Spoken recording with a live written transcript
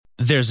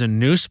There's a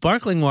new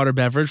sparkling water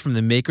beverage from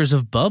the makers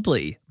of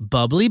Bubbly,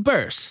 Bubbly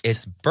Burst.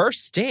 It's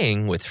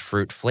bursting with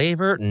fruit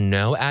flavor,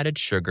 no added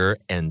sugar,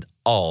 and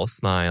all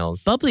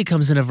smiles. Bubbly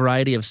comes in a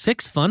variety of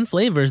 6 fun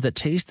flavors that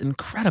taste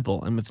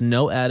incredible, and with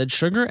no added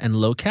sugar and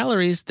low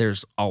calories,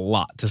 there's a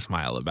lot to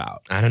smile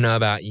about. I don't know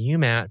about you,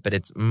 Matt, but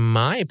it's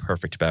my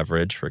perfect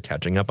beverage for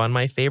catching up on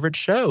my favorite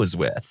shows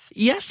with.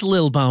 Yes,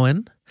 Lil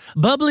Bowen.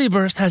 Bubbly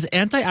Burst has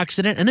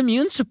antioxidant and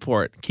immune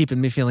support, keeping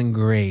me feeling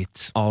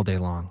great all day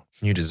long.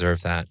 You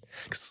deserve that.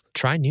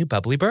 Try new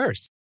Bubbly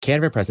Burst.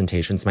 Canva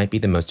presentations might be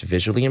the most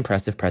visually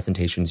impressive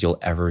presentations you'll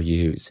ever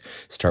use.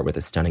 Start with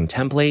a stunning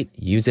template,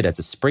 use it as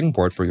a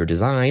springboard for your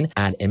design,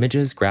 add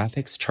images,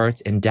 graphics,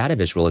 charts, and data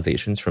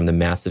visualizations from the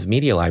massive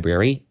media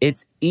library.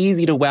 It's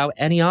easy to wow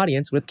any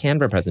audience with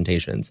Canva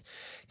presentations.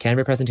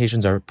 Canva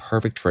presentations are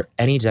perfect for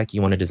any deck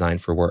you want to design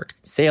for work.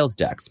 Sales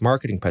decks,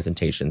 marketing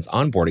presentations,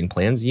 onboarding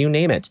plans, you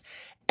name it.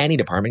 Any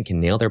department can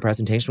nail their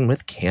presentation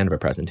with Canva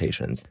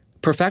presentations.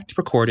 Perfect,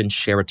 record, and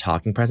share a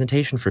talking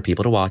presentation for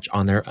people to watch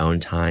on their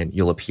own time.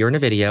 You'll appear in a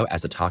video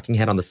as a talking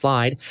head on the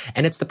slide,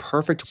 and it's the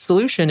perfect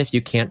solution if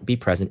you can't be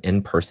present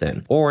in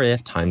person or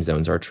if time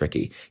zones are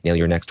tricky. Nail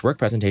your next work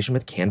presentation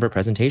with Canva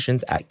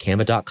presentations at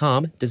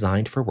canva.com,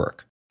 designed for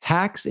work.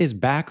 Hacks is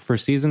back for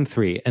season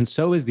 3, and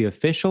so is the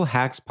official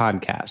Hacks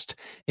podcast.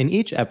 In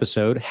each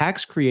episode,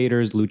 Hacks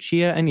creators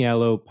Lucia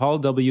Agnello, Paul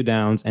W.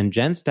 Downs, and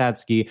Jen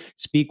Statsky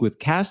speak with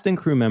cast and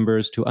crew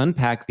members to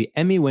unpack the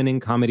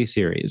Emmy-winning comedy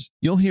series.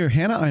 You'll hear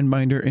Hannah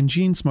Einbinder and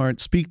Gene Smart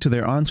speak to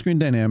their on-screen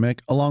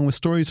dynamic, along with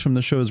stories from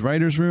the show's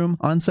writer's room,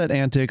 on-set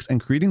antics, and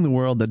creating the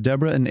world that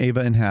Deborah and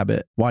Ava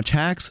inhabit. Watch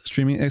Hacks,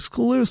 streaming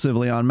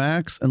exclusively on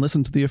Max, and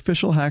listen to the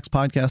official Hacks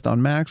podcast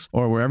on Max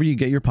or wherever you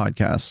get your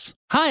podcasts.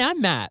 Hi,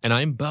 I'm Matt. And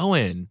I'm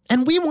Bowen.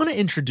 And we want to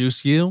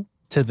introduce you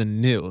to the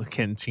new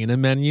Cantina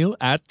menu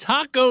at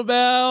Taco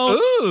Bell.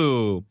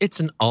 Ooh, it's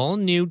an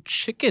all-new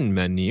chicken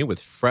menu with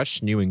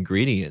fresh new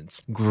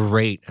ingredients.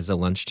 Great as a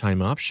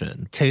lunchtime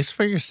option. Taste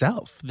for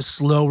yourself. The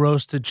slow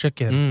roasted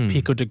chicken,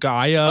 pico de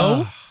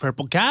gallo,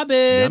 purple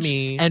cabbage,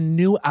 Yummy. and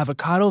new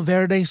avocado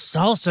verde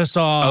salsa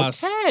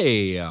sauce.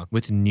 Okay.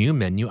 With new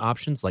menu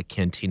options like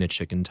Cantina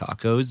chicken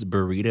tacos,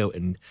 burrito,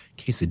 and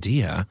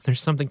quesadilla,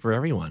 there's something for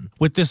everyone.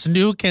 With this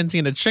new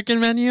Cantina chicken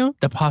menu,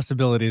 the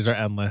possibilities are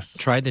endless.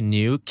 Try the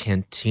new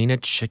Cantina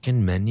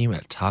chicken menu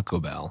at Taco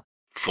Bell.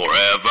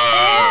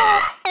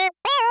 Forever.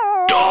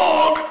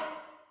 Dog.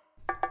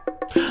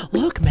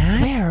 Look,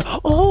 man. Where?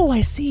 Oh,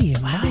 I see.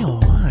 My, oh,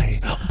 my.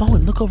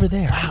 Bowen, look over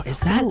there. Wow, is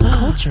that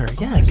culture?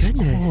 Yes. My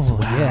goodness. Oh,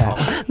 Wow.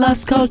 Yeah.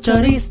 Las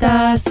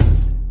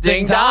Culturistas.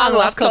 Ding dong,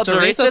 Las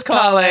Culturistas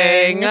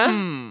calling.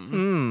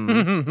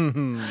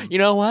 You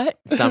know what?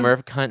 Summer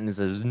of Cunt is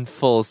in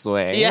full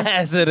swing.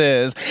 Yes, it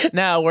is.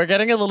 Now, we're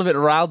getting a little bit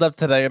riled up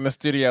today in the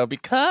studio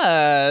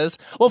because,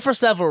 well, for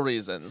several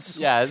reasons.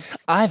 Yes.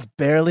 I've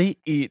barely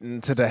eaten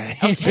today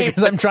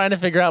because I'm trying to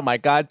figure out my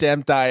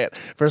goddamn diet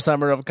for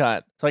Summer of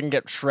Cunt so I can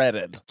get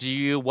shredded.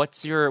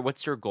 What's your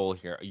goal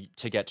here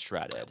to get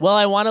shredded? Well,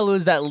 I want to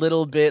lose that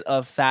little bit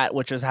of fat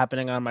which is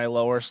happening on my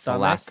lower It's the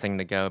stomach. last thing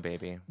to go,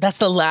 baby. That's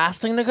the last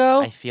thing to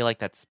go? I feel like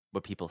that's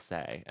what people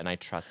say, and I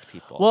trust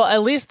people. Well,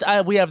 at least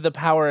we have the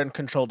power and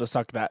control to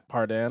suck that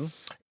part in.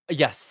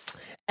 yes.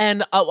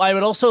 And I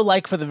would also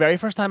like, for the very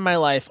first time in my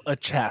life, a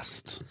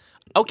chest.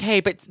 Okay,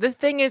 but the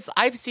thing is,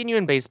 I've seen you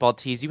in baseball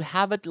tees. You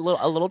have a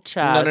little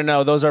chest.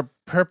 No. Those are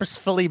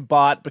purposefully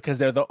bought because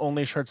they're the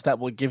only shirts that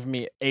will give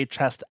me a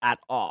chest at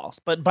all.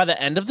 But by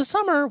the end of the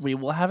summer, we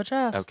will have a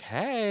chest.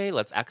 Okay,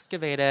 let's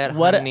excavate it,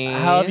 What? honey.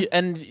 How have you?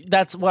 And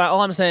that's what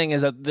all I'm saying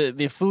is that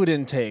the food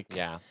intake.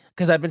 Yeah.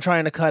 Because I've been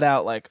trying to cut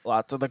out like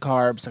lots of the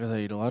carbs because I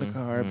eat a lot of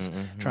carbs.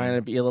 Trying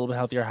to be a little bit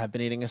healthier. I've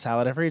been eating a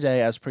salad every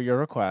day as per your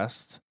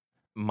request.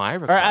 My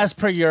request. Or as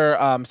per your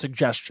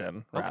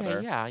suggestion, rather.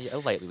 Okay, yeah,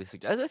 lightly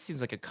suggest. That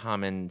seems like a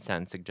common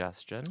sense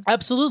suggestion.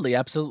 Absolutely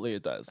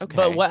it does. Okay.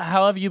 But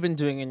how have you been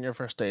doing in your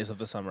first days of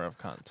the Summer of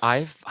Cunt?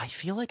 I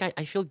feel like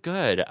I feel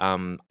good.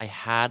 I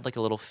had like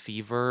a little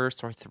fever,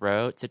 sore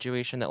throat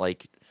situation that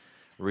like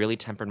really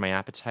tempered my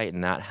appetite,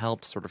 and that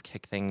helped sort of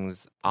kick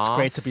things off. It's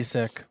great to be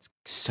sick. It's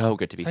so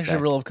good to be That's sick.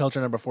 your rule of culture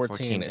number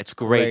 14. It's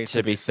great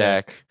to be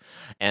sick.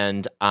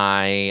 And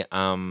I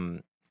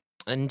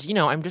and you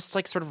know, I'm just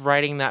like sort of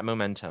riding that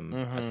momentum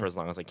for as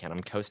long as I can. I'm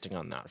coasting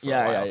on that for a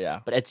while.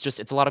 Yeah. But it's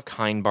a lot of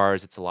kind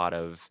bars, it's a lot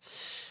of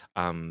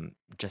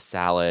just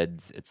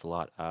salads, it's a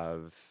lot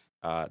of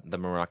the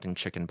Moroccan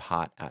chicken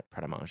pot at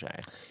Pret a Manger.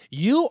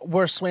 You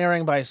were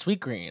swearing by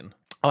Sweetgreen.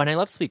 Oh, and I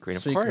love Sweetgreen,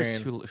 of course.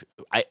 Sweetgreen.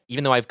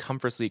 Even though I've come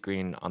for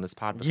Sweetgreen on this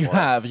pod before. You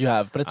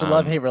have, but it's a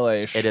love-hate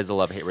relation. It is a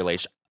love-hate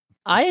relation.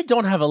 I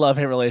don't have a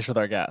love-hate relation with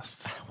our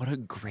guests. What a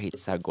great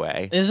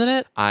segue. Isn't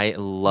it? I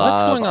love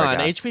What's going our on?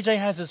 guests. HPJ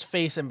has his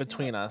face in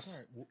between us. All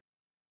right. Well,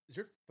 is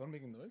your phone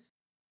making noise?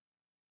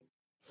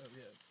 Oh,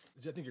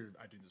 yeah. I think your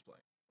iTunes is playing.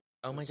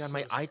 Oh my god,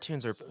 my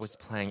iTunes was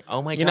playing.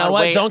 Oh my god. You know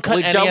what? Wait, don't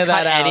cut any of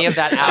that out. any of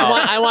that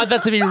out. I want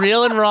that to be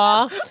real and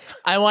raw.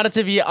 I want it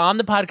to be on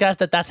the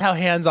podcast that's how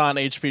hands-on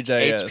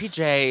HPJ is.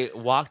 HPJ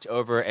walked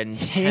over and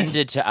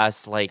tended to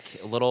us like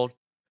little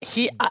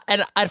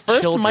And at first,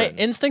 my Children.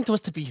 instinct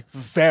was to be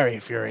very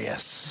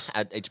furious.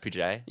 At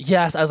HPJ.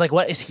 Yes, I was like,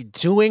 "What is he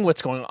doing?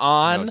 What's going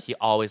on?" No, he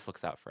always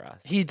looks out for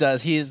us. He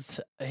does. He's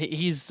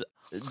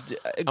Oh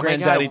my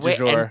granddaddy God, du wait,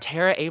 jour. and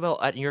Tara Abel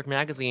at New York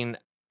Magazine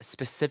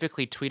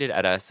specifically tweeted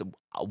at us,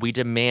 "We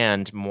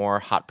demand more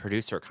hot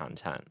producer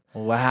content."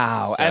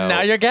 Wow! So- and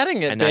now you're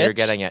getting it. And now you're bitch.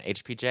 getting it,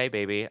 HPJ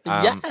baby.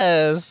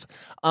 Yes.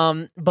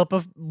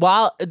 But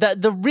while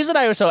the reason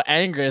I was so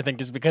angry, I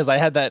think, is because I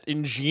had that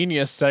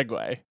ingenious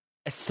segue.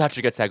 It's such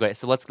a good segue.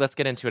 So let's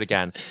get into it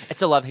again.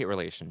 It's a love-hate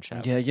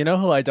relationship. Yeah, you know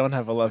who I don't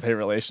have a love-hate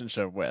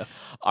relationship with?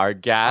 Our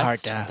guest. Our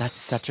guest. That's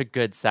such a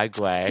good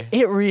segue.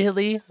 It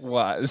really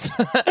was.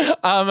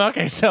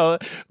 Okay, so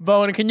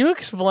Bowen, can you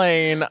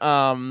explain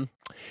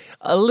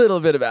a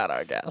little bit about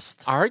our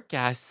guest? Our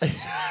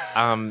guest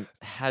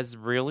has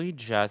really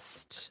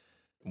just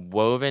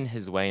woven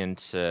his way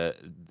into,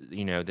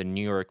 the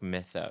New York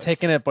mythos.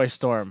 Taking it by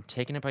storm.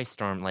 Taken it by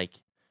storm, like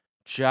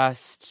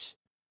just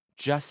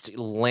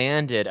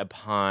landed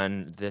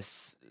upon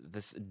this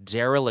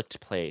derelict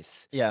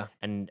place Yeah.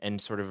 and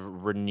sort of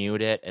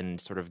renewed it and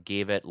sort of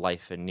gave it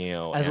life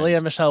anew. As and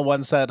Leah Michelle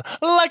once said,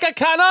 like a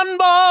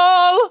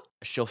cannonball.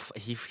 he'll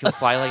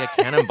fly like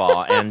a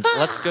cannonball. And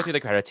let's go through the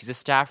credits. He's a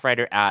staff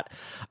writer at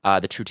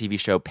the True TV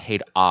show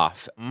Paid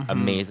Off.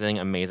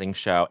 Amazing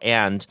show.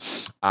 And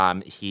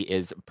he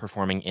is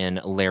performing in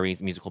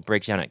Larry's musical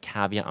Breakdown at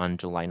Caveat on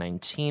July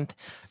 19th,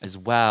 as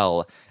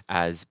well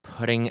as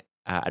putting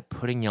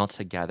Y'all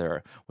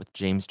Together with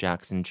James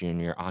Jackson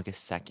Jr.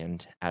 August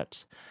 2nd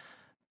at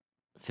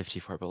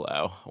 54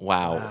 Below.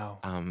 Wow.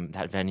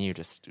 That venue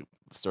just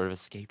sort of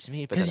escaped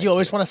me. Because you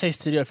always want to say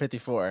Studio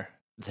 54.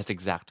 That's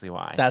exactly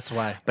why. That's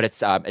why. But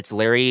it's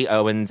Larry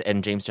Owens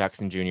and James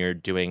Jackson Jr.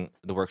 doing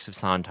the works of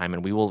Sondheim,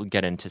 and we will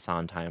get into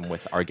Sondheim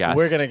with our guest.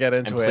 We're gonna get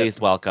into and it. Please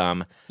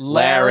welcome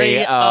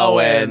Larry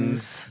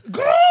Owens.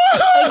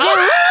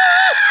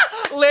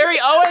 Larry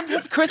Owens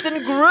has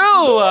christened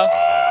Gru.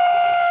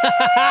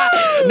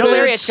 No,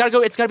 Larry, it's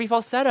gotta be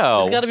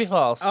falsetto. It's got to be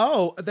false.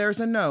 Oh, there's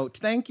a note.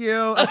 Thank you.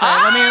 Okay,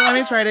 let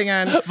me try it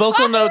again.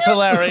 Vocal note to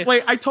Larry.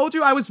 Wait, I told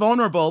you I was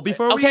vulnerable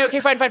before we... Okay,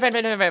 fine.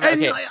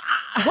 Okay.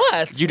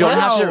 What? You don't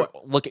have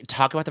Wow. to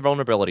talk about the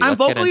vulnerability. I'm Let's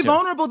get vocally into it.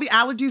 vulnerable. The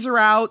allergies are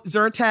out.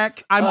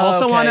 Zyrtec. I'm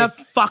also on a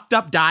fucked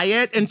up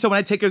diet. And so when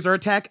I take a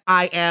Zyrtec,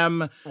 I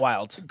am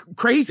Wild.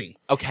 crazy.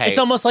 Okay. It's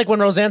almost like when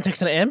Roseanne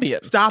takes an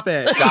Ambien. Stop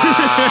it. Stop.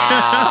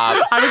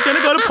 I was going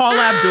to go to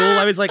Paula Abdul.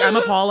 I was like, I'm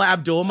a Paula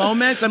Abdul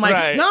moment. I'm like,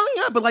 Right. no,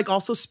 yeah, but like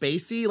also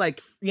spacey,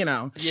 like,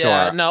 Yeah,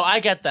 Sure. no, I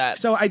get that.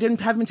 So I haven't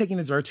been taking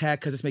the Zyrtec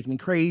because it's making me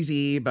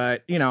crazy,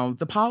 but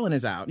the pollen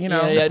is out, Yeah, no,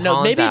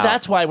 pollen's maybe out.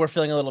 that's why we're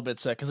feeling a little bit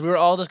sick, because we were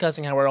all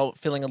discussing how we're all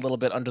feeling a little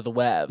bit under the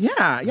web.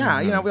 Yeah,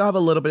 we all have a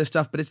little bit of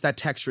stuff, but it's that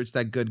texture, it's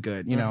that good,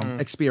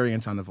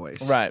 experience on the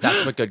voice. Right.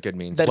 That's what good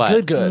means. That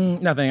What?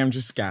 good. Nothing, I'm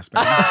just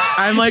gasping.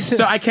 I'm like,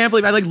 so I can't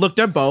believe I like looked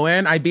at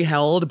Bowen, I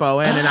beheld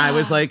Bowen, and I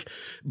was like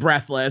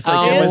breathless. Like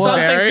Oh, it was something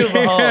very to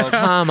behold.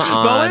 Come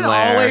on, Bowen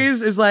Larry.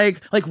 always is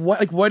like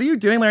what are you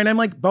doing, Larry? And I'm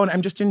like, Bowen,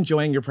 I'm just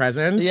enjoying your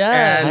presence.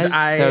 Yes. And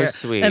That's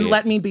so sweet. And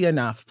let me be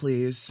enough,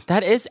 please.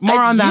 That is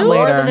More on that more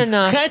later. than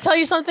enough. Can I tell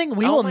you something?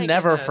 We Oh will my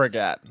never goodness.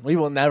 forget. We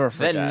will never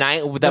forget.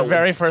 night- the that-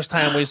 very first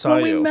time we saw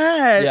When we you.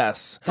 met.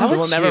 Yes. That we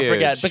was will never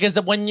forget. huge. Because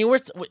when you were,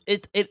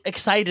 it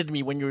excited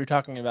me when you were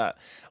talking about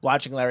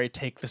watching Larry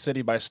take the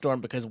city by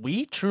storm, because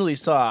we truly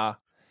saw.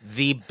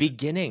 The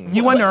beginning.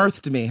 You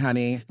unearthed me,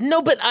 honey.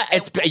 No, but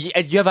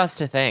You have us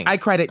to thank. I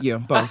credit you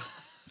both.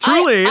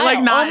 Truly, I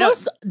like not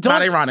almost don't-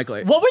 not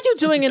ironically. What were you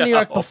doing in New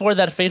York before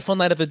that fateful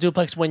night at the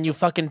duplex when you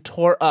fucking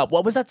tore up?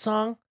 What was that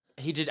song?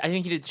 He did. I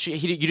think he did.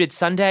 You did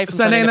Sunday. From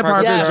Sunday in the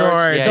Park with with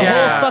George, The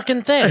Yeah. whole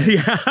fucking thing.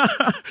 Yeah.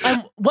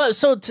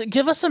 So to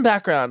give us some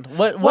background.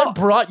 What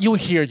brought you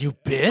here, you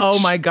bitch? Oh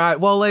my god.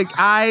 Well, like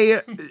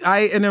I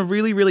in a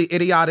really, really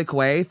idiotic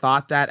way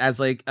thought that as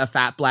like a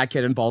fat black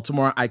kid in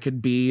Baltimore, I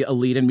could be a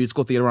lead in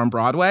musical theater on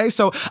Broadway.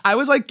 So I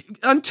was like,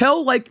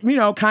 until like,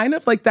 kind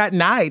of like that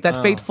night,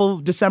 that fateful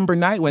December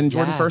night when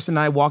Jordan Yes. First and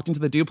I walked into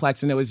the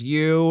duplex and it was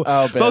you,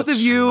 Oh, both bitch. of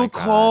you, Oh my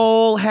God.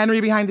 Cole,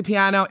 Henry behind the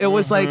piano. It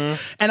was like,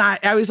 and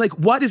I was like,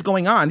 what is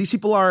going on? These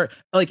people are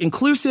like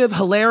inclusive,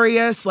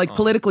 hilarious, like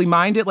politically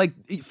minded. Like,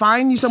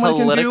 find you someone who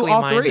can do Politically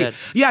all three. minded.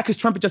 Yeah, because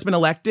Trump had just been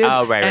elected.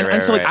 Oh, right,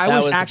 and so like right. I That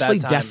was was a bad actually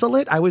time.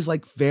 desolate. I was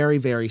like very,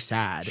 very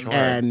sad.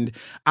 And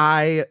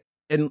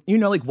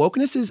like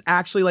wokeness is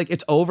actually like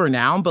it's over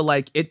now, but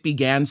like it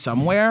began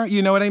somewhere.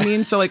 You know what I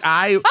mean? So like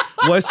I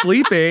was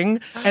sleeping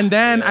and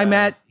then I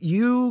met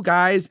you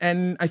guys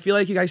and I feel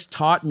like you guys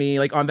taught me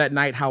like on that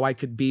night how I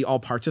could be all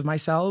parts of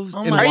myself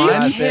in my one.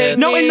 God, bitch.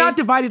 No, and not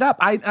divided up.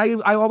 I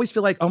always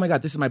feel like, oh my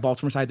God, this is my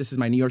Baltimore side, this is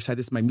my New York side,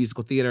 this is my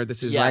musical theater,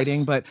 this is Yes.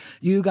 writing. But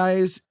you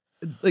guys,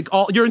 like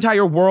your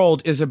entire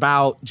world is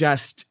about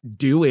just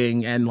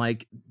doing and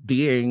like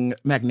being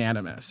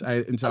magnanimous.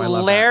 And so I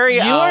love that. Larry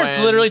You are Owens.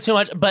 literally too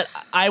much. But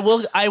I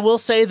will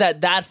say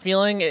that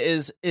feeling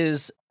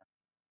it's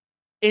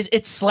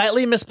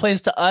slightly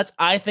misplaced to us.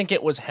 I think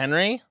it was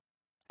Henry.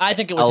 I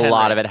think it was A Henry.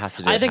 lot of it has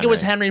to do I with think it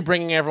was Henry. Henry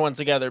bringing everyone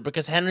together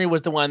because Henry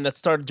was the one that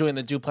started doing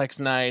the duplex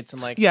nights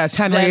and like. Yes,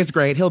 Henry then is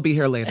great. He'll be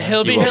here later.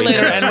 He'll be will here be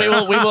later, here.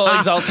 and we will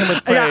exalt him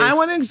with praise. Yeah, I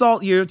want to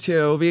exalt you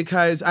too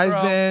because Bro.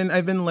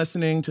 I've been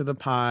listening to the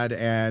pod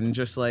and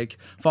just like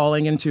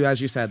falling into, as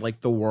you said,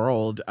 like the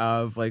world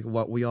of like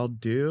what we all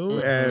do,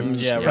 and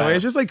Yeah, so right.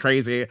 it's just like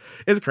crazy.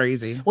 It's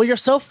crazy. Well, you're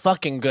so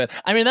fucking good.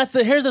 I mean,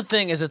 here's the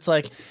thing: is it's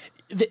like,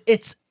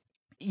 it's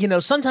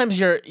sometimes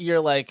you're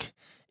like.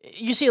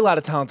 You see a lot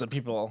of talented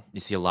people. You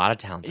see a lot of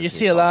talented You people.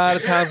 see a lot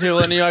of talented people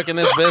in New York in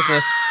this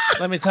business.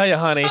 Let me tell you,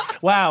 honey.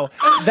 Wow,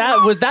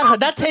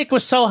 that take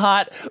was so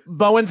hot.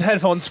 Bowen's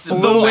headphones flew.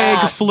 The wig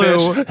off, flew.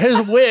 bitch.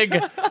 His wig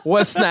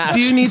was snatched.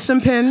 Do you need some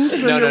pins?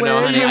 For No, your no,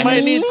 wig? honey. You I might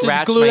had need to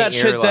scratch glue my that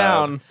shit earlobe.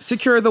 down.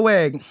 Secure the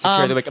wig.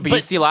 Secure the wick. But you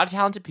but- see a lot of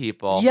talented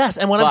people. Yes,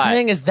 and what I'm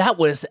saying is that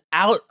was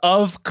out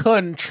of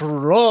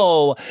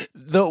control.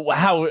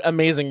 How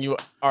amazing you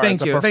are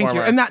as a performer. Thank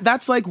you. And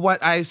that's like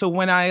what so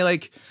when I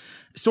like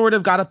sort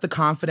of got up the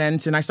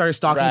confidence and I started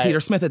stalking Right. Peter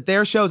Smith at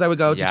their shows, I would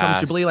go to Trump's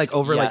Yes. Jubilee like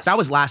over like Yes. that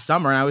was last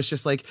summer, and I was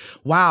just like,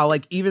 wow,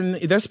 like even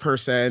this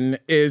person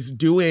is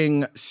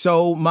doing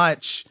so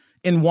much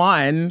in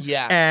one.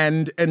 Yeah.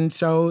 And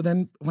so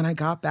then when I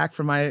got back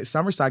from my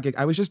summer stock gig,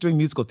 I was just doing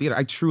musical theater.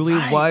 I truly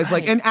was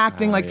like in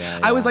acting, like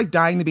I was like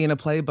dying to be in a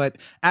play, but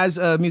as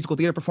a musical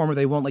theater performer,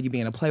 they won't let you be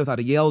in a play without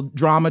a Yale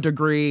drama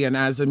degree. And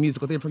as a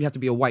musical theater performer, you have to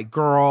be a white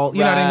girl.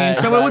 You know what I mean? Right,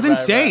 So it right, was right,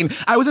 insane.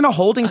 I was in a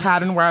holding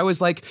pattern where I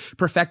was like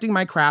perfecting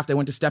my craft. I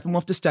went to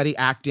Steppenwolf to study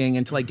acting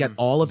and to like get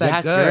all of that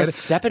Yes, good. you're a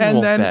Steppenwolf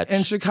and then bitch.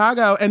 in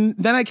Chicago, and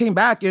then I came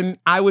back and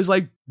I was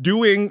like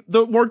doing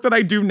the work that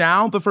I do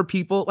now, but for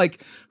people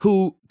like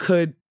who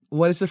could.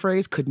 What is the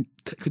phrase? Could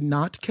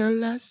not care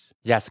less?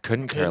 Yes,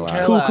 couldn't care Couldn't less.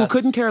 care Who less.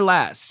 couldn't care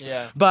less.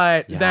 Yeah.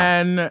 But Yeah.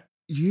 then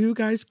you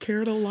guys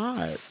cared a lot.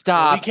 We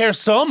Stop. care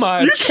so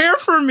much. You care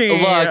for me.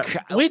 Look,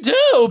 We do,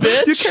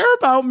 bitch. You care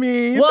about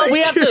me. Well, Thank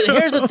we have you. to.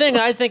 Here's the thing.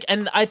 I think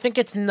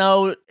it's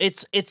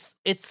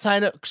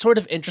sort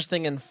of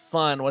interesting and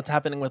fun what's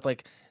happening with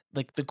like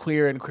the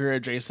queer and queer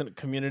adjacent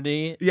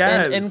community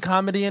Yes. in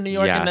comedy in New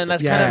York, Yes, and then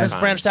that's it's kind of yes. has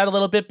branched out a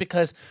little bit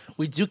because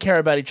we do care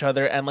about each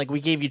other and like we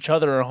gave each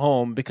other a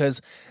home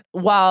because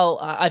while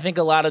I think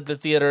a lot of the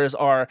theaters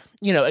are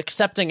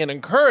accepting and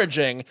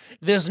encouraging,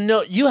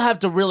 you have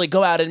to really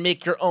go out and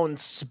make your own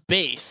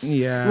space.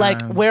 Yeah. like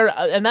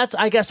and that's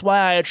I guess why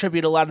I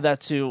attribute a lot of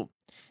that to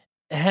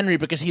Henry,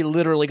 because he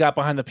literally got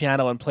behind the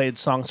piano and played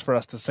songs for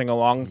us to sing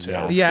along to.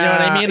 Yeah. Yeah, You know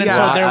what I mean? And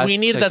yeah. so there, Us we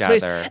needed that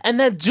space. together. And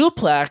then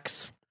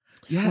Duplex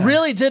Yeah.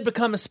 really did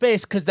become a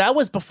space because that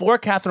was before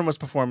Catherine was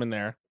performing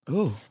there.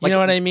 Ooh. You know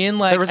what I mean?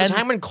 Like There was a and-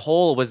 time when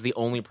Cole was the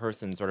only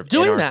person sort of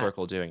Doing in our that.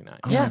 circle doing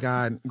that. Oh Yeah. my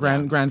God.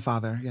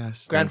 Grandfather,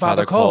 yes. Grandfather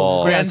Grandfather Cole,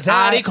 Cole.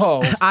 Granddaddy Yes,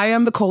 Cole. I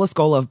am the Cola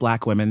Scola of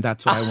black women.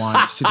 That's what I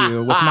want to do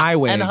with my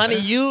wigs. And honey,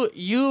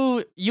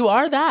 you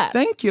are that.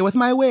 Thank you, with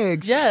my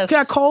wigs. Yes.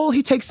 Yeah, Cole,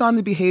 he takes on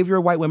the behavior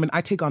of white women.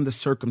 I take on the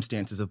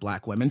circumstances of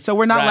black women. So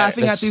we're not Right.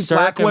 laughing The at these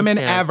black women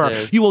ever.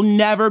 circumstances. You will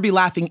never be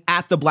laughing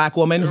at the black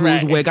woman whose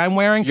Right. wig I'm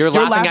wearing. You're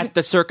laughing at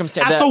the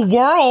circumstance. at the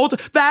world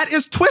that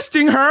is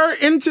twisting her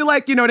into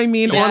like, you know what I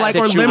mean? Yeah. Or like,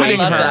 or Situation. limiting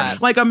I love her.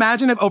 that. Like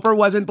imagine if Oprah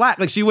wasn't black.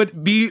 Like she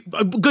would be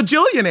a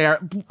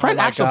gajillionaire. my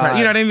Actual God.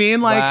 you know what I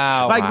mean? Like,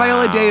 Wow. like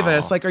Viola Wow.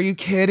 Davis. Like, are you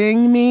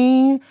kidding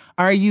me?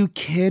 Are you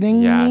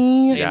kidding Yes.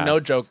 me? Ain't Yes. no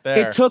joke there.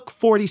 It took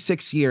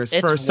 46 years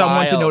It's for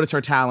someone to wild. notice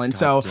her talent.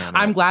 So damn it.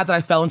 I'm glad that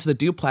I fell into the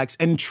duplex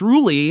and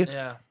truly,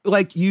 Yeah.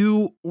 like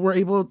you were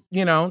able,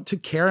 to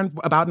care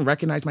about and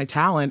recognize my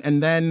talent.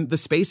 And then the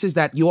spaces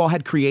that you all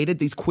had created,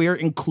 these queer,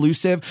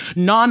 inclusive,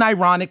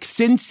 non-ironic,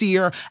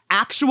 sincere,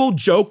 actual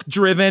joke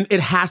driven, it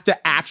has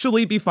to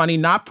actually be funny,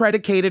 not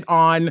predicated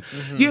on,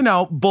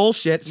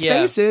 bullshit Yeah.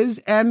 spaces.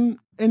 And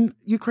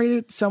you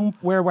created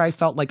somewhere where I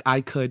felt like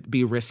I could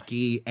be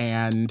risky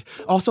and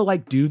also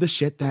like do the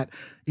shit that,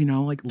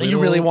 like That you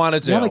really wanna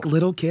do. Yeah, like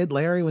little kid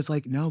Larry was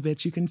like, no,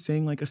 bitch, you can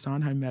sing like a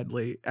Sondheim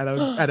medley at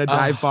a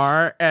dive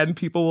bar and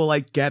people will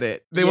like get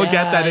it. They will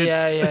get that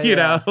it's,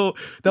 yeah.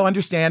 they'll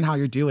understand how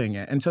you're doing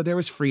it. And so there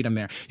was freedom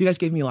there. You guys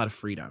gave me a lot of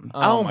freedom.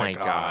 Oh my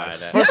God.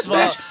 First of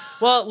all,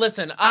 well,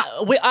 listen,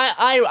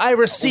 I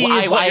receive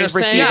Well, what I you're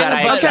received saying. that,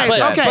 I Okay, accept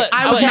it. okay.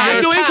 I was but not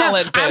you're doing a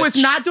talent, I was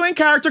bitch. not doing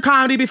character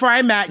comedy before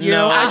I met you.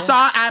 No.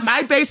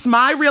 I based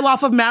my reel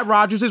off of Matt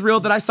Rogers'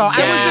 reel that I saw. I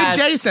Yes. was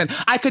adjacent.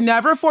 I could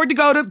never afford to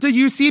go to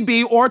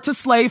UCB or to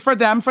slave for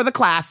them for the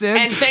classes.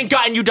 And thank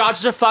God, and you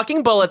dodged a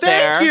fucking bullet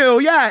there. Thank you.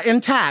 Yeah,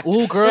 intact.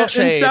 Ooh, girl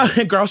shade.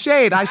 Girl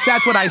shade. That's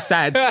what I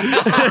said.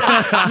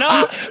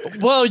 No,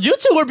 well, you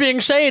two were being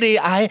shady.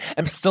 I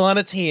am still on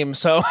a team,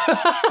 so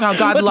No,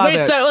 God let's love wait.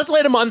 it. Let's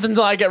wait a month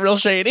until I get real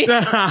shady.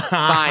 Fine.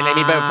 I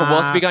mean, but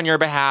we'll speak on your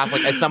behalf,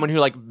 like as someone who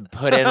like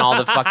put in all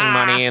the fucking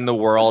money in the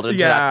world into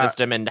that Yeah.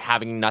 system and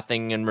having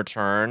nothing in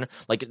return,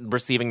 like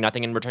receiving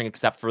nothing in return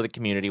except for the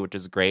community, which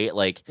is great.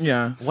 Like,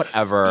 Yeah.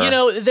 whatever.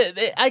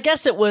 I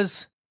guess it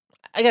was.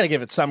 I gotta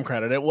give it some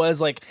credit. It was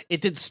like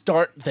it did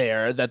start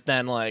there. That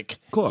then like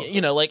Cool.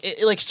 You know, like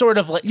it, like sort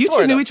of like You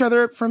two knew each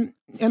other from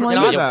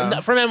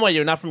NYU. from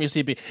NYU, not from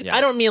UCB. Yeah.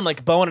 I don't mean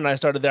like Bowen and I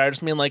started there. I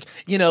just mean like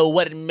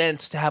what it meant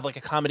to have like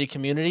a comedy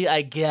community.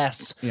 I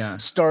guess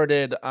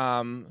started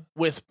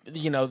with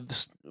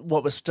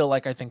what was still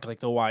like I think like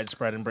the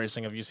widespread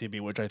embracing of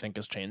UCB, which I think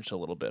has changed a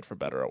little bit for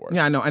better or worse.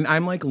 Yeah, no, and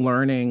I'm like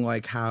learning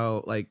like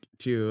how like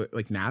to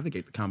like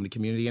navigate the comedy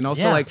community, and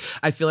also like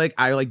I feel like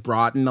I like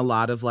brought in a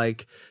lot of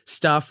like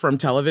stuff from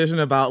television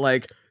about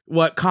like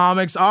what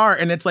comics are,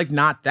 and it's like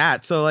not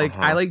that. So like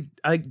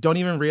I don't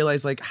even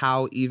realize like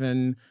how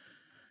even.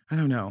 I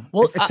don't know.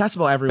 Well,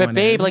 accessible everyone. But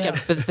babe, is.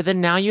 like, but then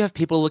now you have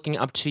people looking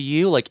up to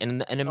you, like, sure.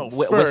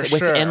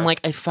 within like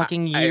a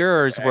fucking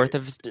year's worth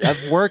of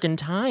work and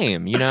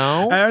time. You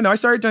know? I don't know. I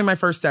started doing my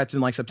first sets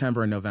in like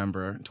September and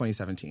November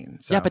 2017.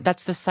 So. Yeah, but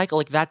that's the cycle.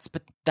 Like,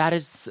 that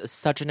is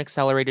such an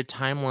accelerated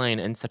timeline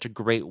in such a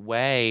great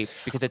way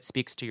because it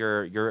speaks to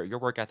your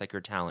work ethic,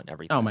 your talent,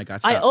 everything. Oh my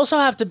God. I also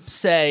have to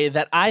say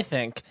that I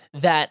think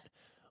that.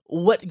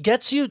 What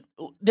gets you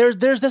there's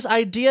this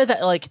idea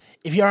that like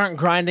if you aren't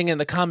grinding in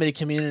the comedy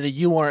community,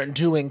 you aren't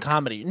doing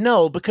comedy.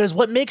 No, because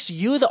what makes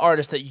you the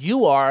artist that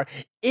you are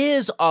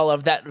is all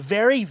of that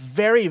very,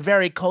 very,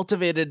 very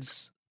cultivated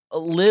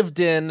lived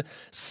in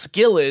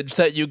skillage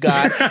that you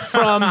got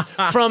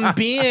from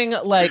being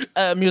like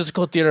a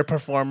musical theater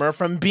performer,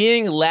 from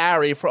being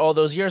Larry for all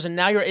those years, and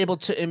now you're able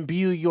to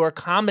imbue your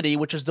comedy,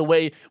 which is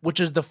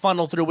the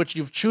funnel through which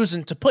you've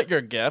chosen to put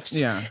your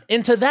gifts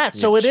into that.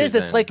 So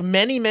it's like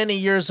many, many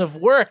years of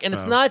work, and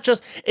it's not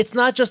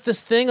just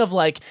this thing of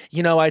like,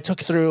 I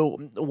took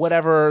through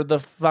whatever the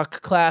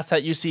fuck class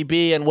at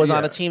UCB and was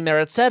on a team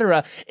there,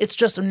 etc. It's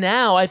just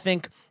now I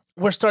think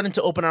we're starting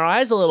to open our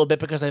eyes a little bit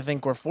because I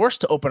think we're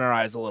forced to open our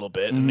eyes a little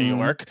bit in New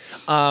York.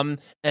 And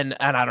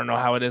I don't know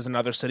how it is in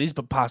other cities,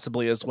 but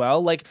possibly as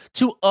well. Like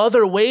to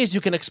other ways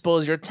you can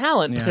expose your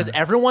talent because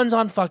everyone's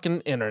on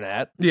fucking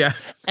internet. Yeah.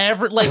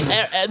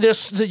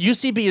 The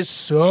UCB is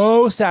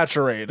so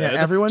saturated. Yeah,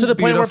 everyone's to the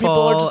point beautiful. where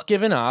people are just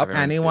giving up.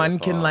 Anyone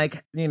can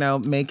like,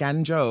 make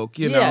and joke,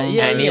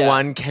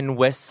 Anyone can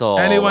whistle.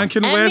 Anyone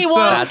can whistle.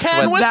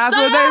 That's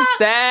what they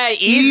say.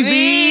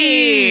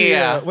 Easy.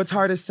 What's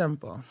hard is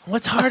simple.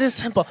 What's hard is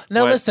simple.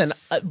 Now listen,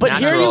 but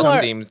here you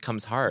are.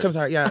 Comes hard. Comes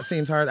hard. Yeah, it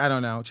seems hard. I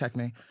don't know. Check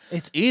me.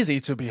 It's easy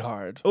to be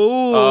hard.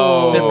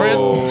 Ooh. Different.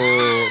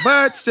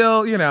 But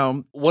still,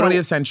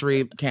 20th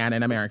century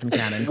canon, American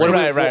canon.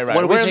 Right.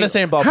 We're in the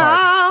same ballpark.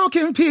 How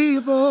can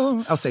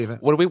people... I'll save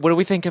it. What do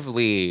we think of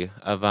Lee?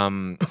 Of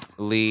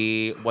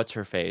Lee, what's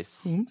her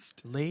face?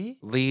 Lee?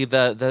 Lee,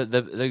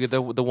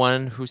 the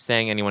one who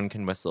sang Anyone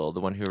Can Whistle,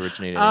 the one who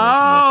originated Anyone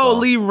Can Whistle.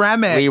 Lee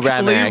Remick.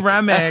 Lee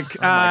Remick.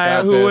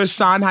 God, who was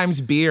Sondheim's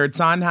beard.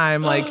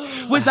 Sondheim,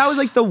 that was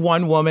like the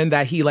one woman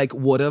that he like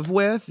would have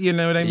with, you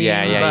know what I mean?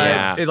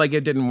 Yeah.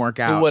 It didn't work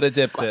out. Who would have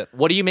dipped it?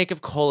 What do you make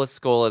of Cola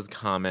Scola's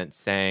comment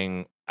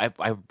saying, I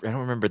don't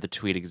remember the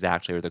tweet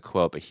exactly or the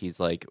quote, but he's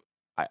like,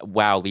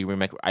 wow, Lee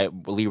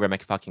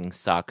Remick fucking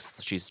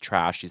sucks. She's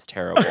trash. She's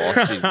terrible.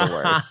 She's the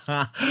worst.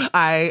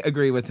 I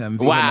agree with him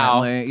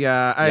vehemently.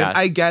 Yeah,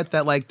 I get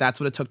that that's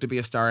what it took to be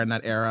a star in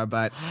that era,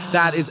 but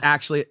that is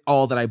actually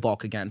all that I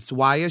balk against.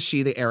 Why is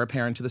she the heir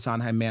apparent to the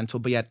Sondheim mantle,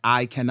 but yet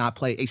I cannot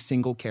play a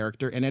single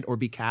character in it or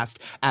be cast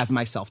as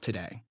myself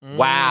today?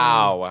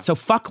 Wow. So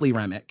fuck Lee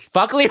Remick.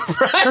 Fuck Lee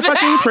Remick. Her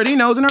fucking pretty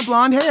nose and her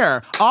blonde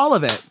hair. All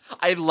of it.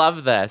 I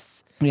love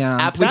this. Yeah,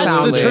 absolutely.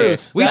 That's the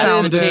truth. We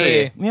found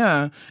it.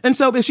 Yeah, and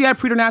so if she had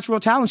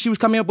preternatural talent, she was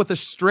coming up with a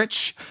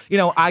stretch,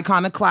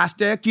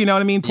 iconoclastic, point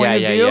of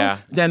view. Yeah.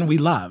 Then we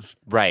love.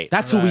 Right.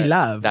 That's who we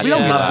love. We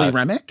don't love Lee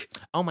Remick.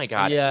 Oh my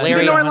God, yeah, Larry.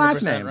 You know her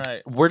last name.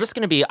 Right. We're just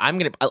gonna be. I'm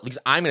gonna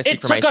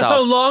speak for myself. It took us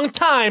a long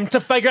time to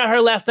figure out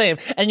her last name,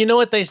 and you know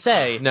what they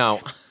say?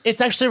 No.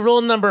 It's actually rule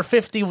number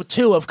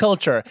 52 of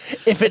culture.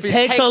 If it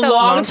takes a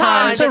long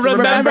time to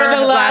remember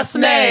the last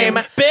name,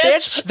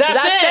 bitch,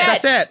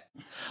 that's it.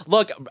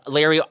 Look,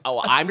 Larry,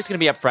 I'm just going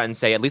to be upfront and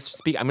say, I'm going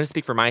to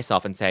speak for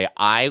myself and say,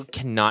 I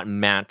cannot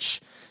match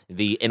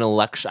the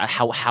intellectual,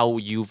 how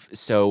you've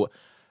so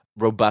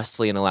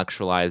robustly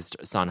intellectualized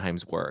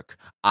Sondheim's work.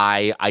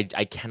 I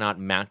cannot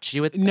match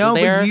you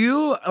there. But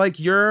you,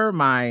 your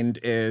mind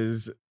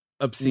is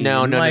obscene.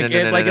 No.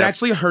 It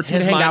actually hurts me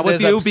to hang out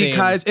with you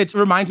because it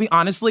reminds me,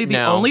 honestly,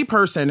 the only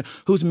person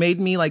who's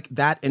made me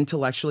that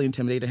intellectually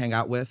intimidated to hang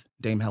out with,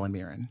 Dame Helen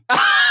Mirren.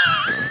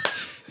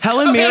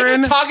 Helen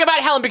Mirren. Talk about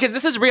Helen because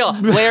this is real.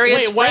 Larry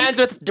is friends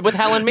with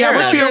Helen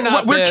Mirren.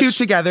 Yeah, we're cute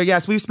together.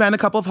 Yes, we've spent a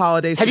couple of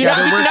holidays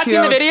together. Have you not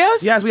seen the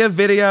videos? Yes, we have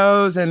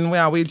videos, and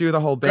we do the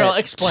whole bit. Girl,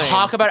 explain.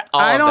 Talk about all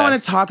I don't of want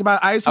this. to talk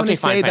about. I just want to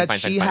say that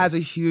she has a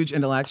huge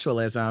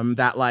intellectualism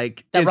that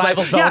that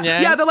rivals Bowen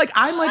Yang. Yeah, that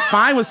I'm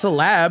fine with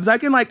celebs.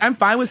 I'm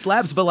fine with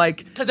celebs, but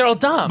because they're all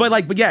dumb.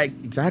 But yeah,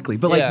 exactly.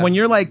 But when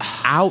you're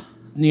out,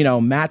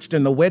 matched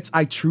in the wits,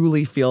 I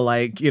truly feel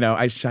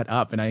I shut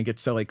up and I get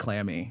so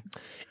clammy.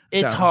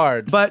 It's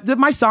hard. But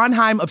my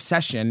Sondheim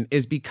obsession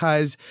is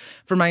because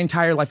for my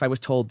entire life I was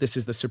told this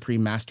is the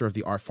supreme master of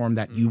the art form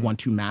that you want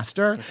to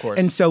master. Of course.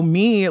 And so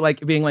me,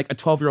 like being like a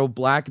 12-year-old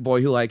black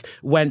boy who like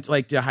went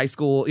like to high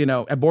school, you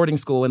know, at boarding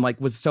school and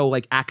like was so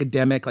like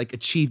academic, like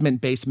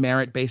achievement-based,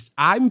 merit-based,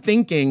 I'm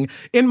thinking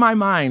in my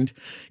mind,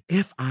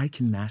 if I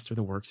can master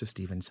the works of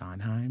Stephen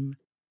Sondheim,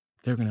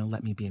 they're going to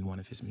let me be in one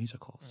of his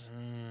musicals.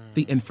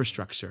 The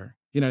infrastructure,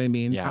 you know what I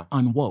mean? Yeah.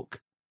 Unwoke.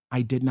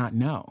 I did not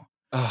know.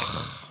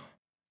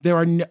 There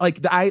are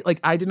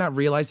I did not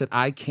realize that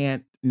I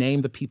can't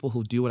name the people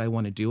who do what I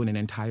want to do in an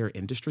entire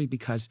industry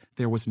because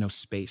there was no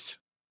space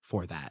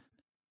for that.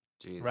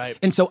 Jeez. Right.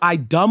 And so I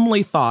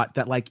dumbly thought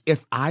that like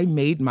if I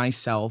made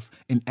myself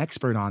an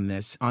expert on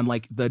this, on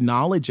like the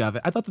knowledge of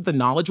it, I thought that the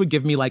knowledge would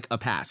give me like a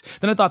pass.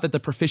 Then I thought that the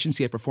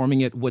proficiency at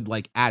performing it would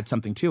like add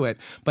something to it.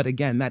 But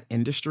again, that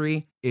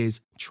industry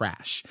is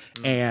trash.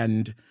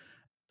 And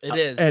It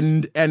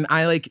is. and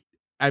I like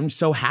I'm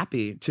so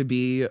happy to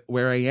be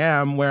where I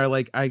am, where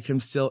like I can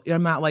still,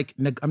 I'm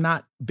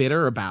not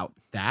bitter about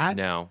that.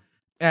 No.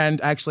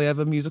 And I actually have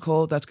a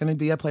musical that's going to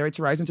be at Playwrights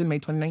Horizons in May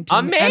 2019.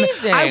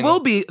 Amazing. And I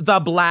will be the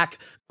black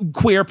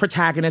queer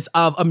protagonist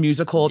of a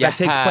musical that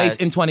takes place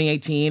in Yes.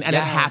 2018. And it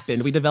Yes.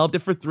 happened. We developed it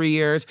for 3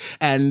 years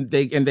and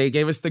they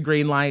gave us the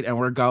green light and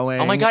we're going.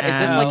 Oh my God, is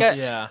this And, like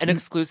Yeah. an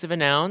exclusive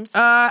announce?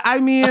 I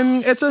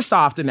mean, it's a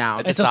soft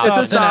announce. It's a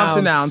soft announce.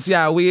 announce.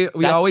 Yeah, we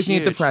That's always need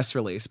the huge. press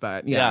release,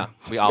 but Yeah.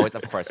 We always,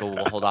 of course,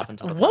 we'll hold off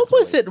until the What press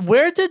was release. it?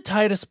 Where did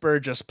Titus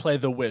Burgess play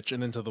the witch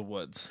in Into the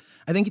Woods?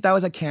 I think that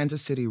was a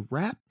Kansas City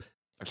rep.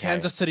 Okay.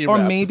 Kansas City Or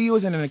rep. maybe it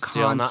was in a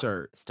Still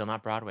concert. Still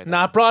not Broadway. though.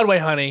 Not Broadway,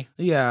 honey.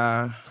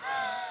 Yeah.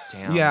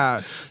 Damn.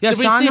 Yeah. Did we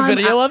see Sondheim-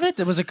 video of it?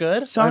 Was it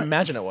good? Son- I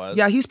imagine it was.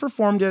 Yeah, he's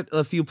performed it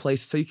a few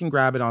places, so you can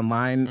grab it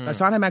online.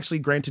 Sondheim actually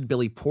granted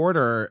Billy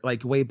Porter,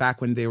 like way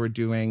back when they were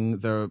doing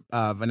the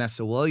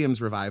Vanessa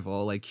Williams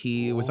revival. Like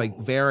he was like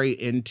very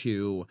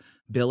into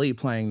Billy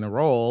playing the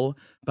role,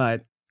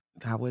 but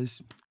that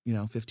was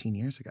 15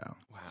 years ago.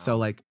 Wow. So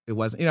like it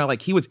wasn't,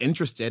 like he was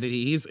interested.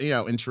 He's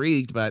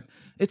intrigued, but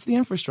it's the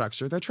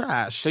infrastructure. They're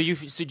trash. So you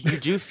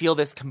do feel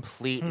this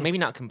complete, maybe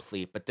not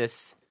complete, but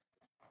this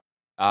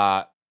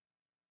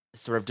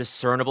sort of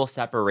discernible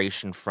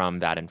separation from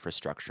that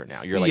infrastructure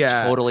now. You're like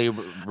Yeah. totally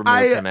removed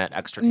from it,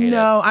 extricated.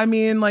 No, I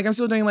mean, like, I'm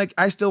still doing, like,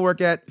 I still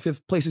work at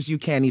places you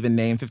can't even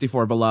name,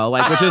 54 Below,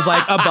 like, which is,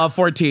 like, above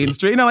 14th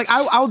Street. Like,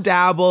 I'll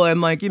dabble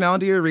and, like, I'll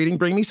do your reading.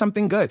 Bring me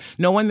something good.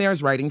 No one there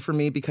is writing for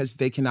me because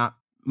they cannot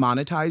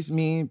monetize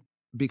me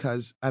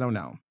because, I don't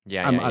know.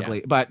 Yeah, I'm yeah,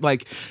 ugly. But,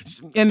 like,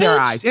 in their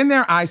eyes,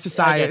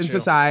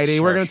 society,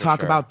 Sure, we're going to sure,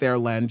 talk sure. about their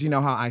lens. You know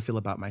how I feel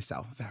about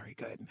myself. Very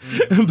good.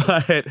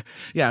 But,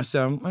 yeah,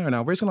 so, I don't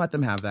know. We're just going to let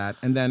them have that.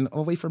 And then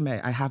we'll wait for May.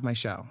 I have my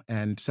show.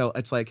 And so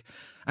it's like,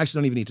 I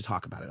actually don't even need to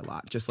talk about it a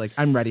lot. Just like,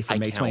 I'm ready for I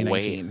May can't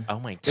 2019. wait. Oh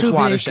my It's To be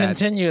Watershed.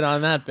 continued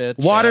on that bitch.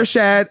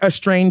 Watershed, A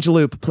Strange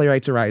Loop,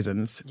 Playwrights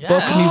Horizons. Book,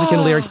 Yeah. music,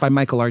 and lyrics by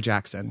Michael R.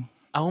 Jackson.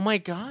 Oh my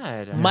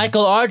God.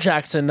 Michael R.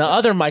 Jackson, the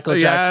other Michael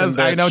Jackson. Yes,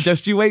 I bitch. know.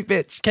 Just you wait,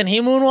 bitch. Can he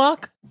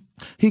moonwalk?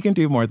 He can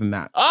do more than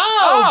that.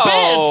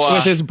 Oh,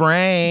 With his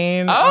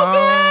brain.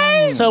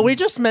 Okay. So we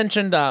just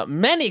mentioned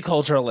many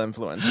cultural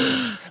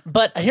influences,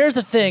 but here's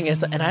the thing: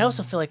 and I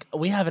also feel like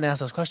we haven't asked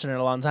this question in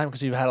a long time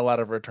because we've had a lot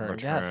of return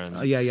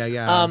guests.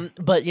 Yeah.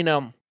 But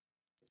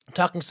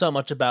talking so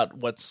much about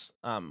what's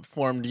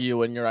formed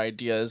you and your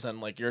ideas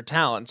and like your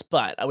talents,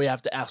 but we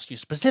have to ask you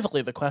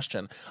specifically the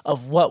question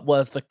of what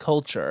was the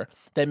culture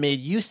that made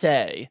you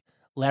say,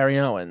 Larry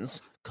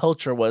Owens,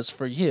 culture was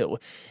for you.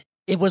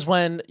 It was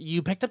when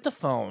you picked up the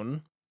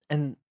phone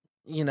and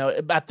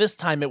at this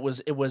time it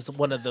was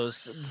one of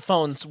those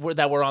phones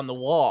that were on the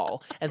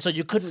wall, and so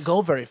you couldn't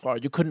go very far.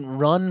 You couldn't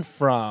run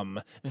from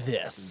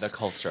this. The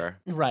culture.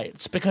 Right.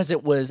 It's because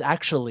it was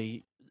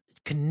actually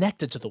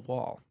connected to the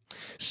wall.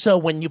 So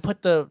when you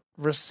put the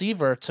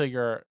receiver to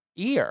your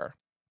ear,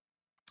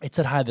 it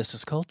said, "Hi, this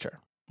is culture."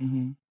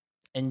 Mm-hmm.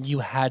 And you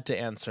had to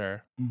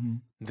answer, Mm-hmm.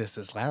 "This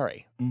is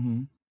Larry."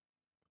 Mm-hmm.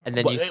 And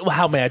then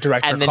How may I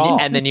direct your and then call?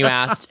 and then you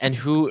asked, and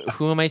who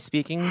am I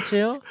speaking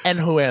to? And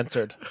who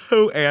answered?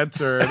 Who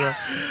answered?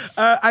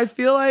 I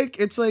feel like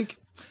it's like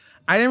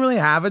I didn't really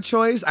have a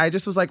choice. I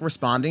just was like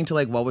responding to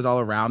like what was all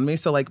around me.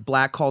 So like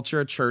black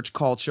culture, church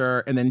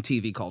culture, and then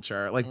TV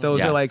culture. Like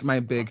those are Yes. like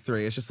my big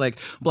three. It's just like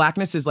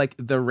blackness is like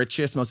the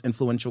richest, most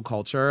influential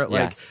culture.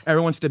 Like Yes.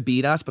 everyone wants to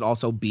beat us, but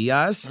also be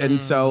us.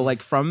 And so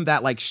like from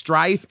that like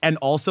strife and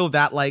also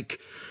that like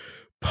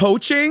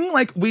poaching,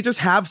 like we just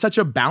have such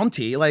a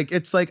bounty. Like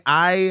it's like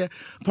part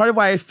of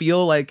why I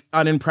feel like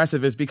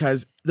unimpressive is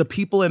because the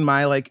people in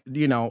my like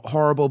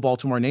horrible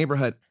Baltimore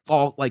neighborhood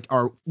all like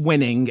are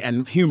winning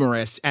and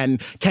humorous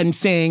and can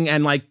sing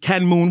and like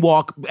can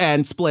moonwalk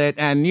and split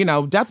and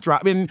death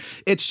drop. I mean,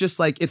 it's just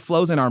like it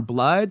flows in our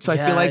blood. So I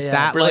feel like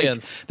that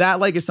brilliant.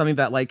 like is something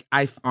that like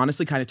I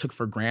honestly kind of took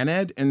for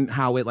granted and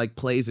how it like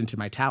plays into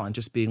my talent.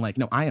 Just being like,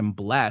 no, I am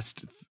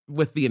blessed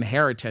with the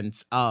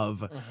inheritance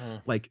of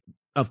like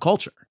of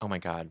culture. Oh my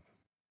God.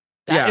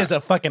 That is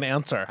a fucking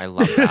answer. I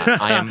love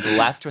that. I am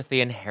blessed with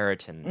the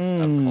inheritance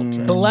of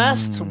culture.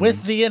 Blessed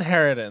with the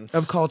inheritance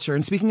of culture.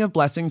 And speaking of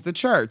blessings, the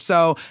church.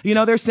 So,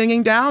 they're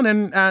singing down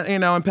in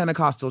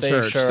Pentecostal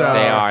church. Sure so,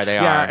 are. They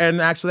yeah, are.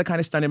 and actually that kind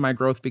of stunted my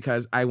growth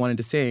because I wanted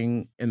to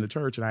sing in the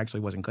church and I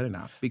actually wasn't good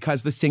enough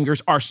because the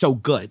singers are so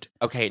good.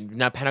 Okay,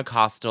 now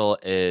Pentecostal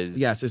is...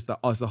 Yes, it's the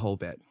whole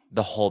bit.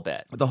 The whole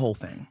bit. The whole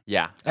thing.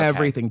 Yeah. Okay.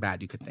 Everything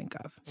bad you could think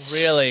of.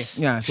 Really?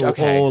 Yeah, so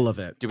Okay. all of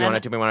it. Do we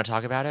want to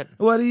talk about it?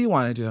 What do you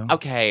want to do?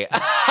 Okay.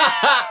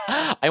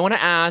 I want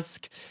to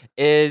ask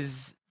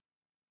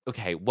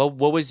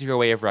what was your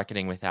way of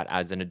reckoning with that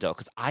as an adult?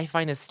 Because I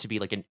find this to be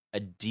like a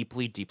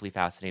deeply, deeply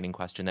fascinating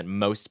question that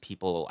most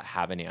people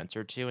have an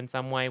answer to in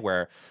some way,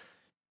 where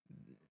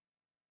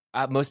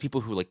most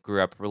people who like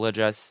grew up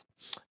religious,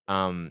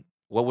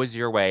 what was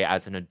your way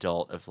as an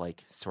adult of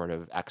like sort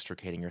of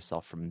extricating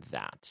yourself from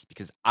that?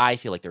 Because I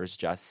feel like there's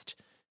just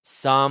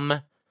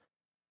some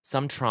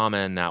trauma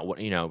in that,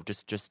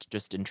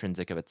 just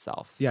intrinsic of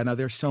itself. Yeah, no,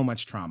 there's so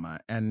much trauma.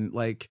 And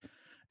like,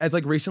 as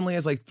like recently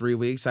as like 3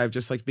 weeks, I've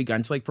just like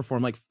begun to like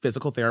perform like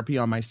physical therapy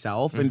on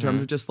myself in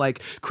terms of just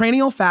like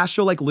cranial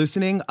fascial like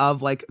loosening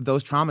of like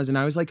those traumas. And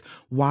I was like,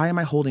 why am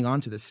I holding on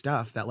to this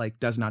stuff that like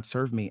does not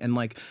serve me? And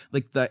like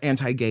the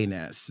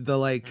anti-gayness, the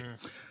like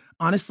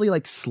honestly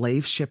like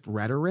slave ship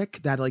rhetoric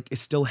that like is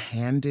still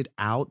handed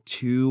out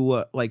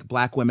to like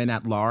Black women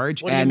at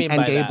large and gay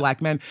that?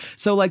 Black men.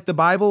 So like the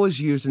Bible was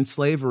used in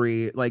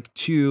slavery like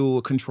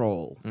to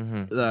control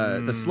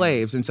the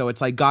slaves. And so it's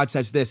like God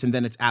says this and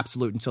then it's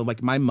absolute. And so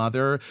like my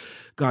mother,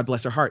 God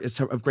bless her heart, is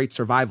a great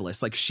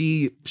survivalist. Like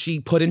she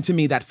put into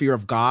me that fear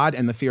of God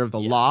and the fear of the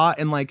law.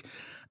 And like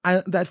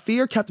that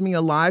fear kept me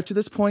alive to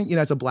this point,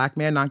 as a Black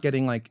man not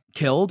getting like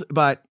killed,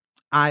 but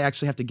I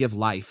actually have to give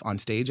life on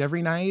stage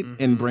every night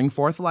and bring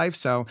forth life.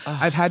 So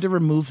I've had to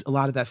remove a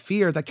lot of that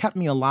fear that kept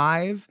me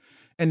alive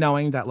and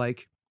knowing that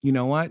like, you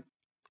know what?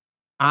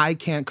 I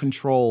can't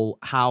control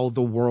how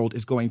the world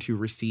is going to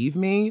receive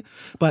me,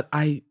 but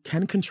I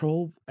can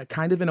control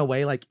kind of in a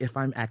way like if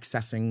I'm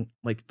accessing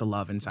like the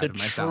love inside of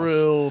myself. The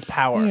true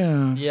power.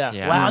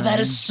 Yeah. Wow, that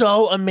is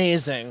so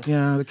amazing.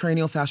 Yeah, the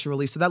cranial fascia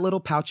release. So that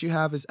little pouch you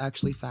have is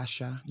actually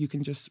fascia. You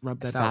can just rub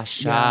that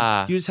Fascia. out.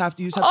 Yeah. You just have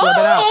to rub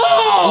it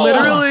out.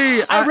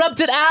 Literally. I rubbed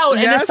it out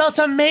and Yes. it felt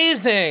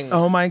amazing.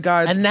 Oh my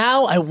God. And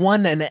now I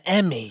won an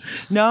Emmy.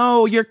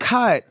 No, you're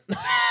cut.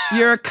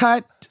 You're a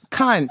cut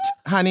cunt,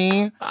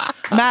 honey.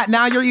 Matt,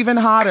 now you're even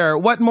hotter.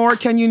 What more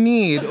can you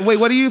need? Wait,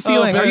 what are you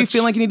feeling? Are you bitch.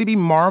 feeling like you need to be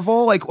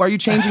Marvel? Like, are you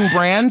changing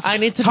brands? I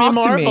need to Talk be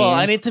Marvel. To me.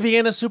 I need to be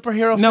in a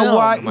superhero No, film.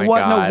 what? Oh my What?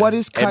 God. No, what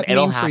does cut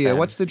It'll mean for you? happen.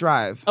 What's the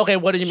drive? Okay,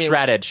 what do you mean?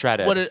 Shredded.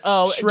 Shredded.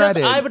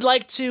 I would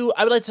like to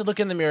look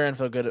in the mirror and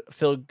feel good.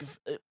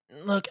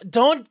 Look,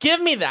 don't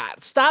give me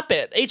that. Stop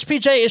it.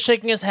 HPJ is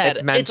shaking his head.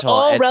 It's mental. It's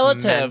all It's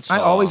relative. mental. I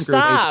always agree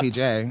Stop. with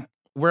HPJ.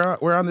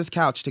 We're on this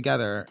couch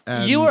together.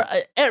 And You are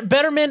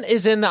betterment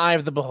is in the eye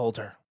of the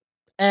beholder,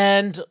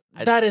 and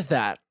that is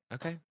that.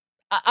 Okay.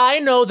 I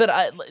know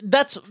that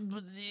that's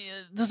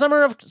the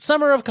summer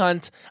of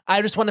cunt.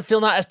 I just want to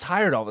feel not as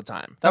tired all the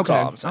time. That's Okay,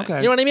 all I'm saying. okay,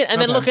 You know what I mean? And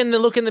then okay.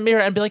 look in the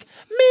mirror and be like,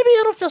 maybe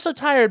I don't feel so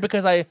tired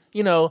because I,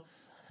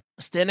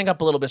 standing up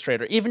a little bit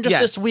straighter. Even just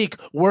Yes. this week,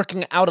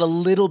 working out a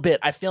little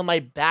bit, I feel my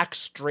back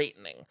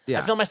straightening. Yeah.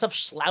 I feel myself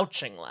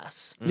slouching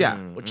less. Yeah.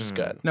 Which is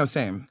good. No,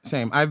 same.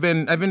 I've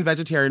been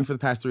vegetarian for the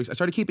past 3 weeks. I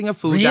started keeping a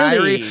food Really?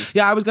 diary.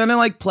 Yeah, I was gonna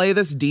like play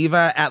this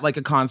diva at like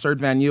a concert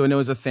venue, and it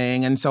was a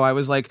thing. And so I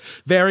was like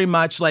very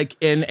much like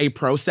in a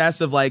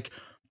process of like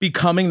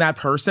becoming that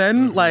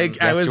person.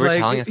 Like I Yes, was you were like,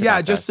 telling us yeah,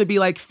 about just this. to be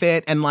like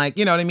fit and like,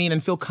 you know what I mean,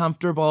 and feel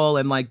comfortable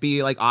and like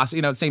be like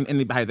awesome. Same in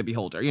the eye of the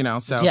beholder.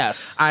 So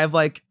Yes. I've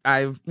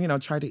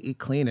tried to eat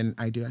clean, and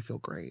I feel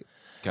great.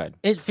 Good.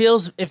 It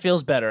feels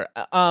better.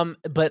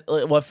 But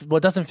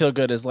what doesn't feel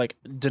good is like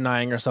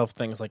denying yourself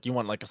things like you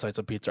want like a slice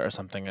of pizza or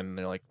something, and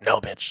they're like, no,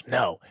 bitch,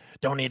 no,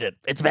 don't eat it.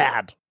 It's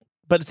bad.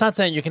 But it's not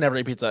saying you can never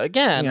eat pizza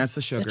again. Yeah, it's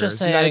the sugars.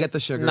 just You gotta saying get the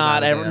sugars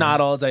Not out of there.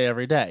 not all day,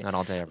 every day. Not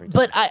all day, every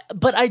day.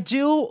 But I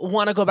do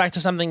want to go back to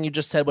something you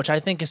just said, which I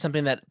think is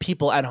something that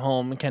people at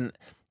home can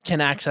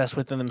access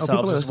within themselves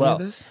people are as listening well.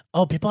 to this?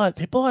 Oh,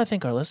 people I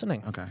think are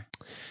listening. Okay.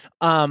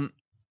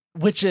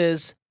 Which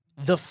is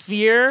the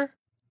fear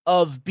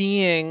of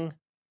being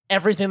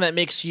everything that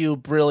makes you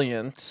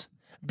brilliant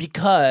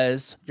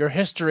because your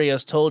history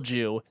has told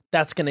you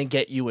that's going to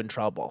get you in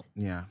trouble.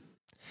 Yeah.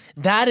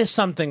 That is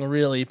something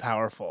really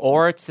powerful.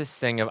 Or it's this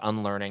thing of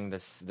unlearning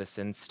this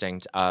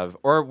instinct of,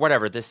 or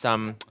whatever, this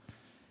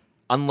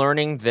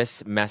unlearning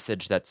this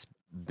message that's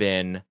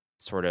been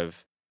sort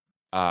of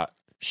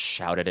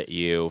shouted at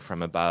you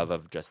from above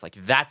of just like,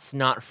 that's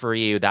not for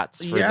you,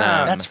 that's for Yeah.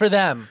 them. That's for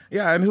them.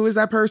 Yeah, and who is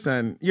that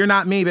person? You're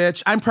not me,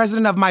 bitch. I'm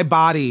president of my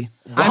body.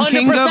 I'm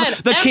king of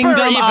 100%. the Emperor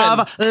kingdom even.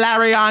 of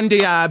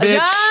Lariondia, bitch.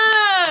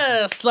 Yes!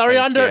 Yes,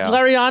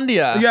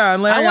 Lariondia. Yeah,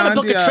 and I want to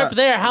book a Lariondia. trip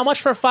there. How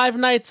much for 5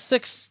 nights,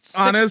 6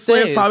 Honestly,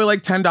 days? it's probably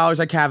like $10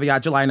 at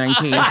Caveat July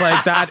 19th.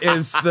 Like that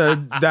is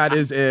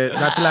it.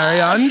 That's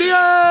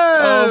Lariondia.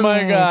 Oh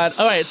my God.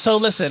 All right, so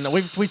listen,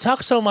 we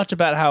talk so much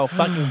about how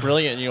fucking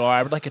brilliant you are.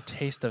 I would like a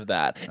taste of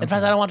that. In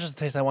fact, I don't want just a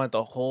taste, I want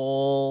the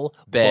whole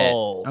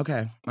bowl.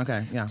 Okay,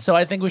 yeah. So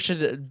I think we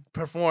should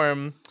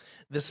perform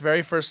this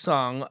very first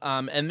song.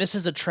 And this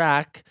is a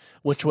track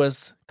which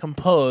was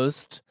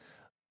composed.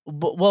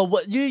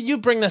 Well, you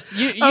bring this.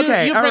 You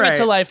bring it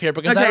to life here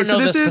because I don't know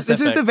this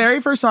is the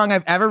very first song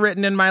I've ever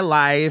written in my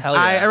life. Hell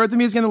yeah. I wrote the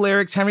music and the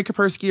lyrics. Henry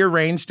Kapersky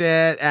arranged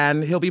it,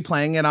 and he'll be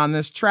playing it on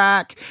this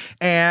track.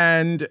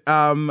 And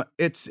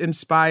it's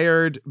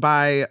inspired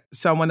by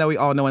someone that we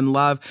all know and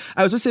love.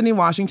 I was with Sydney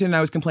Washington, and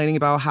I was complaining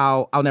about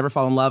how I'll never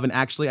fall in love. And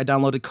actually, I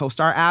downloaded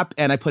CoStar app,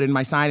 and I put in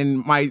my sign,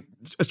 and my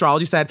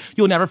astrology said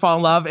you'll never fall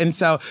in love. And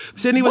so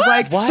Sydney was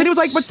like,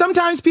 but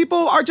sometimes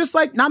people are just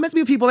like not meant to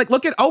be people. Like,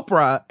 look at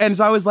Oprah. And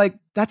so I was like,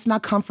 that's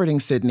not comforting,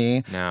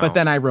 Sydney. No. But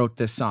then I wrote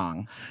this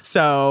song.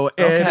 So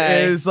it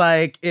is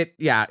like it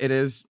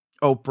is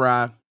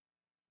Oprah.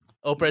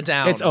 Oprah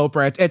down. It's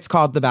Oprah. It's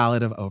called The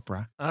Ballad of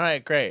Oprah. All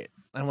right, great.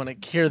 I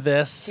want to hear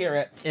this. Hear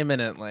it.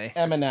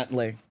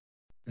 Eminently.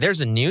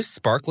 There's a new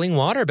sparkling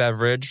water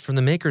beverage from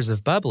the makers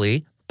of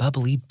Bubbly,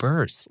 Bubbly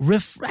Burst.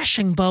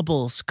 Refreshing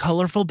bubbles,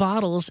 colorful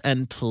bottles,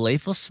 and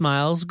playful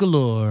smiles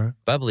galore.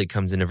 Bubbly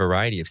comes in a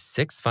variety of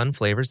 6 fun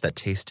flavors that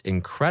taste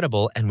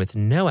incredible, and with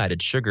no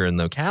added sugar and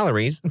low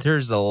calories,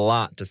 there's a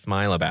lot to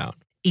smile about.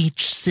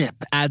 Each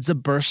sip adds a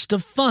burst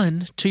of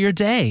fun to your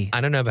day.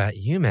 I don't know about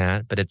you,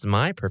 Matt, but it's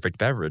my perfect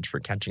beverage for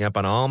catching up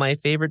on all my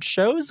favorite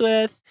shows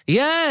with.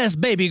 Yes,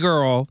 baby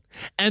girl.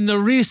 And the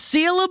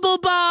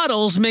resealable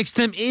bottles makes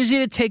them easy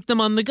to take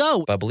them on the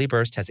go. Bubbly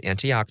Burst has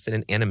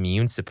antioxidant and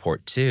immune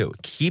support, too,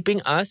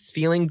 keeping us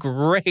feeling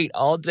great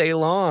all day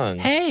long.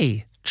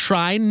 Hey,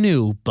 try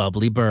new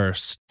Bubbly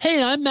Burst.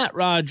 Hey, I'm Matt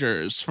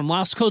Rogers from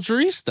Las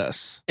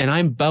Culturistas. And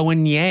I'm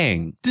Bowen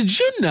Yang. Did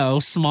you know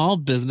small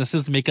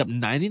businesses make up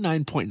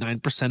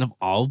 99.9% of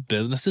all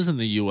businesses in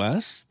the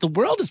U.S.? The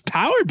world is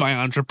powered by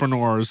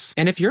entrepreneurs.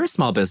 And if you're a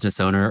small business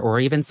owner or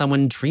even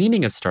someone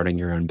dreaming of starting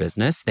your own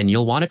business, then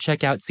you'll want to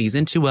check out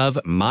Season 2 of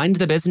Mind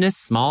the Business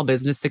Small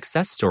Business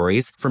Success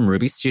Stories from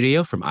Ruby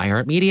Studio, from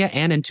iHeartMedia,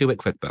 and Intuit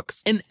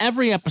QuickBooks. In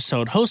every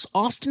episode, hosts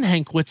Austin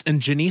Hankwitz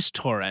and Janice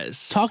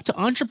Torres talk to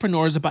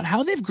entrepreneurs about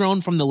how they've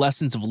grown from the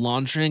lessons of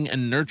launching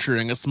and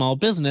nurturing a small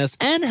business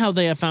and how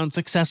they have found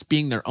success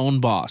being their own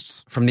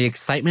boss. From the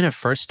excitement of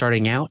first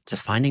starting out to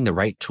finding the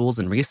right tools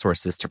and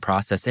resources to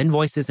process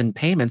invoices and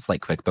payments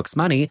like QuickBooks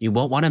Money, you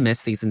won't want to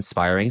miss these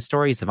inspiring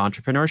stories of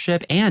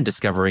entrepreneurship and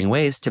discovering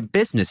ways to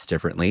business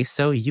differently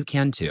so you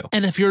can too.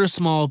 And if you're a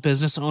small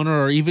business owner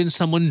or even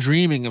someone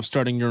dreaming of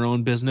starting your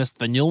own business,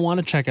 then you'll want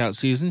to check out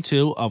Season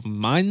 2 of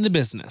Mind the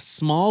Business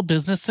Small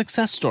Business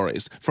Success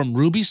Stories from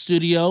Ruby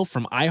Studio,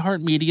 from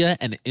iHeartMedia,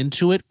 and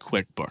Intuit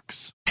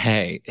QuickBooks.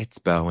 Hey, it's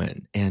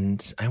Bowen,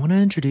 and I want to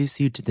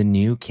introduce you to the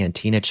new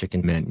Cantina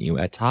chicken menu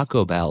at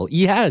Taco Bell.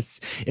 Yes,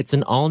 it's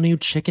an all-new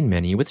chicken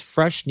menu with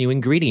fresh new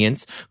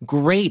ingredients,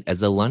 great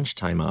as a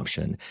lunchtime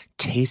option.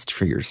 Taste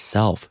for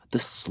yourself the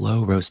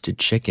slow-roasted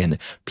chicken,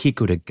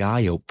 pico de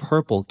gallo,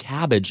 purple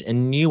cabbage,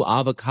 and new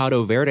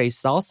avocado verde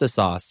salsa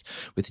sauce.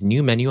 With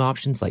new menu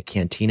options like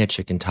Cantina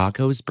chicken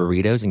tacos,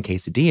 burritos, and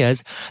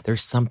quesadillas,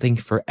 there's something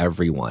for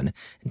everyone.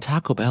 And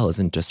Taco Bell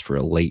isn't just for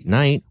a late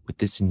night. With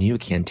this new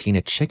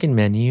Cantina chicken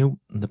menu,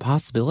 the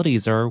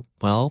possibilities are,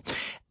 well,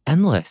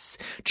 endless.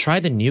 Try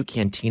the new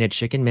Cantina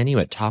chicken menu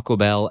at Taco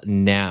Bell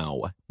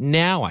now.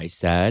 Now, I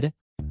said.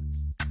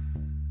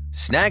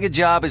 Snag a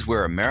Job is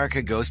where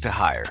America goes to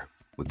hire,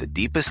 with the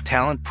deepest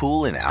talent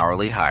pool in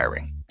hourly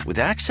hiring. With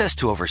access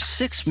to over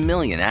 6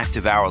 million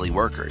active hourly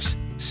workers,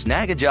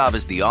 Snag a Job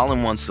is the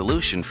all-in-one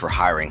solution for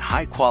hiring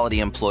high-quality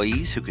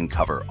employees who can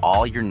cover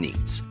all your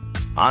needs.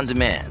 On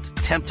demand,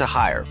 temp to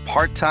hire,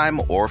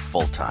 part-time or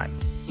full-time.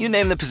 You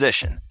name the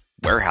position.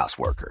 Warehouse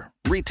worker,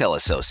 retail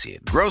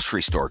associate,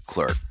 grocery store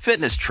clerk,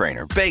 fitness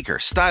trainer, baker,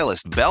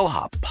 stylist,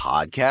 bellhop,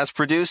 podcast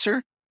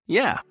producer.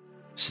 Yeah,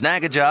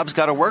 Snag a Job's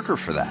got a worker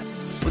for that.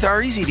 With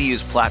our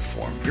easy-to-use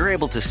platform, you're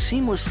able to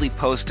seamlessly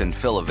post and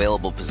fill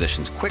available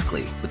positions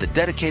quickly with a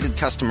dedicated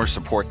customer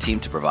support team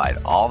to provide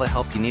all the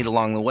help you need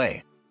along the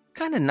way.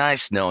 Kind of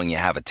nice knowing you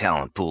have a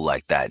talent pool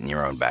like that in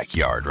your own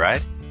backyard,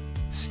 right?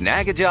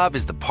 Snag a Job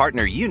is the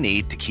partner you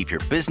need to keep your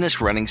business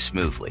running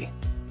smoothly.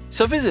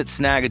 So visit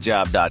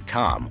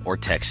snagajob.com or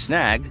text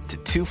snag to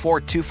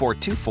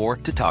 242424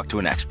 to talk to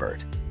an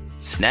expert.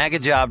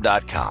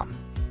 Snagajob.com,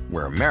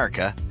 where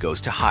America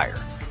goes to hire.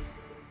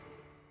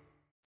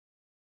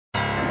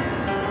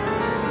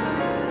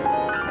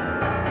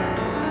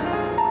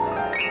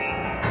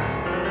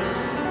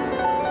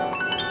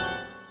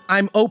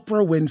 I'm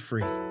Oprah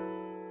Winfrey.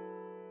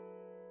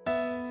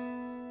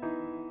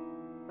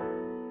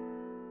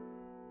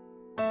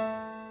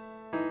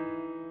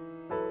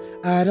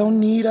 I don't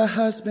need a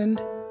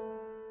husband.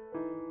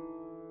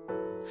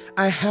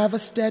 I have a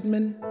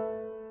Stedman.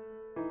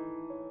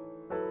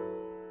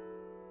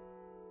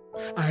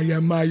 I I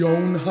am my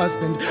own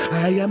husband.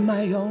 I am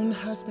my own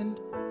husband.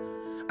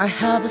 I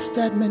have a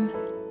Stedman.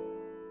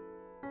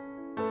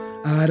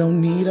 I don't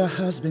need a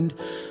husband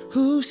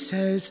who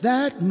says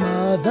that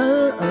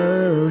Mother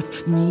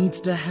Earth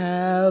needs to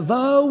have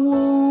a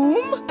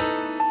womb.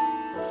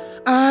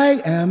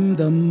 I am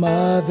the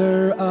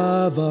mother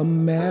of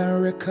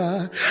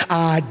America.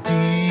 I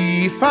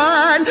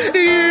define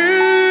you.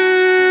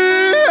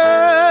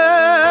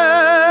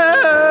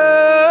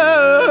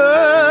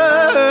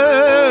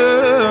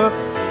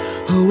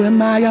 Who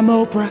am I? I'm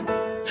Oprah.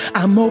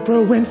 I'm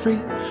Oprah Winfrey,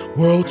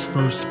 world's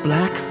first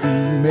black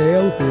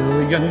female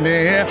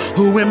billionaire.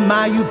 Who am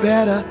I? You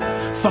better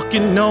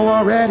fucking know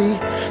already.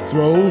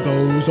 Throw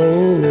those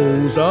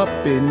O's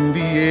up in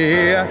the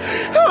air.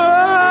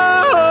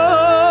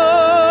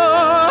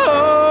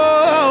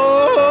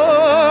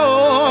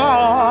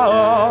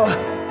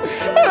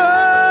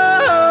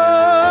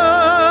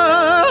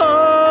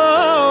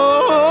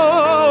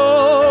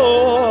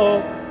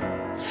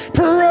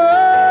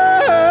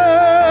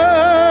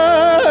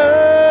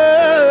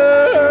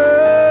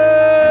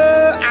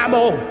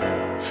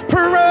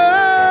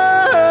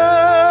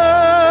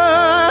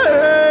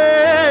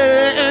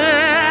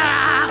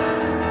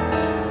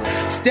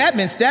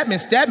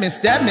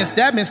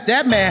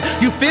 Stepman.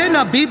 You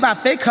finna be my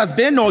fake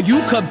husband, or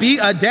you could be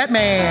a dead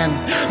man.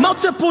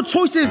 Multiple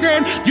choices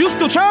and you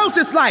still chose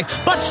this life,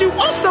 but you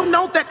also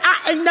know that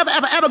I ain't never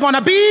ever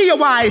gonna be your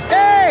wife.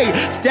 Hey,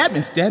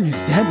 Stepman.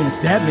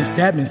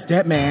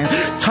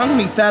 Tongue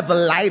me feather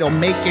light or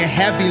make it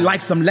heavy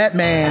like some let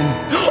man.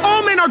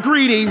 All men are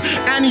greedy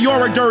and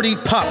you're a dirty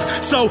pup,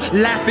 so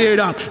lap it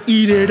up,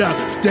 eat it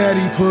up,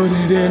 steady put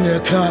it in the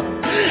cup.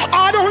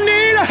 I don't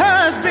need a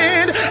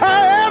husband,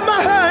 I am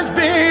a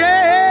husband.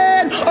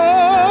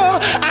 Oh,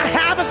 I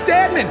have a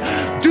Stedman.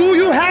 Do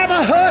you have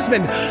a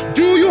husband?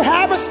 Do you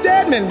have a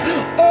Stedman?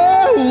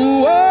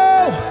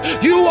 Oh,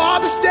 you are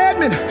the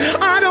Stedman.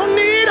 I don't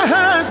need a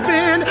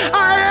husband,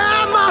 I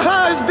am a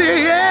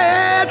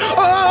husband.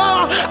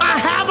 Oh, I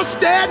have a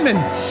Stedman.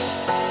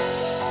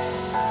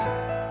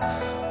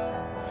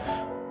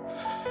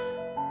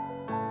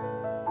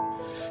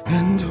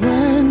 And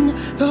when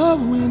the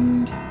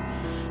wind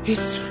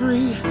is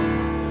free,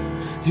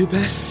 you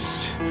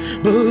best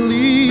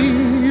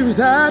believe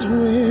that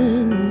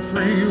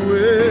Winfrey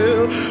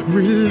will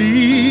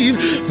relieve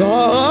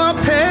the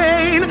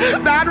pain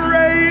that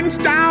rains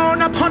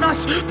down upon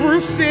us through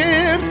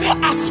sieves.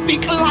 I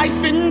speak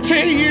life into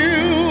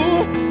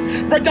you.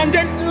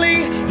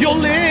 Redundantly, you'll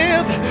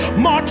live.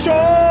 March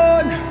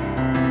on.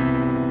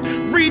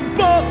 Read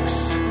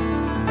books.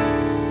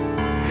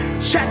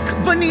 Check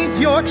beneath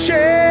your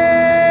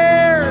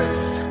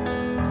chairs.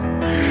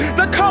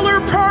 The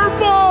color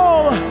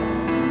purple.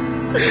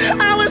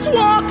 Alice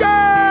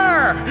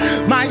Walker.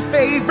 My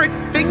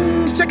favorite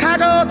thing,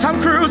 Chicago, Tom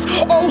Cruise.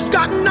 Oh's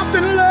got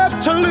nothing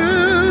left to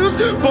lose.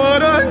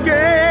 But again,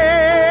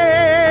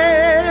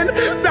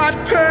 that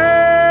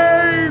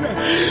pain.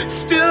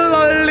 Still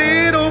a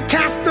little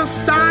cast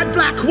aside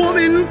black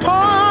woman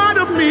part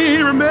of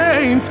me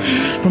remains.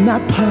 From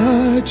that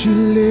pudgy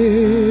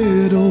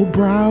little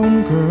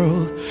brown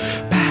girl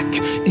back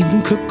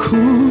in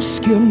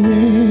Kekuska,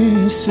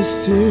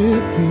 Mississippi,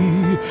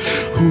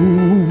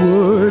 who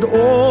would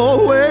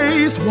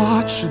always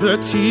watch the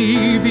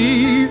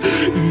TV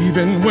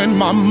even when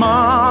my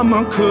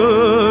mama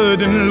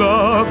couldn't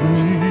love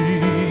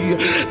me.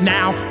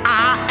 Now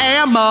I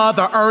am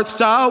Mother Earth,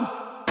 so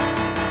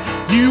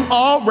you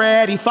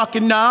already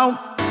fucking know.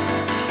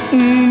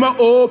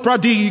 Oprah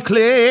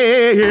declares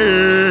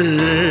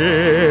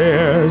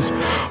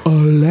a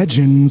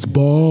Legends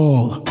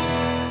Ball.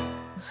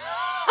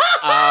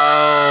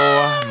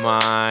 Oh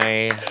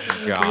my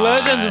God.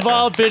 Legends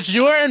Ball, bitch.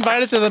 You are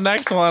invited to the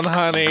next one,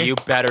 honey. You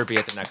better be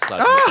at the next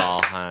Legends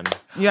Ball, hun.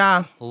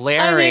 Yeah.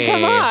 Larry. I mean,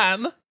 come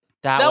on.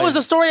 That was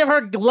the story of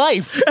her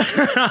life.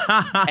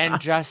 And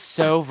just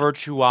so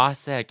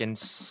virtuosic and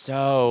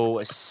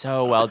so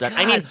well done. God,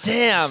 I mean,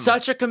 damn.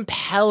 Such a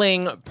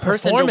compelling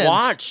person to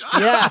watch.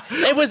 Yeah.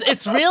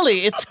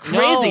 It's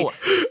crazy. No.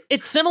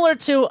 It's similar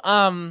to,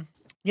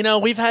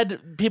 we've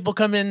had people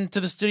come into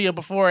the studio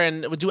before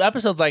and do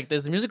episodes like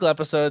this, the musical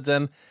episodes,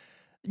 and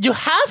you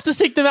have to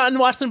seek them out and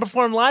watch them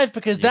perform live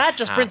because that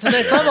just brings to the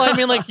next level. I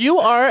mean, like, you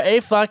are a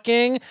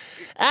fucking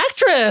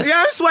actress. Yeah,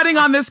 I'm sweating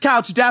on this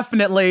couch,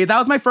 definitely. That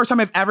was my first time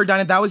I've ever done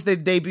it. That was the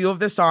debut of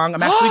this song.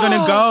 I'm actually going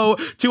to go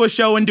to a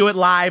show and do it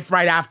live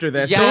right after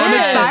this. Yes. So I'm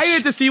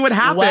excited to see what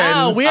happens.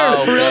 Wow, we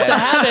are thrilled to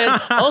have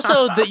it.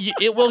 Also,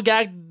 it will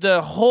gag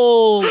the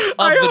whole of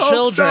the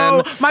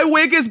children. So. My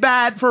wig is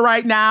bad for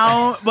right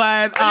now,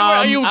 but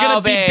are you going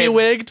to be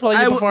bewigged while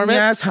you perform it?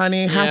 Yes,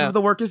 honey. Half of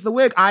the work is the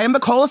wig. I am the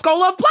Cola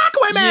Skull of Black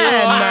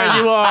women.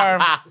 You are.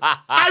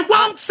 I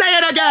won't say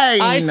it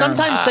again. I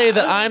sometimes say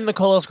that I'm the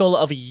Cola Scola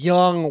of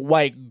young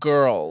white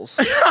girls.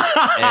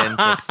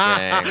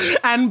 Interesting.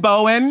 And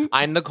Bowen.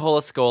 I'm the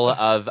Cola Scola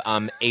of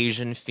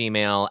Asian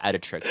female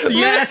editrix.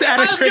 Yes,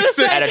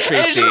 editrixes.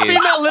 Asian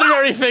female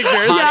literary figures.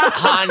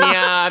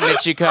 Hanya,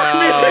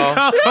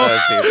 Michiko.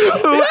 Those people.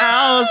 Who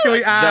else can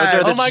we add?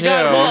 Those are the Oh my two.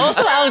 God. Well,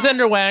 also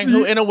Alexander Wang,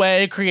 who in a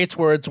way creates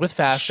words with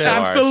fashion. Sure,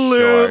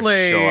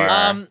 Absolutely.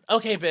 Sure.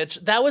 Okay,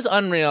 bitch. That was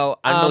unreal.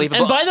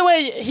 Unbelievable. And by the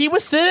way, he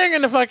was sitting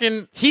in the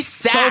fucking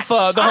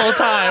sofa the whole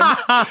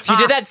time. He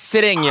did that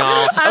sitting,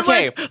 y'all. I'm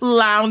Okay. like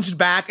lounged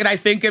back, and I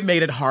think it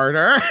made it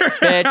harder.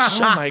 Bitch.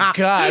 Oh my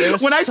God. It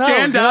was When I so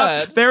stand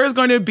up, good. there is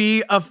going to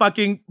be a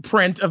fucking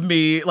print of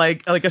me,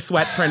 like a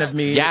sweat print of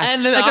me. Yes.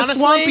 And then like honestly, a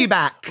swampy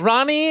back.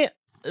 Ronnie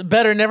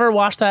better never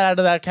wash that out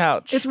of that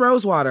couch. It's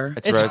rose water.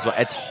 It's rose.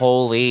 It's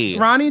holy.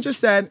 Ronnie just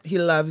said he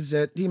loves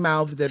it. He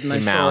mouthed it, and He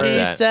I saw mouthed it. He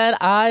it. said,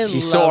 I He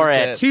loved saw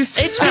it. He's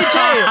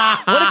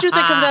HBJ, what did you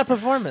think of that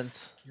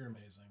performance?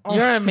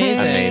 You're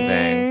amazing.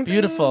 Amazing.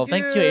 Beautiful.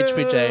 Thank you,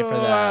 HBJ, for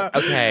that.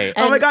 Okay.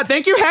 Oh my God!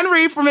 Thank you,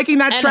 Henry, for making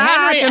that and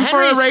track and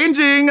for Henry's-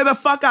 arranging the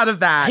fuck out of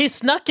that. He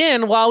snuck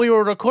in while we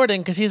were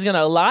recording because he's going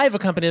to live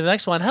accompany the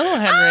next one. Hello,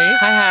 Henry.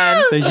 Hi,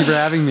 Hen. Thank you for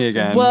having me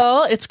again.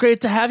 Well, it's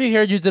great to have you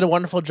here. You did a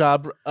wonderful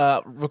job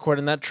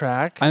recording that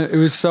track. It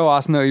was so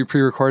awesome that you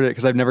pre-recorded it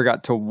because I've never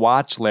got to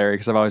watch Larry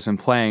because I've always been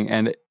playing,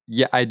 and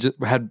yeah, I just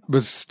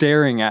was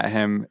staring at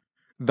him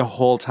the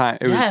whole time.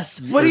 It Yes.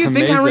 was. What it do you was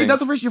think, Henry?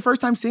 amazing. That's your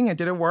first time seeing it.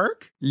 Did it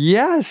work?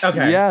 Yes.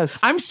 Okay. Yes.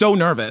 I'm so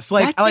nervous.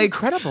 Like, That's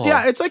incredible.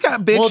 Yeah, it's like a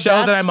big Well, show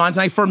that that's- I'm on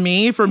tonight. For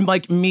me,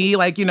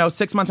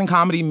 6 months in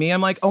comedy, me,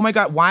 I'm like, oh my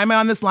God, why am I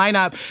on this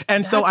lineup?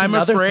 And so That's I'm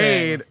another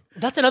afraid. thing.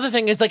 That's another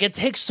thing is like it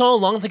takes so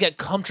long to get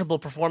comfortable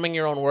performing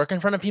your own work in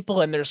front of people,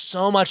 and there's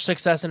so much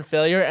success and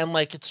failure, and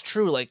like it's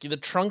true, like the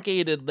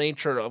truncated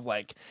nature of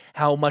like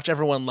how much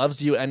everyone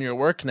loves you and your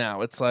work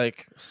now. It's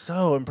like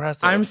so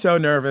impressive. I'm so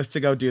nervous to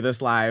go do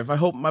this live. I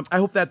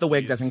hope that the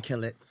wig doesn't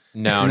kill it.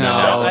 No.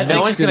 I think No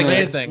one's it's gonna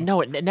amazing.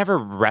 No, it never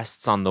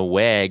rests on the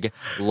wig.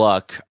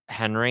 Look,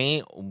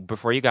 Henry,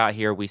 before you got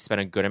here, we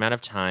spent a good amount of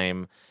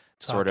time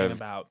sort Talking of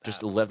about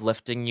just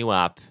lifting you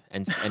up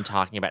and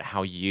talking about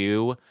how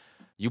you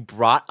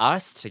brought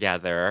us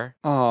together.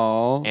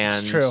 Oh,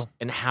 And true.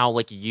 and how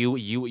like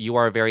you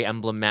are very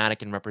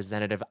emblematic and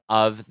representative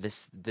of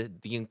the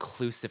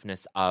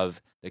inclusiveness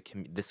of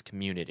this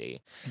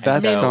community. And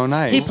that's so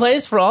nice. He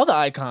plays for all the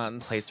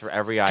icons. plays for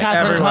every icon.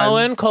 Catherine Everyone.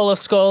 Cohen, Cola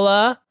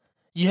Scola.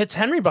 You hit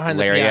Henry behind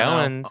Larry the piano.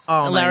 Owens.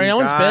 Oh Larry my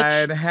Owens,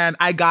 God, bitch. Hen.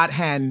 I got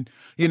Hen.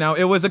 You know,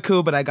 it was a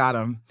coup, but I got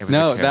him. It was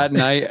No, a coup. that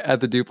night at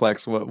the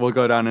duplex will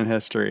go down in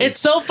history. It's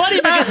so funny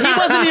because he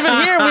wasn't even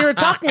here. We were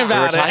talking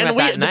about talking it, and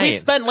about that we night.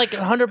 spent like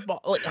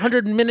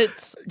 100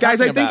 minutes. Guys,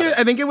 talking I think about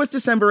I think it was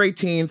December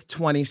 18th,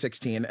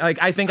 2016.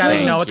 Like I think I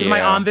Thank know it because my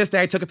you. on this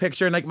day I took a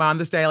picture and like my on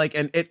this day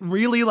and it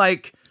really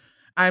like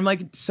I'm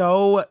like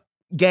so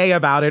gay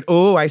about it.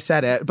 Oh, I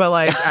said it, but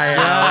like I am.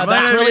 Yeah,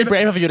 that's I really mean,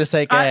 brave of you to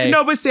say gay.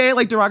 No, but say it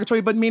like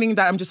derogatory, but meaning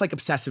that I'm just like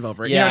obsessive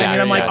over it. You know what I Yeah,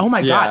 mean? I'm like, yes. oh my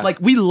Yeah. God,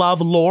 like we love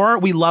lore,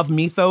 we love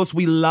mythos,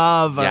 we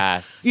love,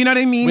 Yes. you know what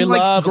I mean? We like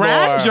love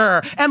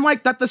grandeur. And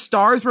like that the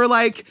stars were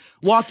like,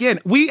 walk in.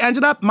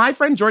 My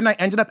friend Jordan and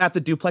I ended up at the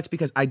duplex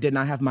because I did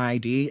not have my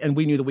ID and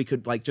we knew that we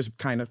could like just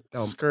kind of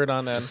Skirt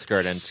on in.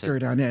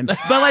 skirt on in.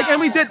 But like, and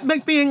we did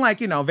like being like,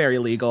 very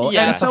legal.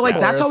 Yes, and so of like,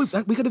 that's how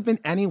course. we could have been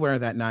anywhere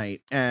that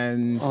night.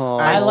 And Oh.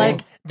 I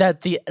like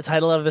that the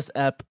title of this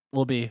ep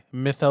will be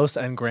Mythos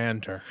and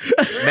Grandeur.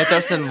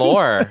 Mythos and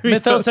lore.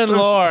 Mythos and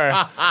lore.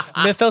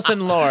 Mythos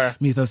and lore.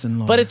 mythos and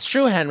lore. But it's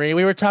true, Henry.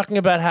 We were talking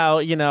about how,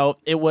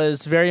 it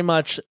was very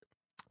much,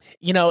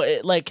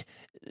 like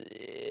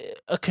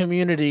a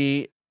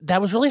community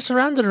that was really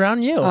surrounded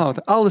around you. Oh,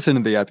 I'll listen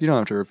to the app. You don't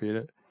have to repeat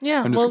it.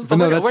 Yeah, I'm just, well, but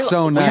no, that's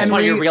so We just nice.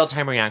 want your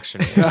real-time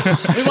reaction.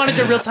 we wanted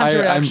your real-time I'm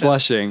reaction.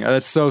 blushing.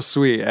 That's so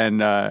sweet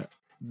and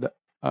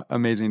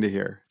amazing to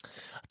hear.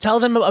 Tell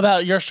them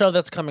about your show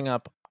that's coming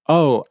up.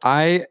 Oh,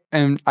 I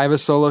have a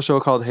solo show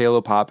called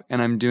Halo Pop,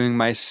 and I'm doing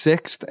my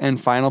 6th and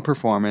final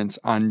performance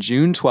on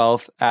June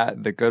 12th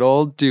at the good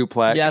old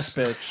Duplex. Yes,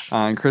 bitch.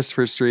 On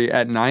Christopher Street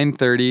at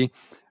 9:30.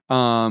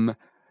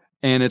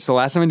 And it's the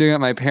last time I'm doing it.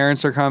 My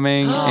parents are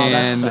coming,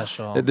 that's and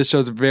special. this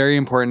show's very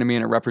important to me,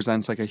 and it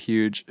represents like a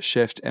huge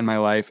shift in my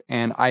life.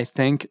 And I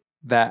think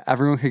that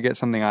everyone could get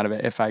something out of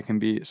it if I can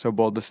be so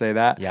bold to say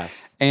that.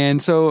 Yes.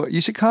 And so you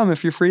should come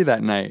if you're free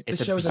that night.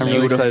 It's show's a I'm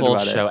really excited beautiful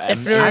about show. it.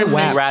 If you're- I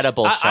wept.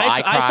 Incredible show.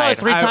 I cried. I saw it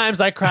 3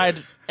 times. I cried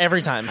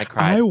every time. I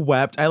cried. I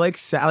wept.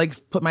 I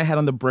put my head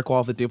on the brick wall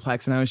of the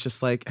duplex and I was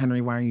just like,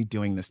 Henry, why are you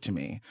doing this to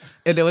me?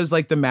 And it was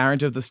like the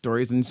marriage of the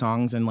stories and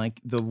songs and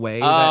like the way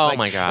that, Oh, like,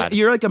 my God.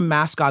 You're like a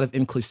mascot of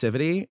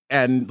inclusivity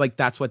and like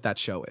that's what that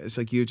show is.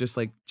 Like you just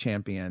like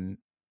champion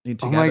Oh my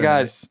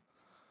God. togetherness.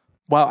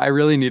 Wow, I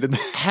really needed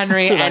this.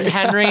 Henry and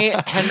Henry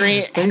and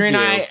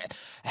you.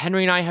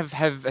 Henry and I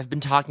have been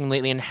talking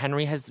lately, and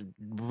Henry has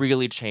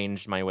really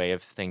changed my way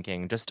of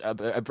thinking, just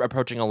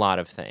approaching a lot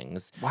of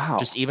things. Wow.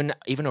 Just even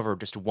over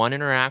just one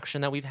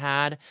interaction that we've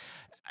had.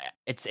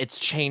 it's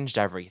changed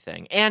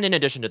everything. And in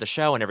addition to the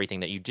show and everything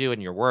that you do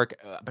and your work,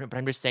 but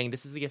I'm just saying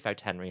this is the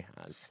effect Henry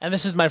has. And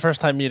this is my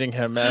first time meeting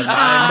him, and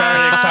I'm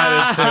very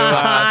excited to see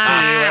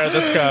where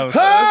this goes.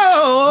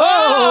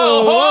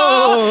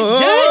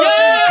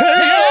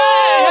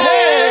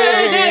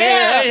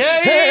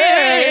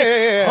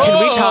 Can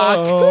we talk,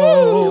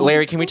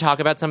 Larry? Can we talk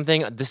about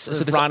something? This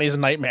Ronnie's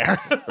nightmare.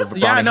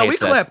 Yeah, no, we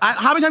clip.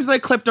 How many times did I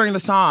clip during the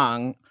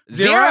song?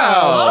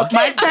 Zero. Okay,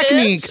 my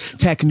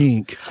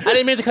technique. I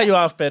didn't mean to cut you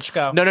off, bitch.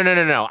 Go.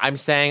 No. I'm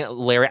saying,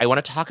 Larry, I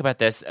want to talk about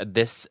this.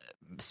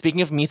 Speaking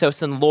of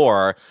mythos and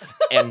lore,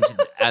 and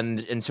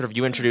sort of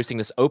you introducing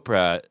this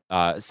Oprah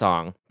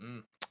song.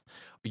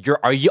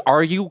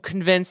 Are you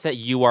convinced that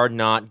you are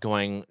not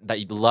going, that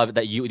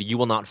you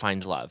will not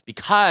find love?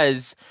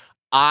 Because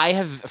I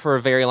have for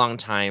a very long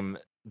time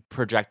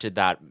projected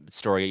that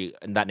story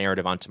and that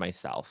narrative onto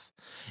myself.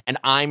 And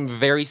I'm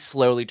very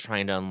slowly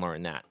trying to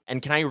unlearn that.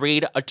 And can I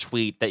read a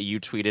tweet that you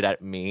tweeted at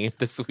me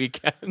this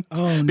weekend?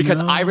 Oh, because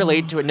no. I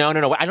relate to it. No.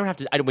 I don't have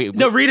to. Wait.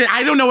 No, read it.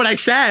 I don't know what I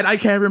said. I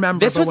can't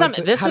remember. This was how'd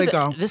it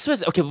go? This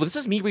was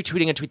me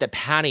retweeting a tweet that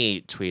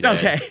Patty tweeted.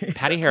 Okay.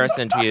 Patty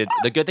Harrison tweeted,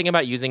 "The good thing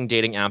about using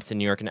dating apps in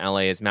New York and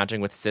LA is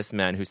matching with cis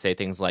men who say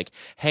things like,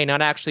 'Hey,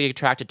 not actually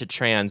attracted to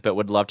trans, but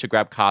would love to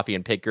grab coffee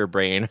and pick your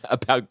brain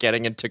about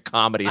getting into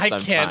comedy sometime.'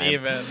 I can't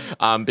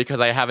even.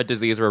 Because I have a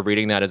disease where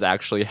reading that is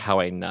actually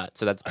how I nut.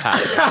 So that's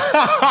Patty.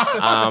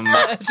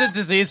 It's a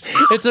disease.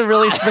 It's a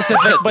really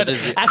specific, but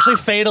actually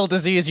fatal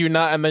disease. You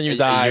nut and then you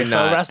die.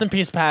 So rest in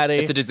peace, Patty.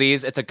 It's a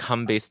disease. It's a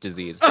cum-based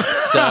disease.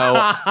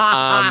 So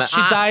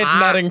she died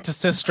nutting to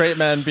cis straight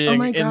men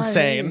being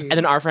insane. And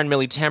then our friend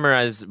Millie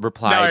Tamara's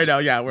replied, No, I know.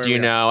 Yeah, do you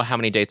know how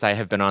many dates I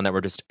have been on that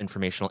were just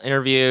informational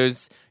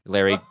interviews?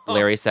 Larry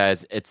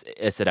says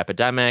it's an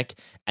epidemic.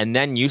 And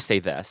then you say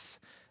this.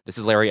 This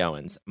is Larry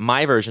Owens.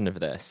 My version of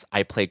this,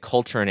 I play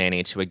culture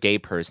nanny to a gay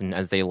person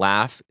as they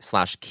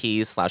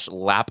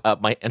laugh/key/lap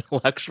up my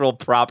intellectual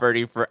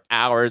property for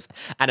hours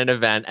at an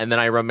event, and then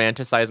I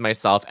romanticize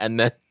myself, and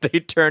then they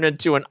turn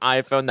into an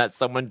iPhone that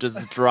someone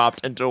just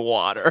dropped into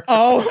water.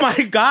 Oh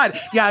my God.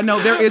 Yeah, no,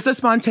 there is a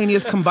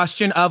spontaneous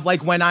combustion of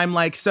like when I'm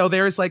like, so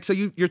there's like, so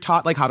you're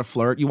taught like how to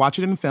flirt. You watch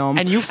it in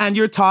films and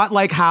you're taught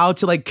like how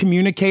to like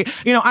communicate.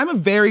 You know, I'm a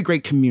very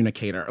great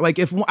communicator. Like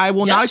if I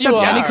will not accept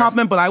any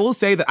compliment, but I will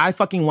say that I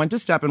fucking went to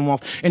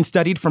Steppenwolf and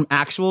studied from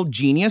actual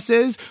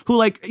geniuses who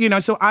like, you know,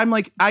 so I'm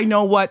like, I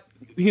know what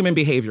human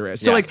behavior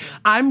is. So like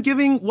I'm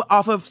giving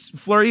off of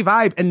flirty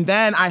vibe, and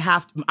then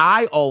I've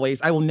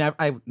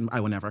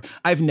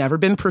never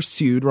been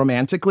pursued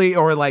romantically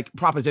or like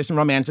propositioned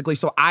romantically.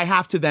 So I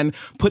have to then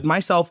put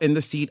myself in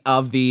the seat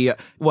of the,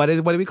 what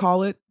do we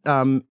call it?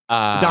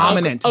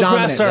 Dominant.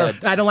 Aggressor.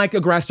 I don't like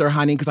aggressor,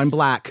 honey, because I'm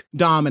black.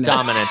 Dominant.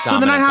 So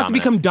then I have to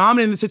become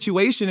dominant in the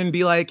situation and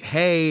be like,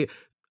 hey,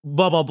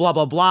 blah, blah, blah,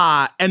 blah,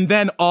 blah. And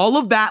then all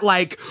of that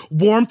like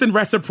warmth and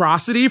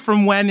reciprocity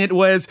from when it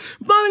was,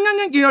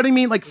 you know what I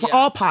mean? Like for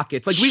all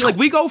pockets. Like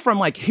we go from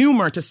like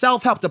humor to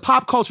self-help to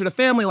pop culture to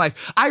family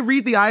life. I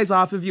read the eyes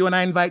off of you and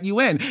I invite you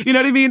in. You know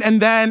what I mean? And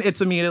then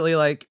it's immediately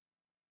like,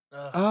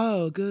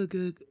 oh,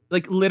 good.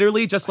 Like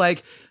literally just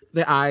like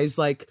the eyes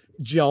like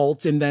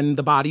jolt and then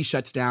the body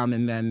shuts down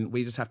and then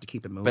we just have to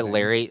keep it moving. But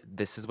Larry,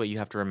 this is what you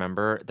have to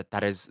remember,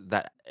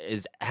 that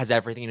has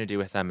everything to do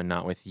with them and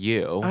not with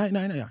you. I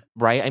know.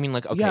 Right? I mean,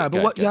 like, okay, yeah,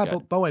 but good.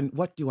 But Bowen,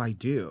 what do I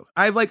do?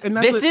 I've like, and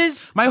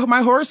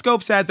my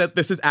horoscope said that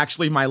this is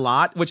actually my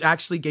lot, which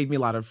actually gave me a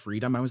lot of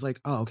freedom. I was like,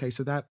 oh, okay,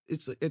 so that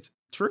it's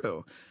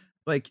true.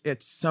 Like,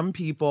 it's some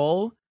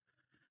people,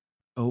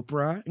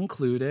 Oprah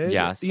included.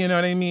 Yes, you know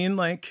what I mean,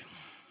 like.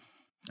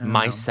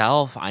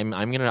 Myself, I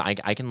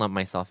can lump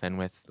myself in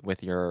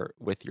with your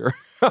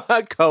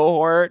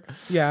cohort.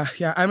 Yeah.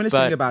 I'm gonna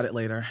sing about it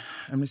later.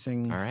 I'm gonna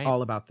sing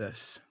all about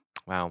this.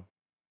 Wow.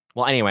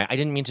 Well, anyway, I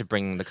didn't mean to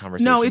bring the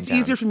conversation. No, it's down.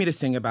 easier for me to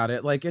sing about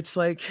it. Like it's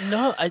like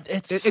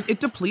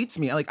it depletes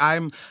me. Like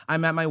I'm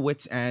at my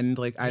wit's end.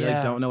 Like I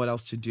like don't know what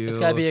else to do. It's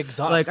gotta be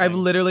exhausting. Like I've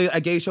literally a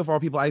gay show for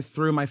all people. I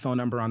threw my phone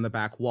number on the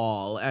back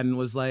wall and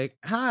was like,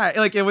 hi.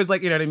 Like it was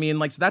like, you know what I mean.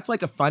 Like so that's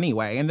like a funny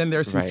way. And then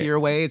there's sincere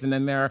ways, and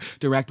then there are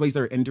direct ways.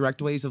 There are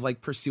indirect ways of like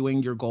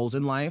pursuing your goals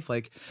in life.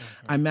 Like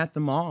I met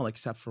them all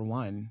except for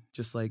one.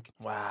 Just like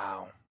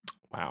wow.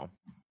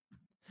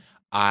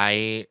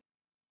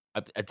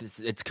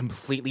 It's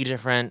completely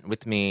different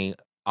with me.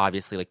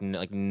 Obviously,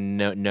 like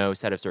no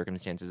set of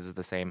circumstances is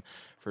the same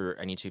for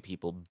any two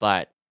people.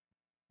 But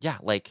yeah,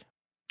 like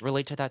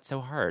relate to that so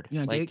hard.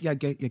 Yeah, like,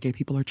 gay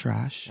people are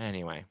trash.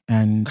 Anyway,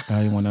 and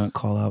I want to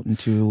call out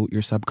into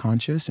your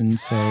subconscious and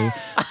say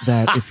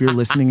that if you're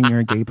listening and you're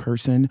a gay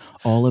person,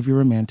 all of your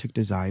romantic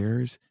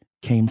desires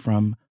came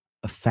from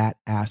a fat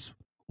ass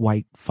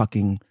white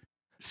fucking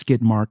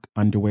skid mark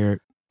underwear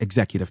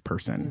executive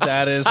person.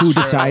 That is who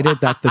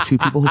decided that the two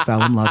people who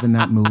fell in love in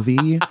that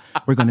movie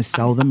were going to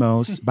sell the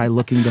most by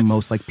looking the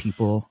most like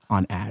people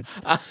on ads.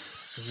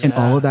 And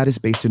all of that is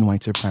based in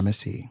white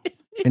supremacy.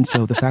 And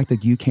so the fact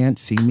that you can't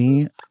see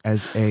me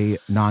as a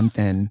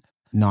non-thin,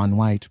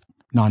 non-white,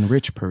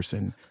 non-rich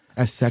person,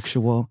 as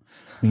sexual,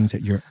 means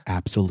that you're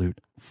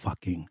absolute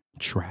fucking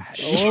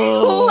trash.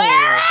 Oh.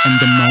 And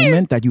the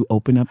moment that you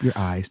open up your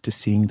eyes to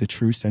seeing the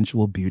true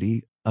sensual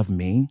beauty of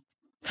me,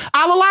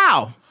 I'll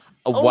allow.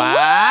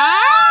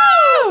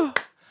 Wow.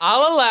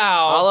 I'll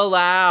allow. I'll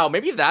allow.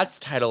 Maybe that's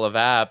title of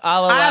app.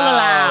 I'll allow. I'll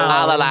allow.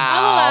 I'll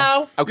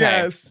allow. Okay.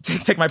 Yes.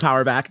 Take my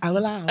power back. I'll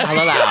allow.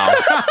 I'll allow.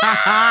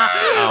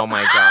 Oh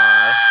my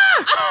god.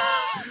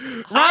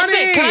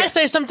 Can I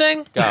say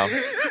something? Go.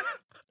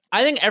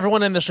 I think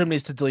everyone in this room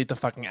needs to delete the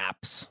fucking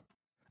apps.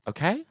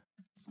 Okay.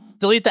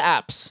 Delete the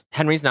apps.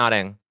 Henry's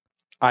nodding.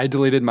 I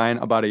deleted mine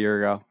about a year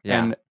ago,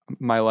 and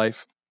my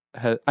life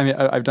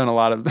I've done a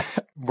lot of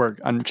work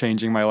on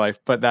changing my life,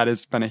 but that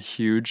has been a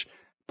huge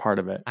part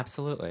of it.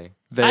 Absolutely.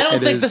 I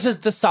don't think this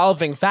is the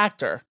solving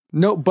factor.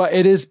 No, but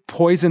it is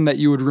poison that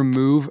you would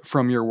remove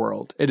from your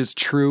world. It is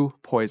true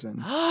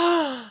poison.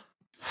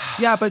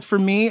 Yeah, but for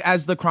me,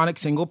 as the chronic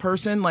single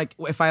person, like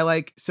if I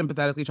like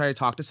sympathetically try to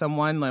talk to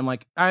someone, I'm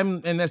like,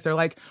 I'm in this. They're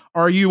like,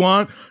 "Are you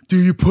on? Do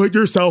you put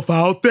yourself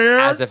out there?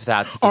 As if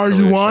that's the Are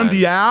solution. you on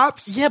the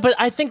apps?" Yeah, but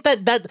I think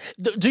that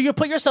do you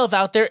put yourself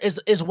out there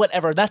is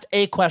whatever. That's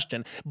a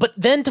question. But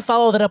then to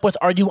follow that up with,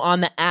 are you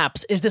on the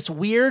apps? Is this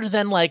weird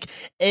than like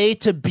A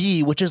to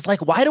B, which is like,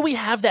 why do we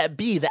have that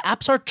B? The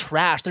apps are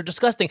trash. They're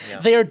disgusting.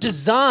 Yeah. They are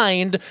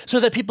designed so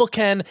that people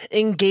can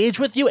engage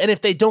with you. And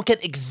if they don't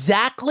get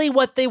exactly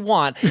what they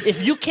want,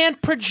 if you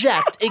can't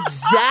project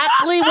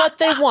exactly what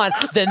they want,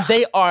 then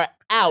they are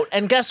out.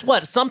 And guess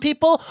what? Some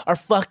people are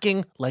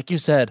fucking, like you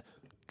said,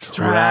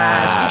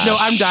 trash. No,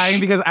 I'm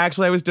dying because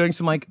actually I was doing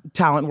some like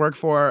talent work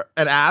for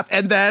an app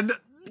and then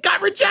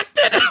got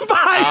rejected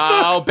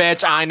by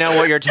bitch, I know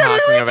what you're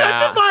talking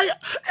about. By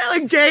a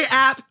gay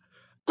app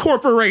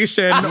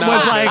corporation.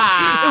 Was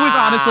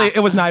like,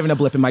 it was not even a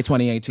blip in my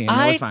 2018.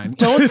 It was fine.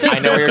 Don't think I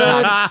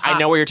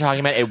know what you're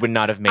talking about. It would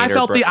not have made I her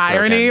felt the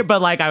irony, broken.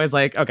 but like I was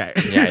like, okay.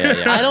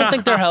 Yeah. I don't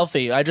think they're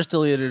healthy. I just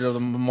deleted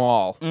them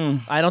all.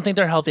 I don't think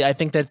they're healthy. I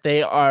think that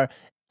they are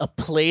a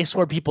place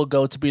where people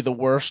go to be the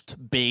worst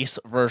base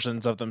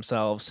versions of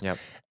themselves. Yep.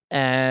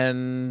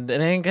 And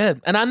it ain't good.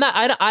 And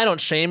I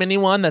don't shame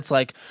anyone that's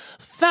like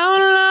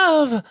found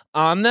love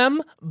on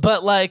them,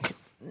 but like,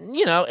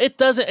 you know,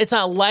 it's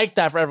not like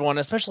that for everyone,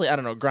 especially, I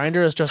don't know,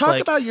 Grindr is just Talk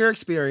like. about your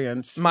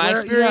experience. My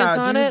experience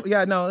on it?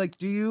 Yeah, no, like,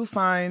 do you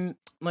find,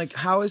 like,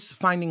 how is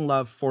finding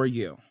love for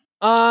you?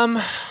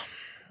 You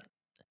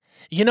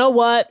know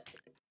what?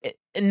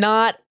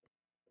 Not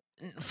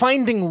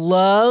finding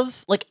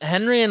love. Like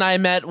Henry and I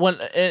met when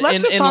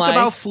Let's just talk life.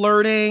 about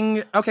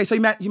flirting. Okay, so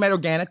you met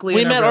organically.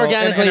 We met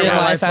organically in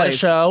life at a place.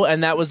 show,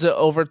 and that was an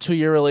over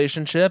 2-year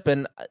relationship.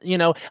 And you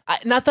know,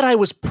 not that I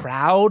was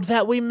proud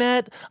that we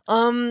met,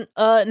 not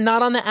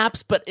on the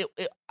apps, but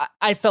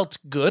I felt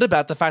good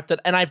about the fact that,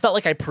 and I felt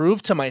like I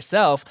proved to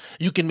myself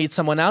you can meet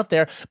someone out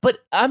there. But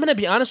I'm going to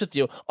be honest with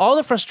you, all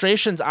the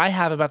frustrations I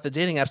have about the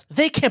dating apps,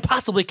 they can't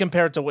possibly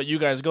compare to what you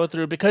guys go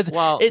through because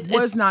it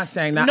was not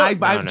saying that.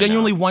 I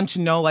genuinely want to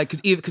know, like,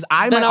 because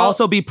I might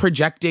also be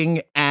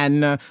projecting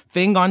an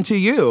thing onto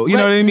you. You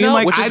know what I mean? No,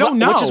 like, I don't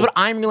know. Which is what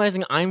I'm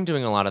realizing I'm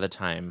doing a lot of the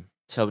time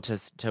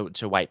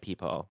to white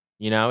people.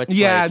 You know, it's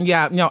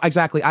no,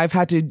 exactly. I've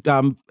had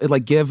to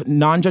like give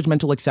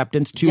non-judgmental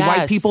acceptance to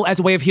white people as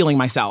a way of healing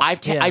myself.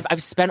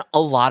 I've spent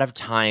a lot of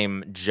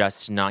time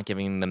just not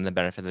giving them the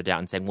benefit of the doubt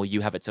and saying, well,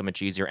 you have it so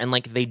much easier. And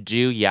like they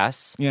do,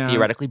 yes,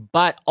 theoretically,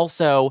 but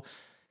also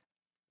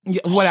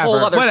whatever, whole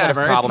other set of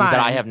it's problems that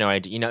fine. I have no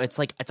idea. You know, it's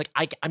like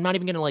I'm not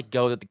even gonna like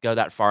go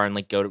that far and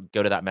like go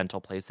to that mental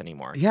place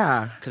anymore.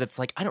 Yeah, because it's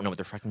like I don't know what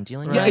they're fucking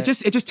dealing with. Yeah, it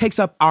just takes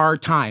up our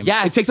time.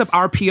 Yes, it takes up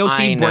our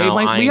POC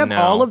wavelength. We have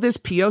all of this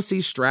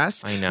POC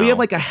stress. I know. We have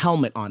like a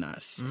helmet on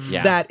us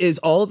that is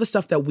all of the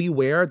stuff that we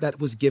wear that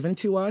was given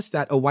to us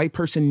that a white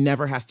person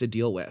never has to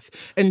deal with.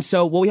 And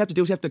so what we have to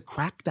do is we have to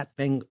crack that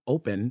thing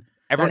open.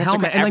 Everyone that has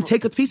helmet to and like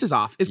take the pieces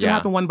off. It's gonna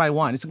happen one by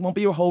one. It won't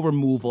be a whole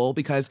removal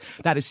because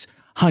that is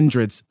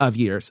hundreds of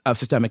years of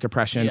systemic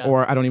oppression,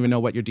 or I don't even know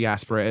what your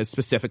diaspora is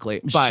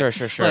specifically. But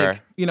sure.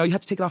 Like, you know, you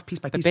have to take it off piece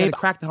by piece. You gotta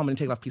crack the helmet and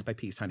take it off piece by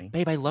piece, honey.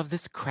 Babe, I love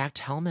this cracked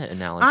helmet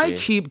analogy. I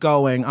keep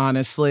going,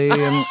 honestly.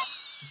 And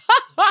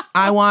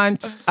I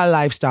want a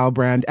lifestyle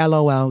brand.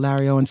 LOL,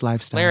 Larry Owens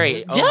Lifestyle.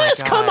 Larry,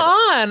 yes, come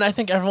on. I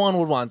think everyone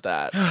would want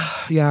that.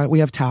 Yeah, we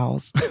have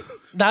towels.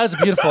 That was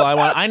beautiful.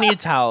 I need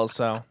towels.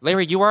 So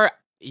Larry,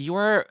 you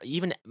are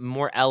even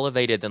more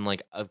elevated than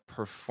like a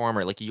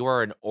performer. Like you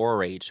are an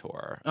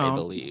orator, I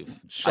believe.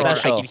 Sure. I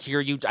could hear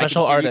you. I could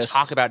hear you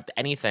talk about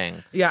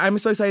anything. Yeah, I'm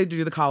so excited to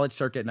do the college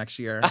circuit next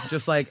year.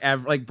 Just like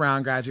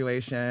Brown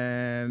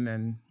graduation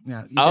and you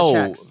get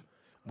checks.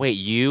 Wait,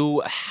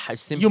 you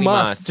simply you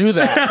must do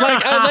that.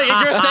 like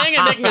if you're saying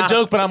and making a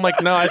joke, but I'm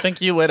like, no, I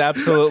think you would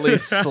absolutely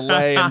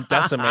slay and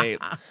decimate.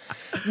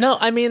 No,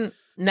 I mean,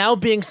 now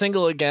being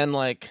single again,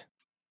 like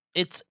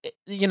it's,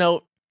 you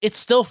know, it's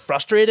still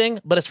frustrating,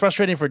 but it's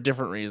frustrating for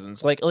different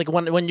reasons. Like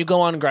when you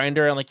go on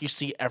Grindr and like you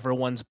see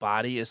everyone's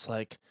body, it's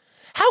like,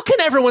 how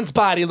can everyone's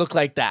body look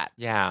like that?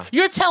 Yeah.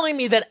 You're telling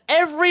me that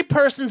every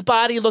person's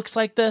body looks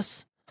like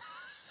this?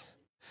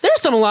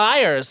 There's some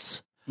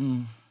liars.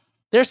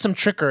 There's some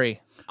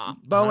trickery.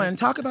 Bowen,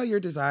 talk about your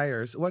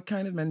desires. What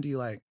kind of men do you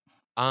like?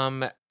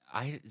 I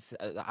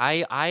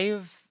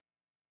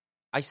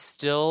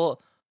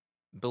still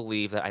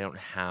believe that I don't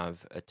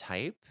have a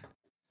type,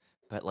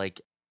 but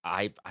like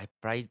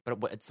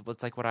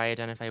what's like what I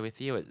identify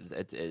with you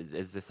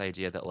is this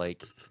idea that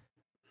like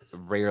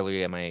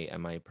rarely am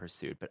I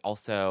pursued, but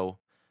also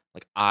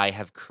like I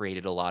have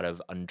created a lot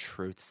of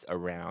untruths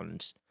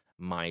around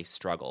my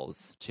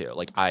struggles too.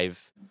 Like I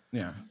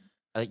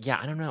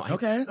don't know.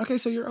 Okay,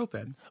 so you're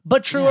open.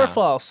 But true or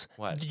false?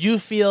 What? Do you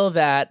feel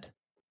that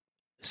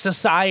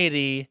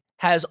society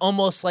has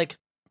almost like,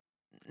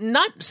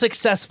 not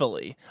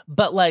successfully,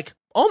 but like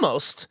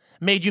almost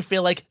made you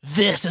feel like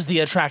this is the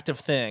attractive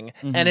thing,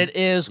 and it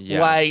is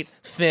white,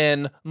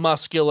 thin,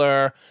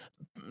 muscular,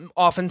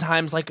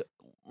 oftentimes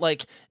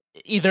like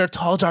either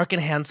tall, dark,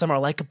 and handsome, or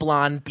like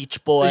blonde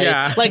beach boy.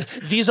 Yeah. Like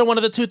these are one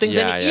of the two things.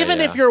 And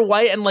even if you're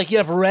white and like you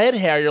have red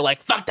hair, you're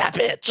like, fuck that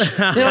bitch.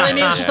 You know what I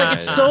mean? It's just like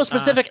it's so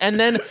specific. And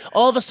then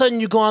all of a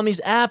sudden you go on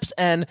these apps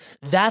and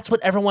that's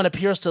what everyone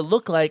appears to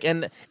look like,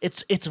 and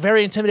it's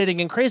very intimidating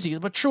and crazy.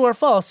 But true or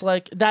false,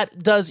 like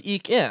that does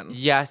eke in.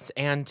 Yes,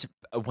 and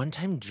one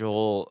time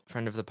Joel,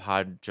 friend of the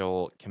pod,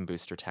 Joel Kim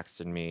Booster,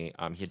 texted me.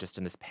 He had just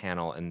done this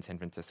panel in San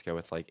Francisco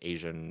with like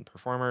Asian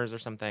performers or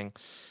something.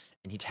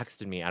 And he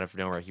texted me out of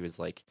nowhere. He was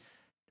like,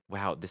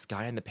 wow, this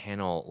guy on the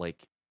panel,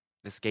 like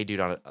this gay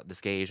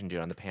Asian dude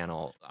on the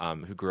panel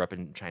who grew up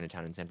in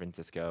Chinatown in San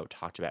Francisco,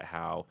 talked about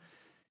how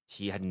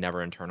he had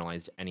never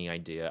internalized any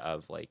idea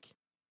of like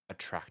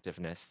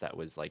attractiveness that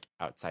was like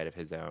outside of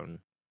his own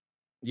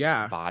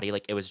body.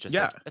 Like it was just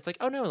like, it's like,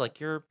 oh no,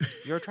 like you're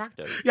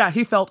attractive. Yeah,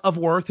 he felt of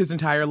worth his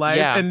entire life.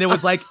 Yeah. And it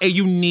was like a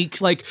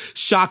unique, like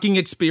shocking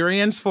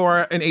experience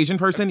for an Asian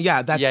person.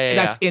 Yeah,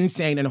 that's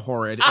insane and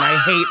horrid. And I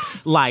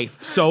hate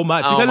life so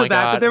much because of that.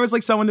 God. But there was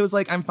like someone who was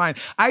like, I'm fine.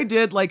 I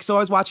did like, so I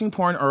was watching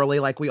porn early,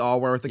 like we all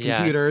were with the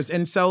computers.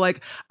 And so like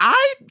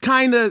I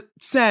kind of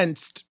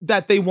sensed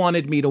that they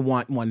wanted me to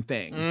want one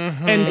thing.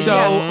 And so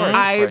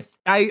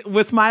I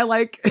with my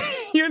like,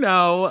 you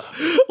know,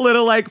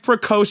 little like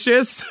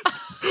precocious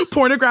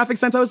pornographic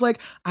sense, I was like,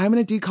 I'm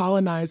going to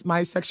decolonize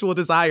my sexual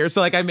desire.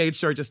 So like I made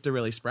sure just to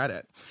really spread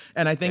it.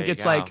 And I think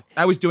it's like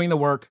I was doing the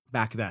work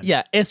back then.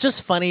 Yeah, it's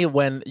just funny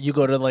when you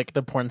go to like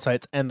the porn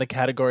sites and the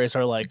categories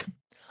are like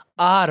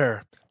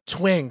otter,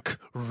 twink,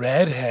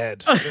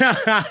 redhead,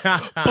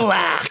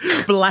 black,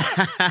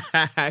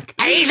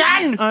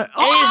 Asian, Asian.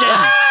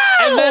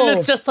 And then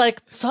it's just like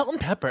salt and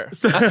pepper,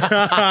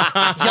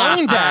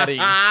 young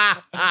daddy.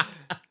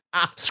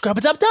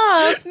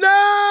 Scrub-a-dub-dub.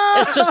 No!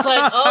 It's just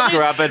like,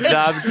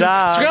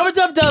 Scrub-a-dub-dub.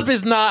 Scrub-a-dub-dub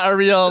is not a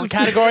real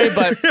category,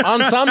 but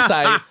on some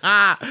site.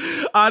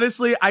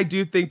 Honestly, I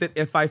do think that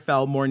if I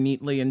fell more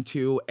neatly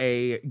into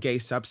a gay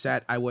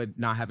subset, I would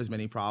not have as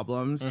many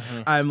problems.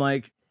 I'm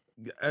like,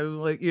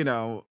 you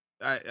know,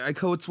 I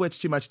code switch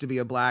too much to be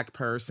a black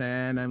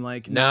person. I'm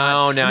like,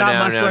 not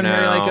muscular and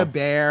hairy like a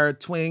bear.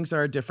 Twinks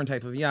are a different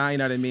type of, you know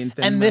what I mean?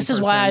 And this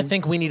is why I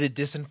think we need a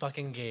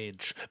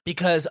disengage,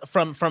 because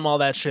from all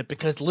that shit,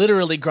 because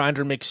literally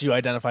Grindr makes you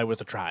identify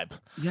with a tribe.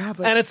 Yeah,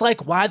 but. And it's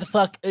like, why the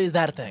fuck is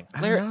that a thing?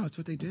 I don't know. It's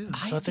what they do.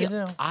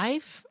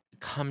 I've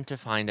come to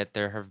find that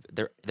there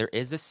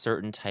is a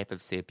certain type of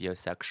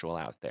sapiosexual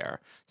out there,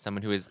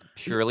 someone who is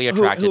purely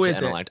attracted to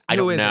intellect. I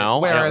don't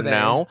know. I don't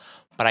know,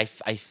 but I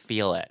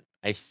feel it.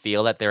 I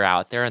feel that they're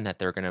out there and that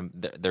they're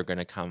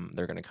gonna come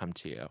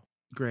to you.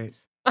 Great.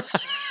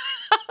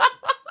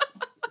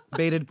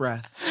 Bated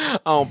breath.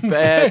 Oh,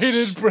 bitch.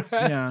 Bated breath.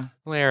 Yeah.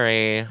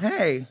 Larry.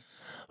 Hey.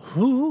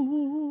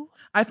 Ooh.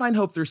 I find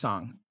hope through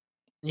song.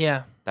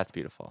 Yeah. That's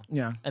beautiful.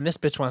 Yeah. And this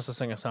bitch wants to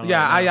sing a song.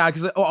 Yeah,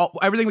 because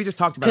everything we just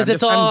talked about.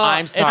 Because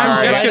I'm sorry.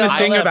 I'm just going to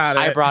sing about it.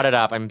 I brought it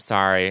up. I'm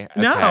sorry.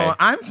 Okay. No,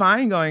 I'm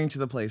fine going to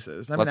the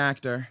places. I'm an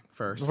actor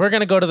first. We're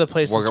going to go to the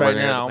places we're right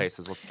going now. to the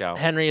places. Let's go.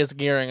 Henry is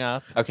gearing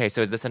up. Okay,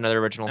 so is this another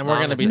original and song? We're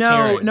going to be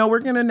No, we're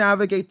going to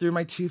navigate through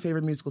my two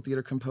favorite musical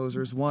theater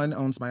composers. One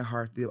owns my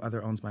heart. The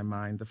other owns my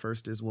mind. The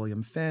first is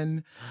William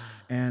Finn,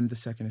 and the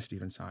second is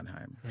Stephen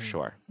Sondheim.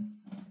 Sure.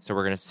 So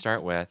we're going to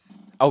start with...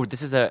 Oh,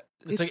 this is a...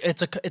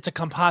 It's a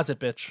composite,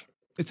 bitch.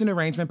 It's an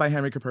arrangement by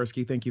Henry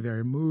Kapersky. Thank you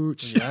very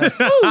much. Yes.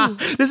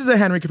 This is a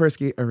Henry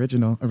Kapersky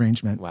original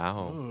arrangement.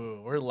 Wow.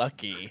 Ooh, we're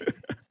lucky.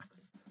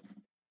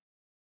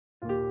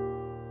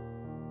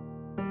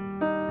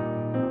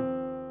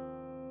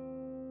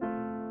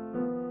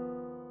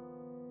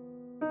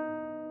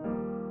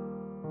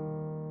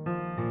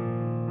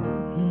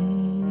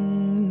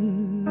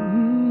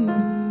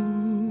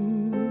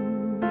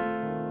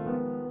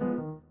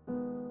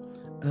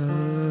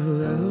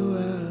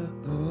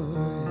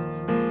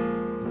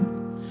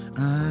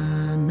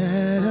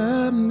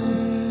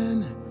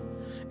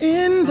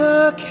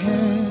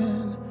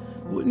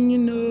 Wouldn't you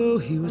know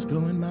he was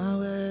going my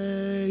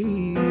way?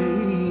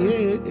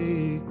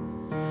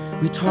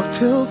 We talked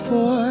till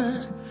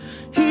 4,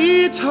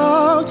 he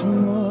talked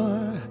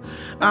more.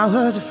 I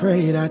was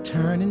afraid I'd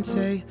turn and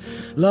say,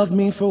 love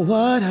me for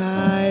what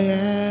I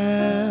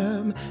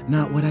am,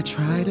 not what I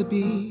try to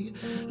be.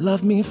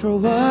 Love me for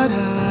what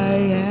I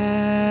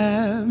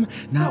am,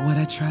 not what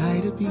I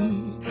try to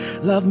be.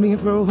 Love me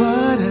for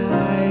what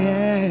I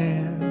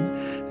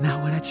am,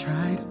 not what I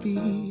try to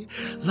be.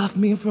 Love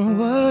me for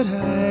what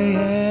I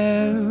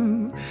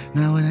am,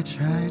 not what I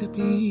try to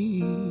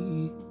be.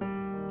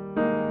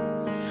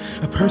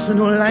 A person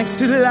who likes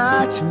to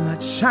lie too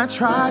much. I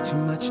try too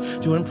much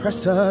to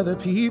impress other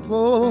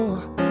people,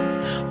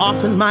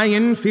 often my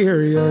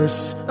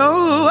inferiors.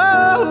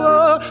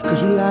 Could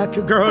you like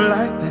a girl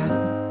like that?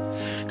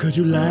 Could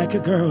you like a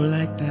girl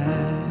like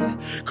that?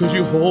 Could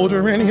you hold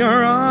her in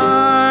your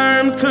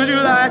arms? Could you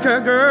like a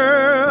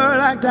girl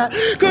like that?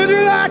 Could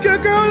you like a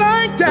girl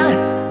like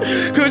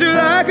that? Could you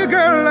like a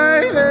girl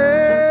like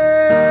that?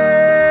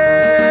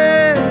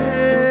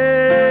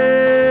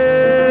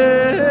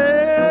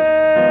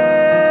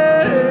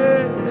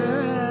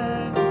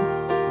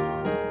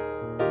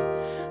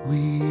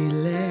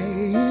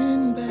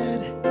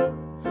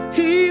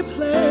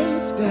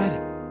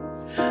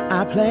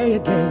 I play a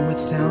game with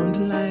sound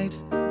and light.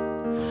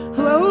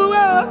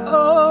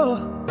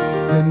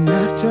 Then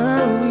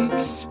after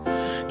weeks,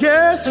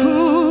 guess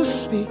who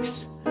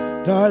speaks?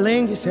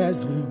 Darling, he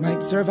says we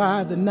might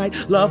survive the night.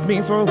 Love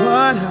me for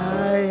what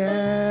I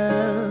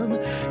am,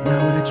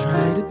 not what I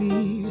try to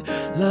be.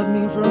 Love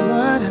me for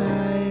what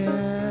I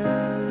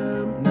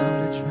am, not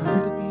what I try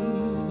to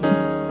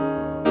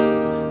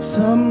be.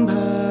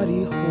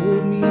 Somebody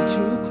hold me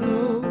too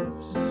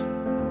close.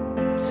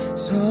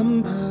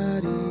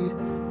 Somebody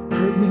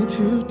hurt me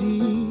too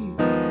deep.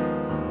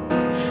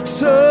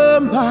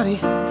 Somebody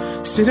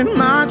sit in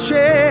my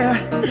chair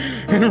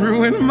and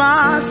ruin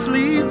my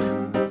sleep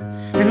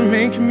and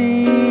make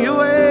me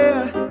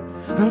aware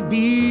of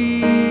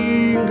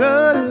being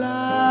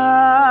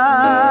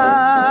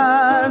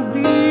alive,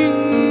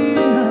 being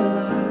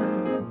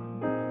alive.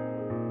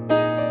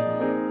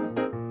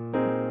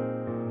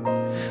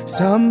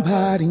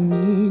 Somebody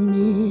need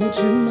me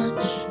too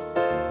much.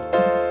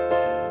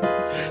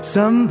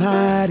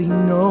 Somebody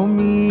know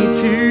me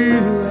too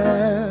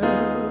well.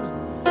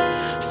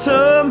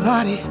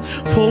 Somebody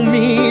pull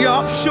me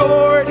up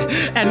short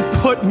and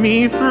put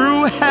me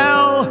through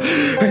hell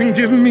and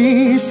give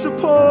me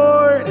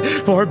support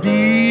for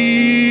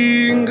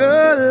being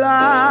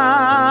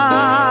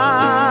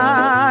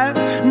alive.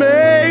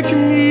 Make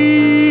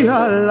me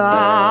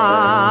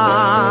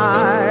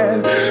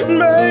alive.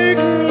 Make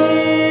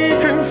me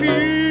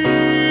confused.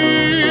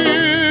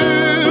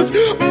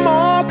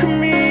 Mock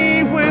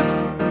me with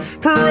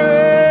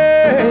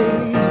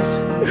praise.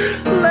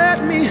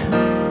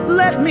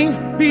 Let me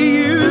be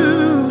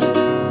used.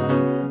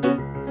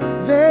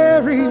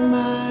 Vary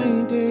my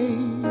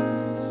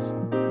days,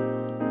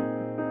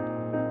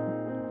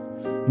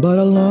 but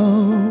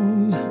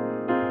alone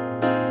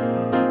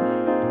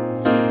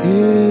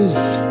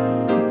is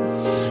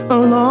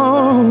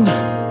alone,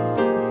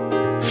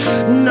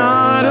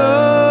 not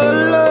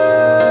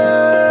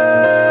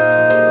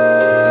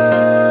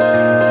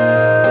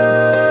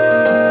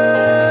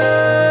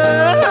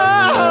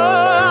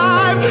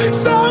alone.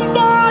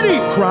 Somebody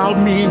crowd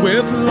me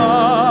with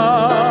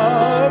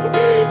love.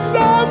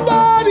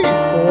 Somebody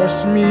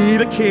force me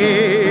to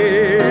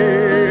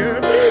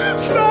care.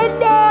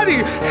 Somebody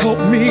help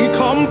me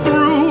come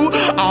through.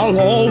 I'll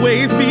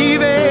always be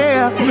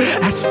there,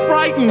 as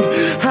frightened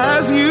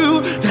as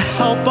you, to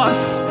help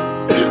us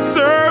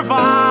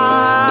survive.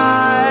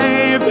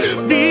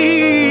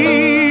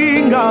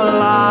 Being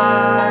alive.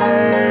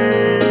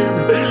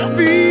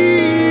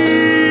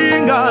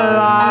 Being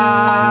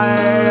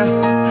alive.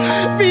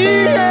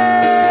 Being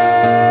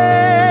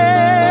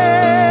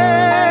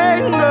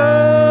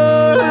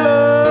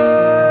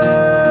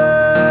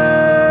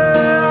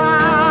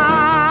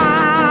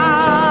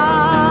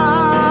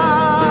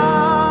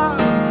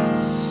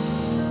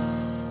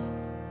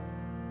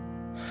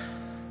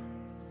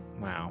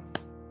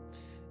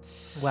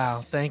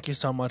Wow, thank you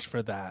so much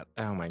for that.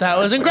 Oh my god. That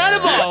was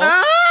incredible.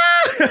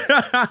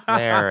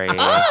 Larry.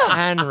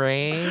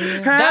 Henry.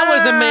 That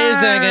was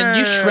amazing, and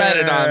you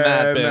shredded on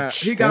that,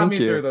 bitch. He got Thank me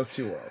you. through those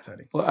two worlds,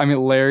 honey. Well, I mean,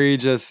 Larry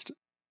just,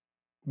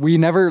 we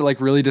never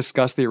like really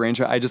discussed the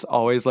arrangement. I just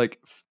always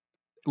like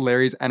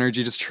Larry's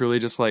energy just truly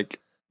just like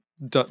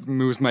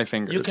moves my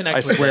fingers. You connect I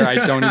with swear it.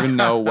 I don't even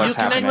know what's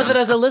You happening. connect with it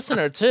as a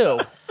listener too.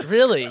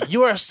 Really,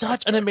 you are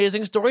such an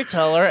amazing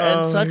storyteller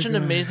and Oh such my an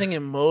God. amazing,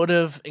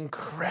 emotive,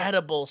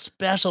 incredible,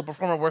 special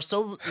performer. We're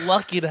so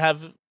lucky to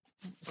have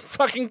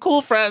fucking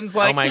cool friends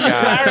like Oh my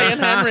God. Larry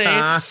and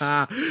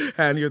Henry.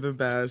 And you're the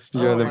best.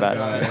 You're the my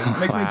best. God. It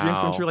makes my dreams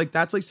come Wow. true. Like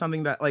that's like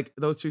something that like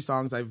those two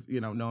songs I've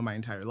known my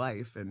entire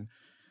life, and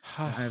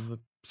I have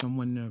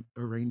someone to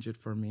arrange it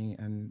for me,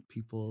 and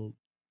people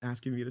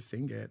asking me to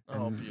sing it.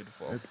 Oh, and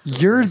beautiful. it's so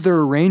You're nice. the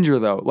arranger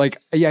though. Like,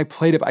 yeah, I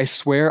played it. But I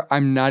swear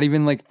I'm not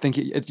even like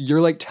thinking.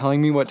 You're like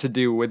telling me what to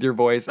do with your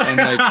voice, and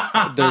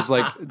like there's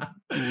like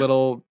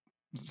little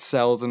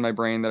cells in my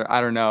brain that are,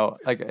 I don't know,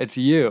 like it's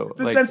you.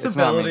 The like, it's not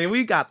sensibility. me.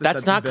 We got the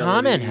That's not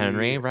common, sensibility.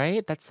 Henry,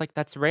 right?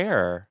 That's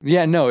rare.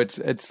 Yeah, no, it's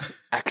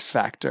X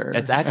Factor.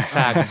 It's X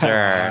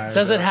Factor.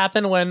 Does it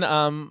happen when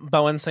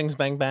Bowen sings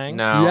Bang Bang?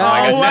 No. Yeah. Oh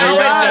my Oh God. my No,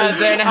 God. it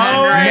doesn't, Oh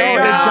Henry. my No,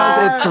 God. it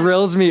does. It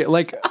thrills me.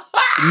 Like,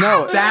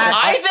 no.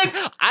 I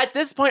think at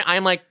this point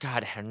I'm like,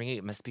 God, Henry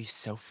must be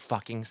so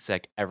fucking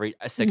sick of me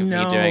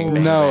doing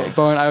Bang No, Bang.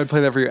 Bowen, I would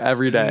play that for you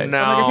every day.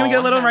 No. Oh my God, can we get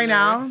a little right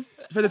now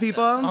for the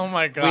people? Oh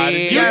my God!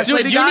 Yes, you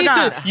Lady need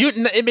Gaga.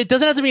 to. It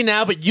doesn't have to be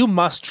now, but you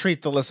must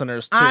treat the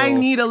listeners too. I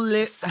need a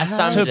list.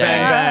 Someday. To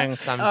Bang Bang.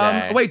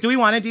 Someday. Wait, do we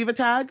want a diva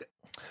tag?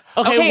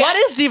 Okay, what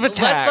is Diva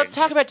Tag? Let's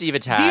talk about Diva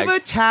Tag. Diva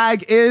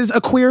tag is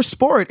a queer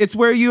sport. It's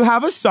where you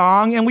have a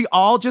song and we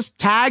all just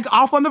tag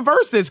off on the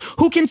verses.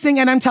 Who can sing?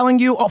 And I'm telling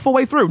you, all full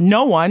way through,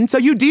 no one. So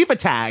you diva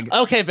tag.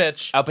 Okay,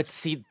 bitch. Oh, but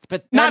see,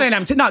 but Not then-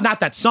 not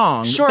that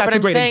song. Sure, That's but a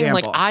I'm great saying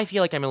example. like I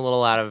feel like I'm a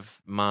little out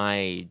of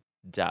my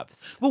depth.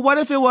 Well, what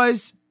if it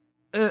was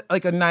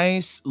like a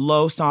nice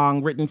low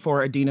song written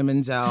for Idina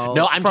Menzel?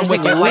 No, I'm from just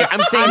saying. Wicked? Like,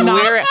 I'm saying I'm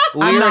not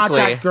lyrically.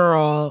 that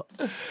girl.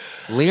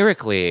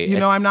 Lyrically, You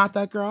know, it's- I'm not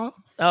that girl.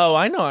 Oh,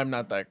 I know I'm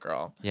not that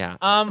girl. Yeah.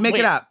 Make wait,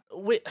 it up.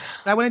 Wait.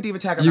 I wouldn't diva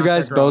tag. I'm You not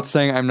guys that girl. both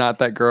saying I'm not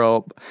that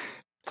girl,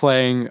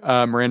 playing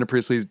Miranda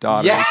Priestley's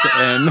daughters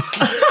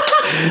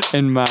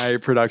in my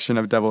production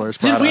of Devil Wears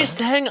Prada. Did we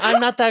sing I'm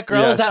Not That Girl?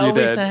 Yes, Is that you what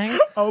we did. sang?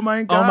 Oh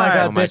my god. Oh my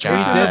God, Oh my bitch.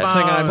 God. We did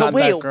sing I'm But Not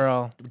wait, That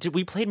Girl. Did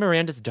we play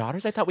Miranda's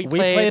Daughters? I thought we We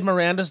played. played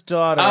Miranda's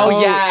daughter.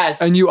 Oh, yes.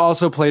 And you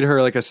also played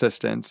her like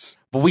assistants.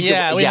 But we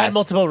Yeah, did, we yes. had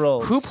multiple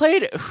roles. Who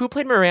played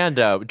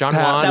Miranda? Don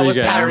Pat Juan. That was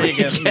Regan. Pat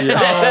Regan.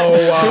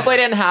 Yeah. Who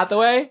played Anne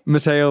Hathaway?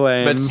 Mateo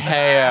Lane.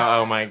 Mateo.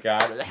 Oh my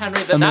God,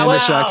 Henry. Amanda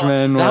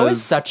Shackman That was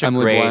was such a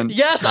Emily great. Blunt.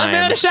 Yes, time.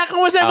 Amanda Shackman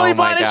was Emily Oh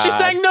my Blunt, and she God.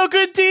 sang No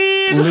Good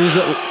Deed.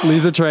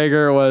 Lisa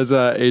Traeger was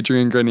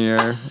Adrian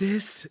Grenier.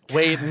 This.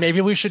 Wait, maybe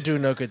we should do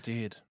No Good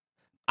Deed.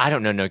 I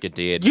don't know No Good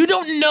Deed. You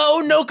don't know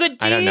No Good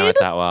Deed? I don't know it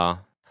that well.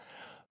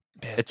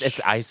 It's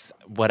ice.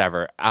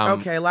 Whatever.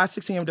 Okay, Last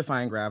 6 a.m.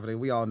 Defying Gravity.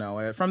 We all know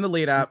it. From the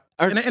lead up.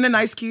 In a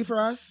nice key for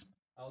us.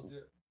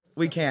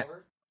 We can't.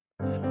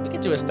 We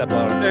could do a step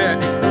lower.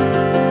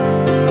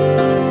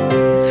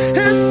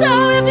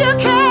 So if you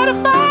care to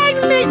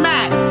find me,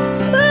 Matt.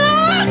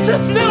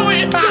 No,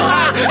 it's too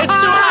high.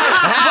 It's too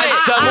high. Has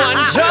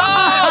someone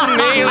told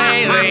me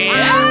lately?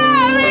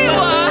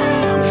 Everyone.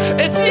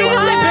 It's too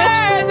high, bitch.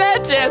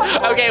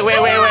 Okay, wait.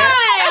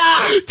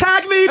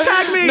 Tag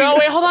me. No,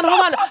 wait, hold on.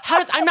 How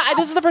does I'm not?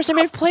 This is the first time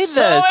I've played this.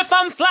 So if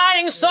I'm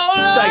flying solo.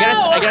 So I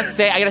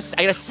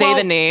gotta say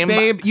the name.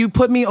 Babe, you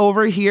put me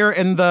over here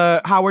in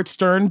the Howard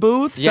Stern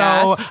booth,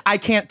 Yes. so I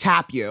can't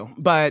tap you.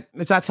 But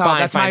that's how. Fine,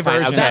 that's fine, my fine.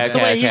 version. Okay, That's the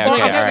way he's okay,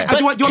 doing okay, it. all right. Do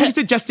you want me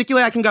to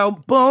gesticulate? I can go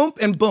boom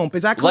and boom.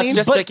 Is that clean?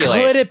 Let's But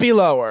gesticulate. could it be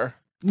lower?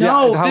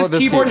 No, Yeah, how this about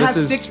this keyboard key? has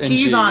This is 6 in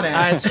keys G. on it.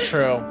 That's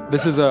true.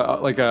 This is a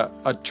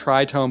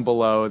tritone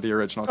below the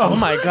original. Oh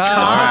my God. Talk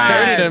God.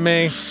 dirty to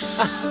me.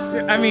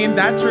 I mean,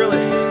 that's really.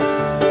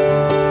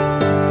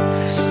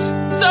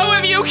 So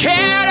if you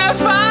care to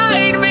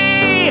find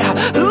me,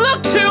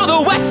 look to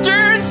the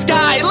western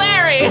sky,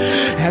 Larry.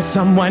 As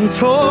someone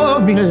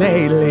told me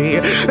lately,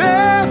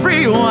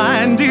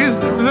 everyone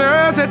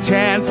deserves a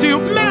chance to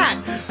Matt.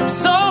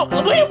 So,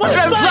 wait, what?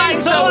 I'm flying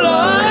solo.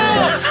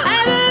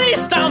 At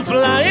least I'm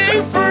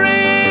flying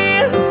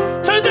free.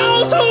 To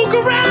those who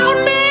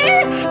ground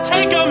me,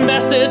 take a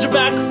message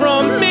back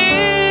from me.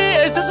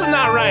 This is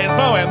not right,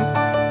 Bowen.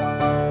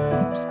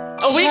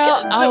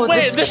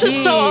 Wait, this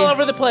is so all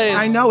over the place.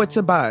 I know it's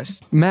a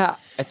bust. Matt,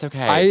 It's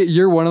okay.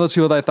 you're one of those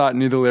people that I thought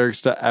knew the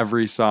lyrics to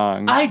every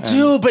song. I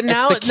do, but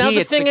now the key,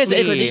 the it's thing the is,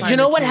 key. you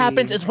know what Find the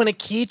happens key. is when a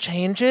key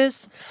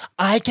changes,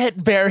 I get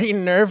very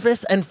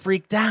nervous and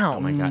freaked out. oh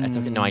my God, it's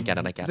okay. No, I get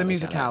it. The I get it.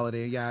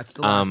 musicality, yeah, it's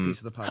the last piece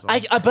of the puzzle.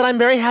 But I'm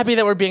very happy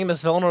that we're being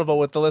this vulnerable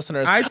with the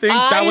listeners. I think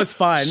that was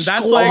fun.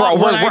 That's like We're-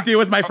 what we're- I do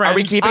with my friends. Are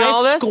we keeping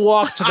all I this?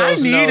 squawked those I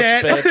need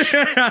notes, it.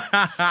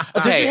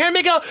 bitch. Did you hear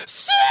me go?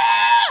 "Sir!"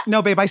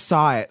 No, babe, I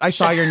saw it. I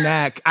saw your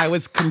neck. I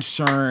was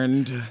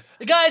concerned.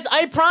 Guys,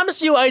 I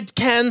promise you I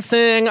can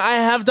sing. I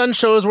have done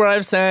shows where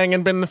I've sang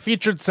and been the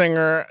featured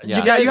singer. Yeah.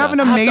 Yeah, guys you have an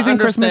to amazing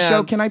Christmas show.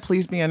 understand. Can I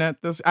please be in it?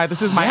 This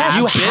is my Yes, ass.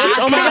 You bitch. have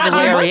Oh to my have God, you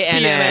Larry must be in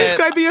in it.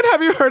 Can I be in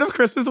Have You Heard of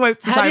Christmas?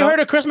 What's the Have you title? heard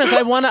of Christmas?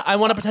 I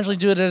wanna potentially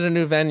do it at a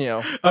new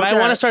venue, but I Okay.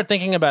 want to start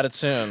thinking about it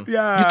soon.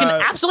 Yeah. You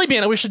can absolutely be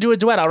in it. We should do a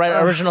duet. I'll write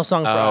an original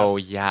song for Oh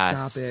us.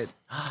 yes. Stop it.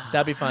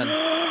 That'd be fun,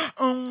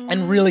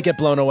 and really get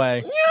blown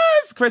away.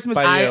 Yes, Christmas.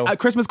 By you.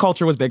 Christmas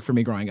culture was big for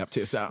me growing up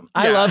too. So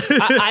I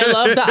yeah.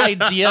 love the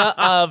idea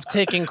of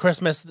taking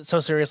Christmas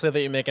so seriously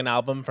that you make an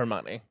album for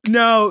money.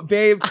 No,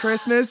 babe.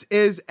 Christmas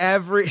is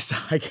every.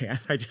 I can't.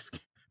 I just.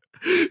 Can't.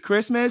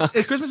 Christmas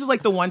was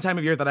like the one time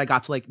of year that I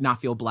got to like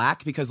not feel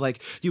black because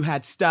like you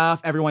had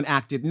stuff, everyone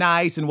acted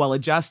nice and well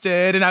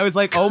adjusted, and I was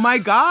like, oh my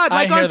God,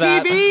 like on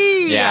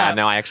TV. Yeah,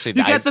 no, I actually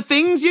you get the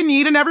things you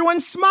need and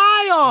everyone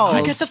smiles.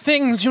 I get the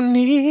things you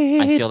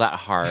need. I feel that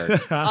hard.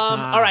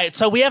 All right,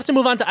 so we have to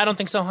move on to I Don't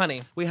Think So,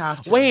 Honey. We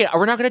have to. Wait,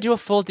 we're not going to do a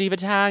full diva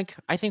tag?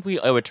 I think we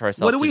owe it to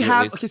ourselves. What do we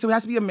have? Least... Okay, so it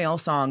has to be a male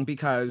song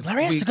because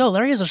Larry has to go.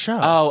 Larry has a show.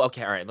 Oh,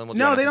 okay, all right. Then we'll do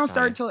no, they don't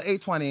start until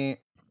 8:20.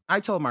 I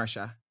told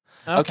Marsha.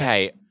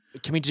 Okay.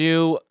 Can we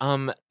do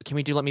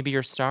Let Me Be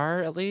Your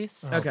Star at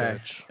least? Okay.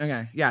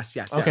 Okay. Yes.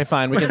 Okay,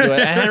 fine. We can do it.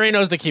 And Henry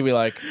knows the key we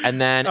like.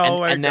 And then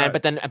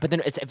but then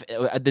it's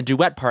the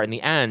duet part in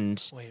the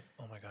end. Wait.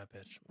 Oh my God,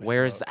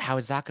 bitch. How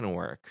is that going to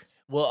work?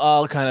 Well,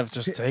 I'll kind of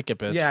just take it,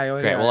 bitch. Yeah.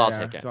 Great. Well, I'll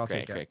take it. So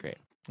Great.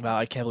 Wow,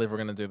 I can't believe we're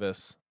going to do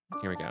this.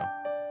 Here we go.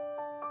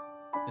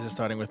 Is it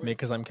starting with me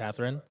because I'm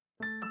Catherine?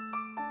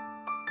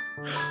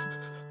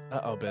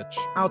 Uh-oh, bitch.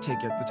 I'll take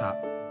it. The top.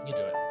 You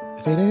do it.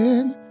 Fade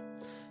in.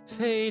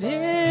 Fade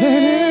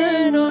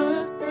in on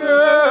a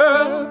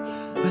girl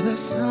with a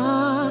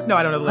sun. No,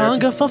 I don't know the lyrics.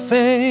 Hunger for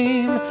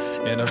fame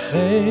in a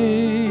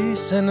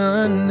face and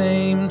a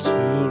name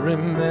to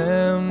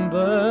remember.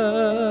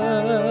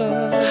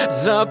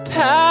 The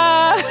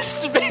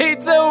past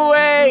fades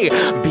away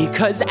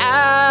because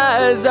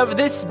as of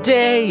this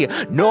day,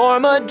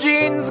 Norma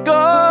Jean's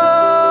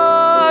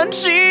gone.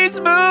 She's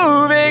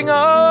moving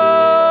on.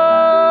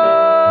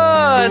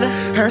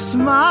 Her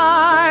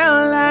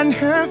smile and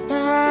her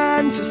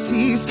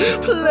fantasies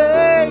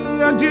play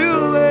a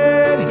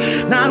duet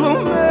that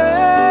will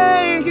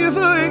make you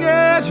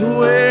forget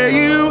where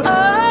you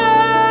are.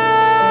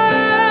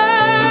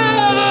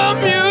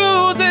 The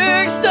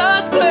music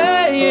starts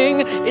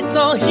playing. It's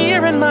all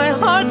here in my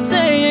heart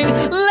saying,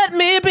 let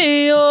me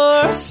be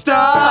your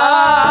star.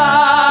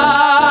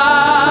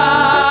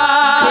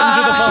 Couldn't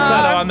do the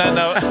falsetto on that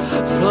note.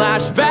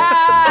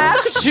 Flashback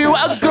to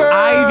a girl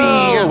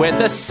Ivy with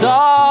a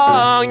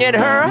song in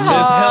her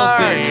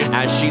heart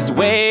as she's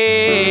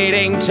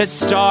waiting to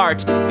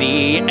start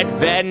the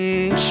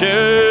adventure.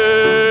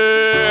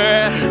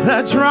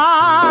 The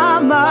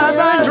drama,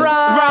 the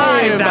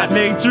drive that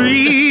make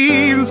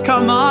dreams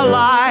come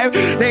alive.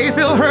 They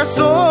fill her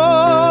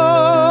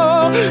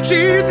soul.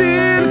 She's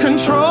in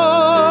control.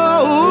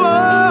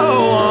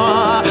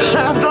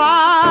 The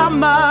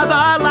drama,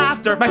 the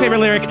laughter. My favorite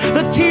lyric,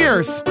 the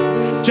tears.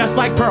 Just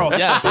like Pearl.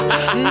 Yes.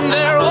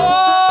 They're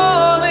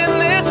all in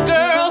this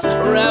girl's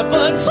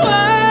repertoire.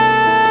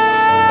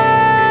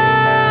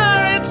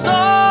 It's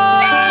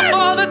all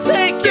for the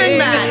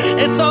taking.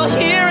 It's all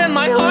here and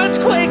my heart's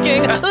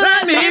quaking.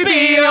 Let me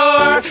be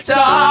your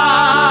star.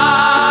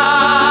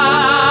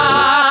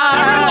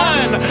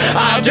 Everyone,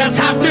 I just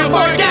have to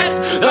forget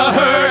the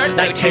hurt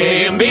that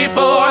came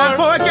before.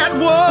 Forget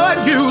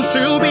what used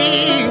to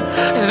be.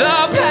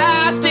 The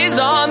past is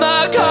on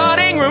the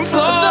cutting room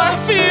floor. The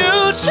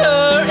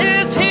future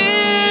is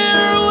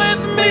here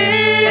with me.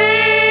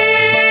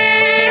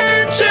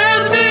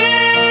 Choose me.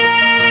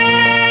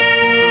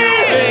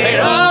 Fade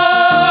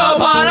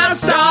upon a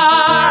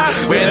star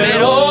with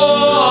it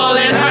all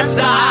in her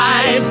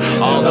sides.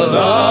 All the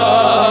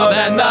love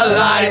and the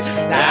light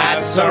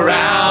that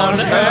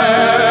surround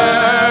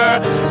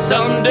her.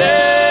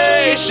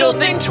 Someday she'll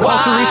think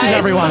twice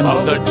everyone.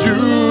 of the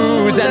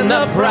dues and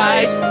the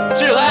price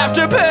she'll have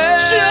to pay.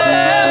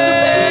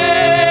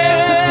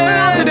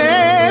 Not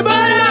today,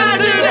 but not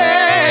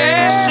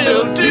today.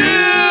 She'll do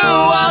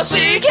all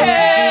she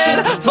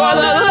can for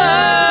the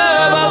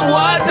love of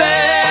one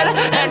man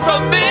and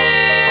from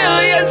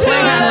millions who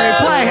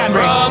love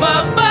from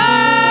afar.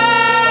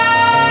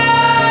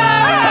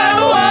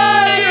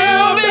 What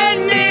you've been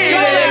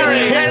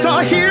needing. It's all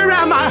here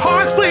and my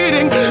heart's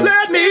bleeding.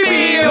 Let me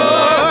be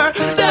your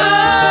star.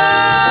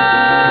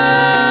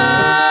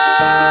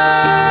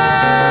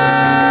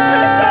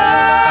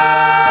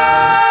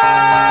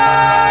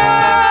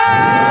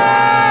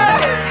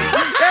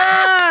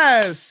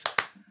 Yes.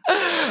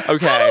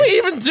 Okay. How do we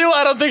even do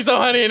I Don't Think So,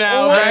 Honey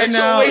now? I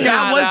know.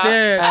 That was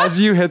it. As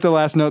you hit the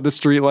last note, the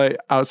street light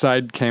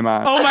outside came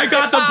on. Oh my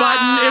God, the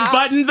button. It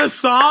buttoned the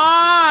song.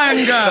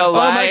 The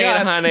light,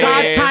 honey.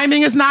 God's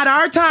timing is not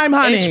our time,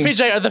 honey.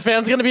 HPJ, are the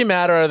fans going to be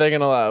mad or are they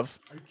going to love?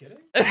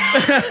 Oh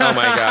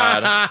my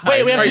God.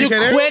 Wait, we have Are to you do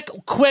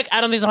kidding? quick I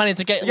Don't Think So, Honey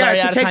to get Yeah, Larry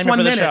it out of takes time 1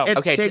 for the minute. show. It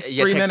Okay, takes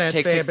yeah, 3 takes- minutes.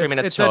 takes babe. 3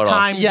 minutes it's total. a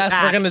timed Yes,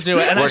 we're going to do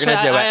it. And We're actually,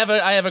 gonna do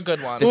I it. have a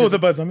good one. Ooh, the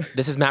bosom.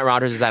 This is Matt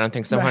Rogers' I Don't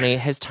Think So, Honey.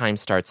 His time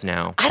starts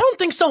now. I Don't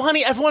Think So,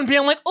 Honey. Everyone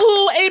being like,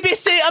 ooh,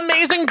 ABC,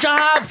 amazing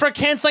job for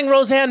canceling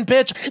Roseanne,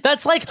 bitch.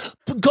 That's like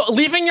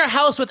leaving your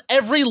house with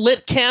every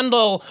lit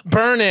candle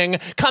burning,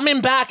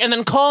 coming back, and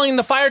then calling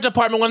the fire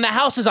department when the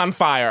house is on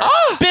fire.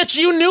 Bitch,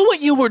 you knew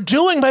what you were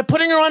doing by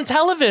putting her on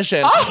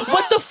television.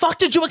 What the fuck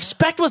did you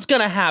expect was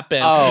gonna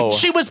happen?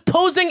 She was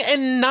posing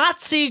in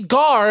Nazi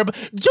garb,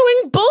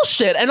 doing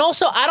bullshit. And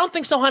also, I don't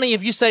think so, honey,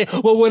 if you say,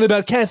 well, what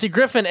about Kathy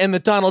Griffin and the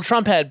Donald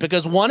Trump head?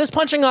 Because one is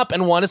punching up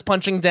and one is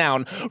punching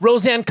down.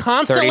 Roseanne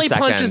constantly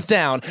punches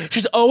down.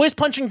 She's always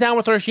punching down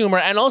with her humor.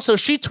 And also,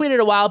 she tweeted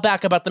a while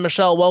back about the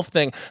Michelle Wolf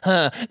thing.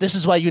 This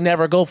is why you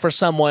never go for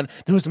someone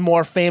who's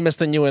more famous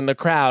than you in the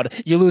crowd.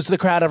 You lose the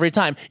crowd every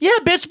time. Yeah,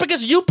 bitch,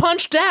 because you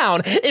punch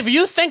down. If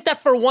you think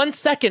that for 1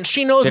 second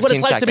she knows what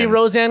it's like to be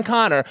Roseanne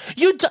Connor,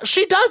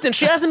 she doesn't.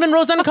 She hasn't been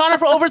Roseanne Connor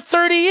for over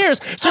 30 years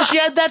since she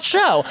had that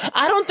show.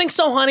 I don't think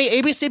so, honey.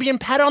 ABC being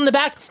patted on the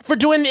back for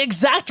doing the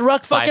exact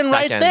fucking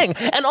right thing.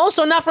 And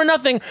also, not for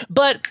nothing,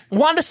 but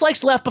Wanda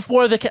Sykes left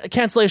before the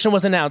cancellation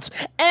was announced.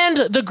 And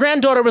the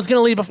granddaughter was going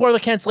to leave before the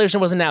cancellation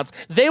was announced.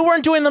 They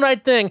weren't doing the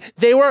right thing.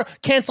 They were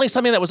canceling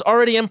something that was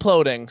already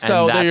imploding.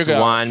 So and there you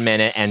go. 1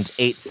 minute and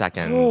 8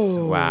 seconds.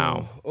 Ooh.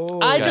 Wow.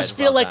 I just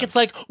feel like it's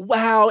like,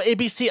 wow,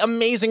 ABC,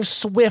 amazing,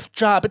 swift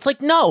job. It's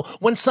like, no,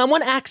 when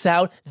someone acts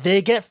out,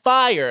 they get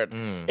fired.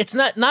 It's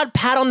not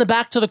pat on the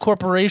back to the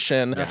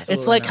corporation.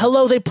 It's like,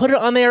 hello, they put it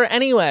on the air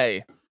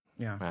anyway.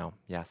 Yeah. Wow.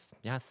 Yes.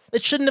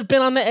 It shouldn't have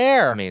been on the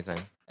air. Amazing.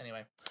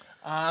 Anyway,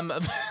 am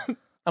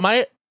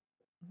I?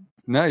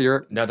 No,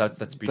 that's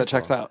beautiful. That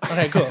checks out.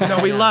 Okay, cool. No,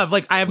 we love.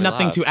 Like, I have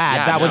nothing to add.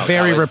 Yeah, that was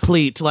very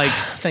replete. Like,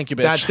 thank you,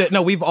 bitch. That's it.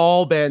 No, we've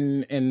all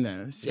been in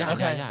this. Yeah.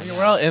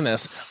 We're all in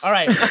this. All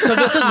right. So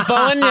this is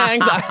Bowen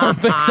Yang's I Don't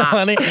Think So,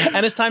 Honey.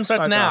 And his time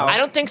starts now. I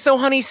don't think so,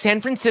 honey.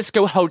 San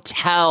Francisco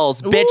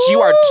hotels. Bitch, you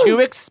are too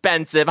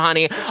expensive,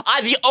 honey.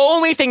 The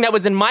only thing that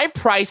was in my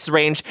price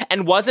range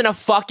and wasn't a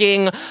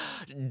fucking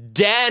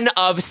den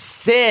of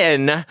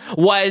sin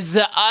was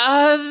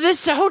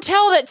this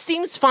hotel that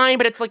seems fine,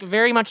 but it's like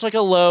very much like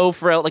a low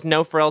frill, like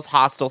no frills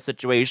hostel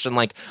situation.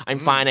 Like, I'm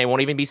fine. I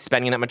won't even be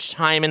spending that much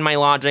time in my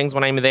lodgings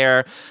when I'm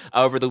there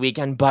over the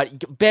weekend. But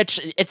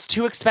bitch, it's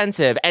too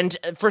expensive. And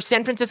for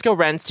San Francisco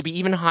rents to be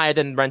even higher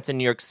than rents in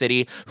New York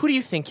City, who do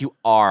you think you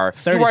are?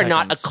 You are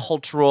not a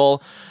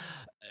cultural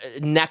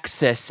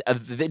nexus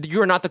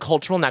you're not the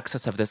cultural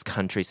nexus of this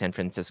country, San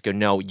Francisco.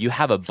 No, you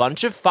have a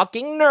bunch of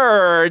fucking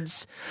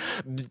nerds,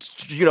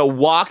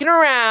 walking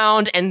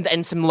around,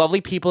 and some lovely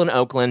people in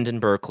Oakland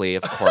and Berkeley,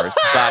 of course.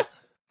 But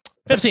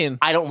 15.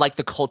 I don't like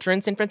the culture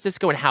in San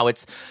Francisco and how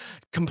it's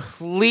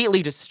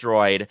completely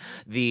destroyed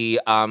it's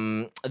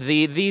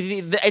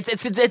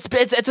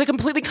a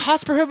completely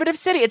cost prohibitive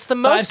city. It's the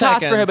most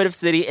cost prohibitive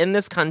city in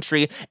this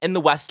country, in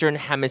the Western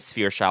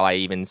Hemisphere, shall I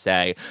even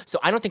say. So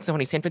I don't think so,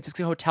 honey. San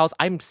Francisco hotels,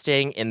 I'm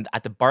staying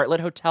at the Bartlett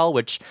Hotel,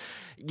 which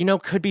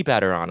could be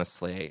better,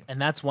 honestly. And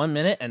that's 1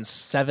 minute and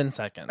 7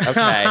 seconds.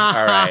 Okay,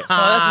 all right. So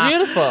that's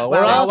beautiful.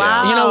 We're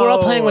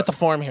all playing with the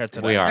form here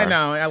today. We are. I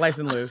know. I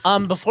license loose.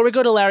 Before we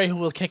go to Larry, who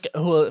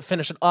will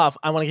finish it off,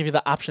 I want to give you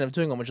the option of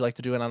doing one. Would you like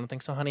to do it? I don't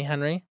think so, honey,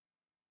 Henry.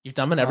 You've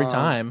done it every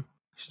time.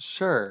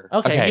 Sure.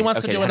 Okay. He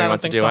wants to do it. I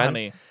don't think so,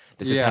 honey.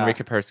 This is Henry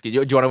Kapersky. Do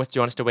you want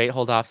us to wait,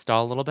 hold off,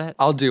 stall a little bit?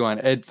 I'll do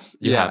one.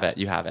 You have it.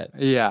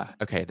 Yeah.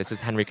 Okay. This is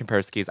Henry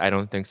Kapersky's I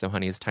Don't Think So,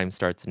 Honey. His time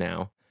starts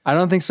now. I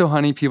don't think so,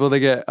 honey. People that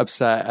get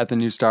upset at the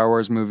new Star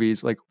Wars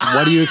movies, like,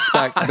 what do you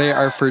expect? They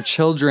are for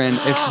children.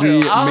 If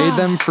we made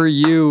them for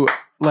you,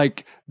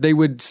 like, they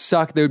would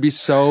suck. They would be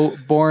so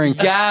boring.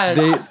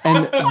 Yes.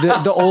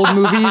 The old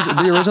movies,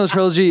 the original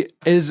trilogy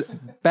is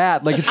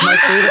bad. Like, it's my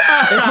favorite.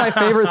 It's my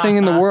favorite thing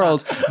in the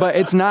world, but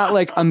it's not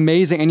like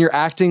amazing. And you're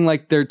acting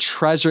like they're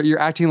treasure. You're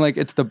acting like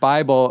it's the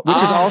Bible, which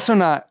is also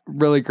not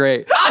really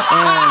great.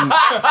 And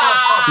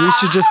we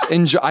should just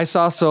enjoy. I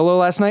saw Solo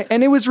last night,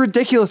 and it was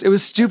ridiculous. It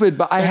was stupid,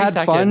 but I had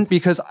fun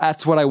because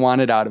that's what I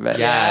wanted out of it.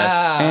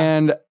 Yes.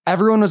 And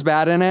everyone was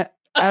bad in it.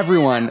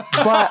 Everyone,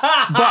 but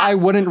I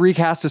wouldn't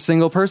recast a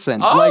single person.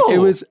 Like, it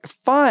was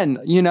fun,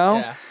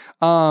 Yeah.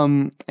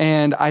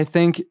 And I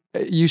think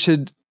you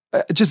should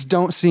just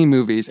don't see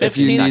movies if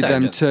you need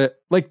them to,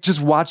 like,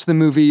 just watch the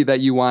movie that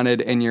you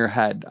wanted in your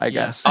head, I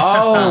guess.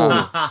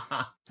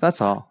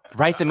 That's all.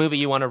 Write the movie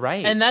you want to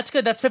write. And that's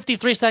good. That's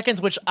 53 seconds,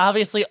 which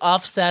obviously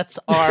offsets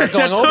our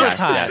going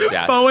overtime.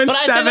 Yes. Bowen but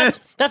 7. I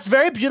think that's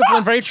very beautiful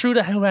and very true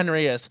to who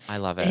Henry is. I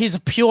love it. He's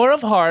pure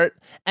of heart,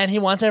 and he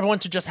wants everyone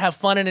to just have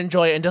fun and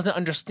enjoy it, and doesn't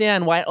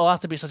understand why it all has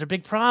to be such a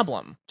big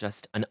problem.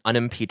 Just an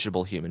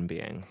unimpeachable human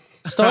being.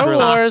 Star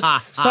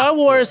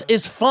Wars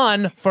is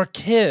fun for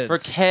kids. For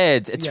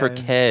kids. It's for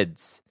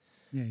kids.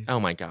 Oh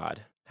my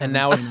God. And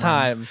now it's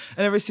time. I've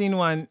never seen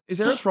one. Is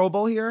there a Troll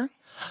Bowl here?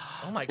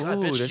 Oh my God,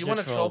 bitch. Do you want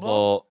a Troll Troll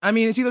Bowl? I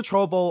mean, it's either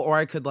Troll Bowl or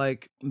I could,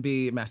 like,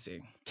 be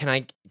messy. Can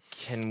we?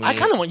 I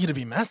kind of want you to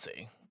be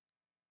messy.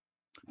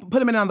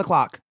 Put a minute on the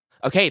clock.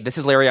 Okay, this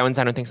is Larry Owens.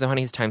 I Don't Think So,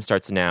 Honey. His time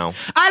starts now.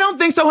 I don't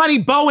think so, honey.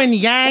 Bowen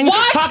Yang.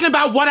 What? Talking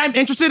about what I'm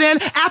interested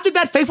in. After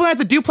that fateful night at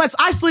the duplex,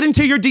 I slid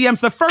into your DMs,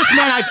 the first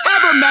man I've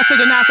ever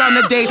messaged and asked on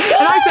a date.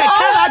 And I said,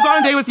 can I go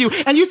on a date with you?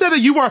 And you said that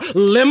you were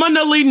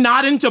liminally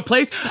not into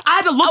place. I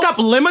had to look up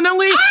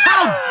liminally.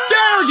 How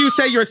dare you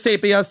say you're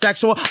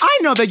sapiosexual? I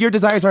know that your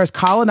desires are as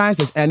colonized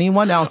as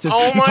anyone else's.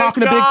 You're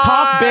talking a big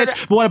talk,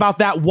 bitch. But what about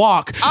that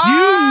walk? You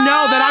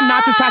know that I'm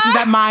not just attracted to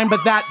that mind,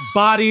 but that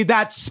body,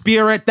 that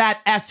spirit, that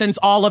essence,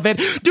 all of it.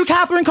 Do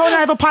Catherine Cohen and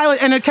I have a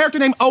pilot and a character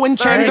named Owen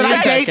Chang that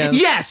I date?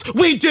 Yes,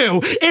 we do.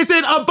 Is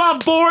it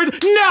above board?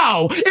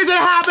 No. Is it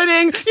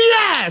happening?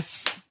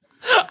 Yes.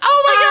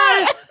 Oh my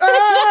God.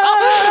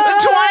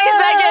 20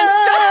 seconds.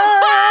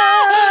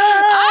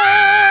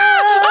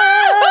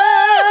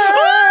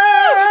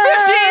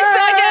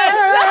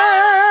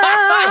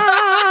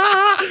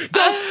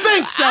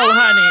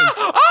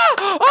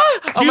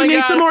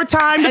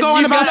 time to go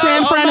on about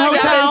San Fran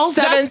hotels?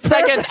 7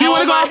 seconds. Do you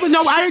want to go off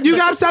with you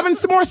got 7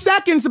 more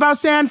seconds about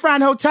San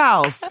Fran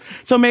hotels.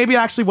 So maybe it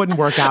actually wouldn't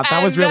work out.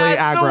 That was really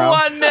aggro.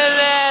 1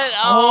 minute.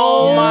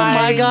 Oh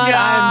my God.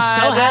 I'm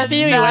so happy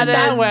you went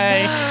that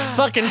way.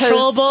 Fucking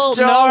troll bowl?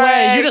 No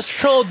way. You just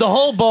trolled the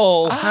whole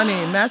bowl.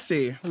 Honey,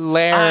 messy.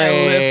 Larry. I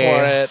live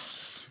for it.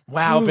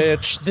 Wow,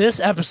 bitch. This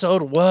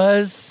episode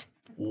was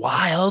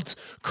wild,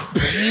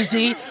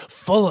 crazy,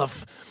 full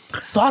of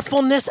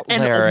thoughtfulness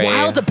and Larry.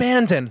 wild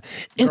abandon.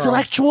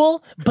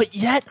 Intellectual, but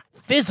yet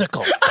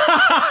physical.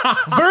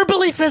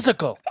 Verbally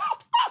physical.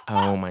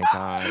 Oh my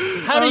God.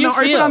 How do you feel?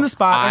 Are you put on the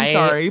spot? I'm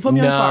sorry. You put me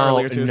on the spot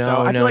earlier too,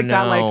 so I feel like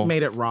that no.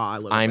 made it raw a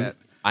little bit.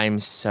 I'm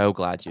so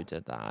glad you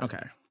did that. Okay.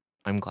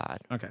 I'm glad.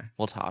 Okay.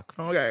 We'll talk.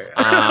 Okay.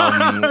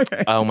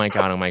 Okay. Oh my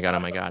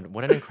God.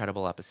 What an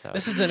incredible episode.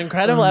 This is an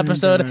incredible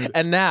episode.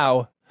 And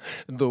now,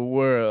 the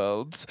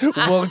world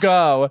will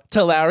go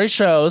to Larry's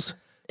shows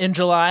in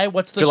July.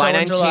 What's the July show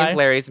in 19th, July?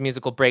 Larry's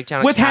musical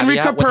breakdown With Henry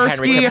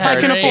Kapersky. If I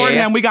can afford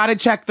him, we got to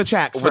check the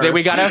checks first.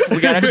 We gotta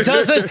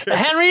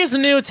Henry's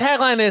new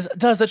tagline is,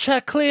 does the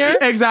check clear?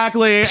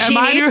 Exactly.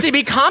 He needs to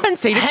be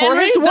compensated for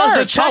Henry, his does work.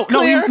 the check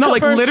clear?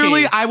 Like Kapersky?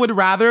 literally, I would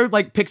rather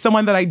like pick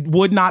someone that I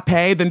would not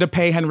pay than to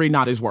pay Henry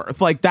not his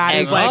worth. Like that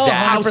is like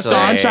how Exactly.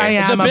 staunch I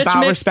am The bitch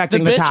about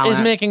respecting the bitch talent.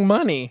 is making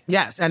money.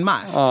 Yes, and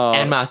must.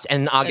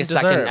 And August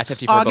 2nd at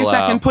 54 August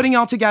Below. 2nd, putting it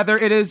all together.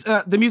 It is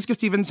the music of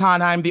Stephen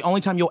Sondheim, the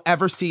only time you'll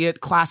ever see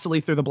it classically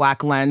through the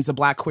black lens, the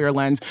black queer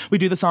lens. We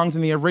do the songs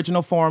in the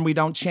original form. We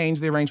don't change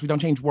the arrangement. We don't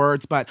change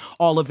words, but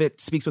all of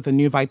it speaks with a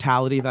new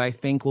vitality that I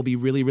think will be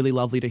really, really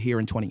lovely to hear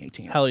in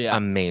 2018. Hell yeah.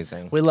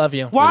 Amazing. We love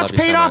you. Watch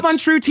Paid Off on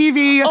True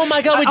TV. Oh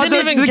my God, we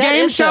didn't even the get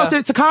game into show.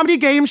 It's a comedy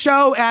game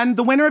show, and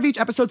the winner of each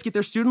episode get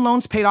their student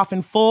loans paid off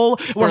in full.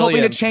 We're hoping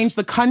to Brilliant. change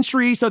the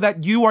country so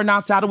that you are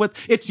not saddled with,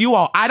 it's you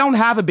all. I don't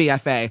have a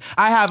BFA.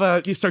 I have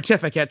a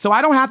certificate, so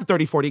I don't have the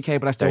 30, 40K,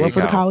 but I still There work you for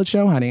the go. college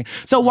show, honey.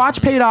 So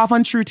watch Paid Off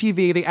on True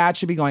TV. The ad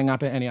should be going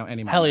up at any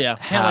moment. Hell yeah.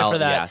 Can't wait for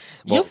that.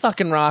 yes. You Well-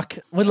 fucking rock.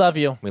 We love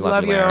you. We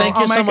love you. Larry. Thank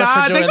you Oh my so much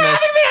God. for doing Thanks for this.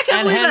 having me. I can't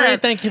And believe Henry,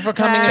 it. thank you for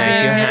coming Thank and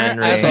being you, here.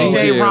 Henry. As Thank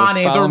always. DJ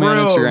Ronnie, Follow the me on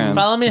room. Instagram.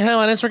 Follow me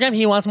on Instagram.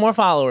 He wants more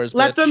followers.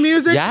 Let the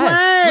music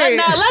Yes. play.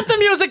 Let the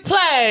music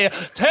play.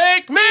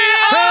 Take me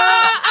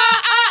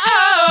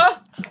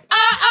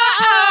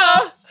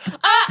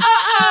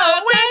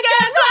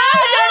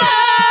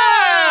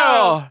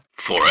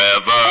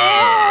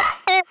Forever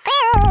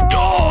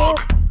Dog.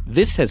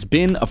 This has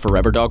been a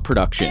Forever Dog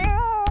production.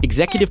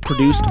 Executive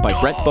produced by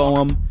Brett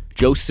Boehm,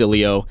 Joe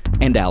Cilio,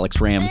 and Alex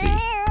Ramsey.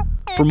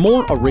 For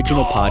more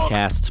original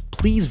podcasts,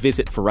 please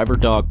visit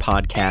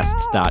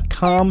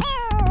foreverdogpodcasts.com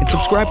and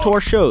subscribe to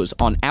our shows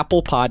on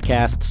Apple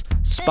Podcasts,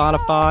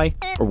 Spotify,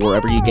 or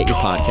wherever you get your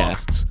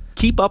podcasts.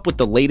 Keep up with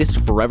the latest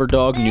Forever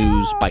Dog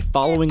news by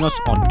following us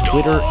on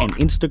Twitter and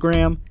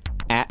Instagram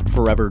at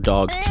Forever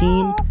Dog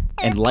Team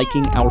and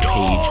liking our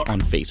page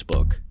on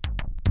Facebook.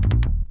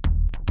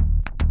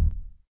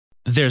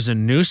 There's a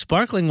new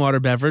sparkling water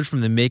beverage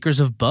from the makers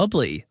of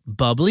Bubbly,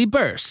 Bubbly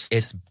Burst.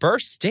 It's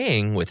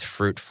bursting with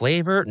fruit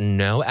flavor,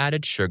 no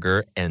added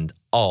sugar, and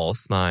all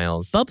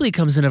smiles. Bubbly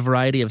comes in a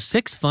variety of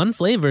 6 fun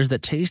flavors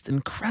that taste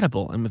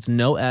incredible, and with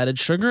no added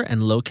sugar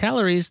and low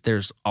calories,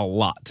 there's a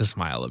lot to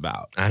smile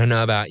about. I don't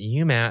know about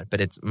you, Matt, but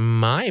it's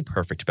my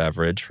perfect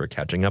beverage for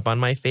catching up on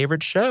my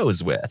favorite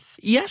shows with.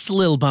 Yes,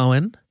 Lil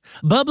Bowen.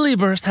 Bubbly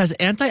Burst has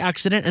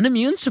antioxidant and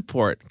immune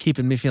support,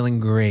 keeping me feeling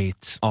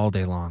great all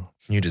day long.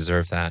 You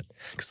deserve that.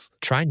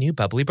 Try new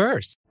Bubbly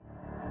Burst.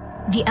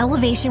 The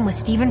Elevation with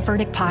Stephen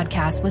Furtick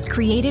podcast was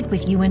created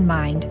with you in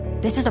mind.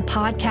 This is a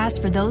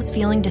podcast for those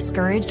feeling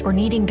discouraged or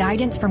needing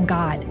guidance from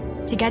God.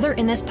 Together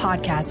in this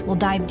podcast, we'll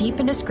dive deep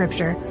into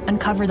scripture,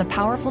 uncover the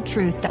powerful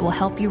truths that will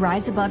help you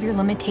rise above your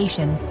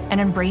limitations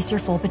and embrace your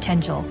full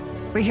potential.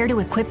 We're here to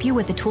equip you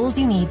with the tools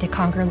you need to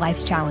conquer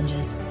life's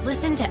challenges.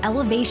 Listen to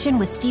Elevation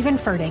with Stephen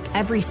Furtick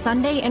every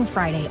Sunday and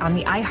Friday on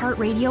the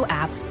iHeartRadio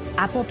app,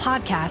 Apple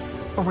Podcasts,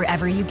 or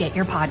wherever you get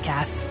your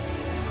podcasts.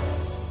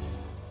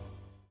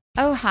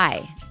 Oh,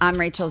 hi, I'm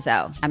Rachel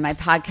Zoe, and my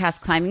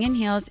podcast, Climbing in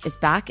Heels, is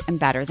back and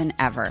better than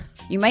ever.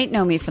 You might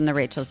know me from the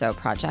Rachel Zoe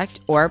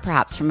Project, or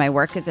perhaps from my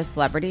work as a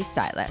celebrity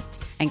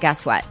stylist. And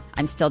guess what?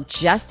 I'm still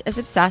just as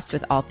obsessed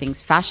with all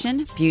things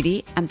fashion,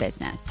 beauty, and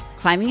business.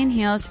 Climbing in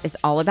Heels is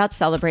all about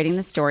celebrating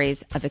the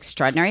stories of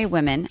extraordinary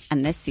women,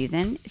 and this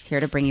season is here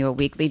to bring you a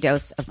weekly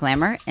dose of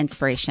glamour,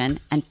 inspiration,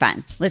 and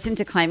fun. Listen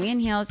to Climbing in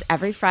Heels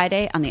every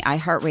Friday on the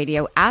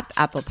iHeartRadio app,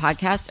 Apple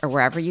Podcasts, or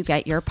wherever you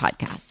get your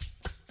podcasts.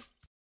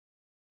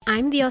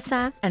 I'm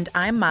Diosa. And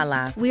I'm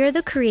Mala. We are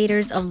the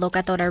creators of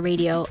Locatora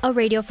Radio, a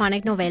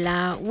radiophonic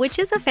novela, which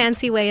is a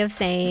fancy way of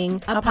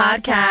saying a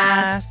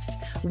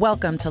podcast.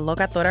 Welcome to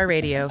Locatora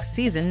Radio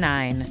Season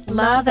 9.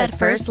 Love at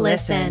first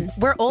listen.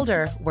 We're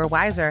older, we're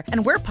wiser,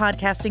 and we're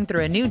podcasting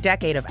through a new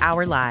decade of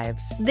our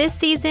lives. This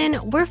season,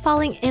 we're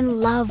falling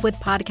in love with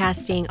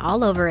podcasting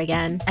all over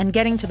again. And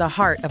getting to the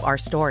heart of our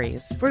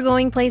stories. We're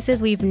going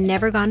places we've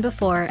never gone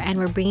before, and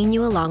we're bringing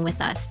you along with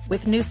us.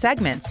 With new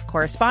segments,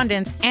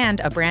 correspondence,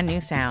 and a brand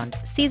new sound.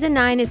 Season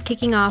 9 is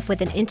kicking off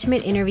with an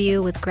intimate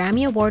interview with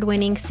Grammy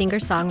Award-winning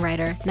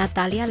singer-songwriter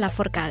Natalia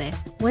Lafourcade.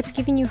 What's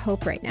giving you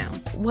hope right now?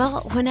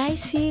 Well, when I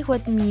see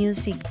what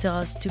music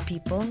does to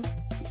people,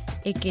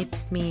 it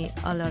gives me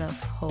a lot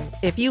of hope.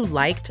 If you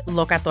liked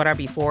Locatora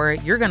before,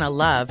 you're going to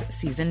love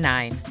Season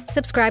 9.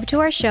 Subscribe to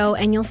our show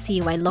and you'll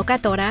see why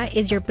Locatora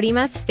is your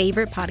prima's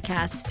favorite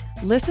podcast.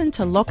 Listen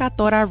to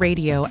Locatora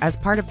Radio as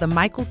part of the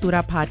My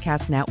Cultura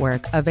Podcast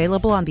Network,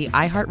 available on the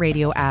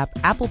iHeartRadio app,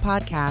 Apple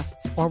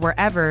Podcasts, or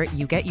wherever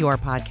you get your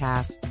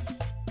podcasts.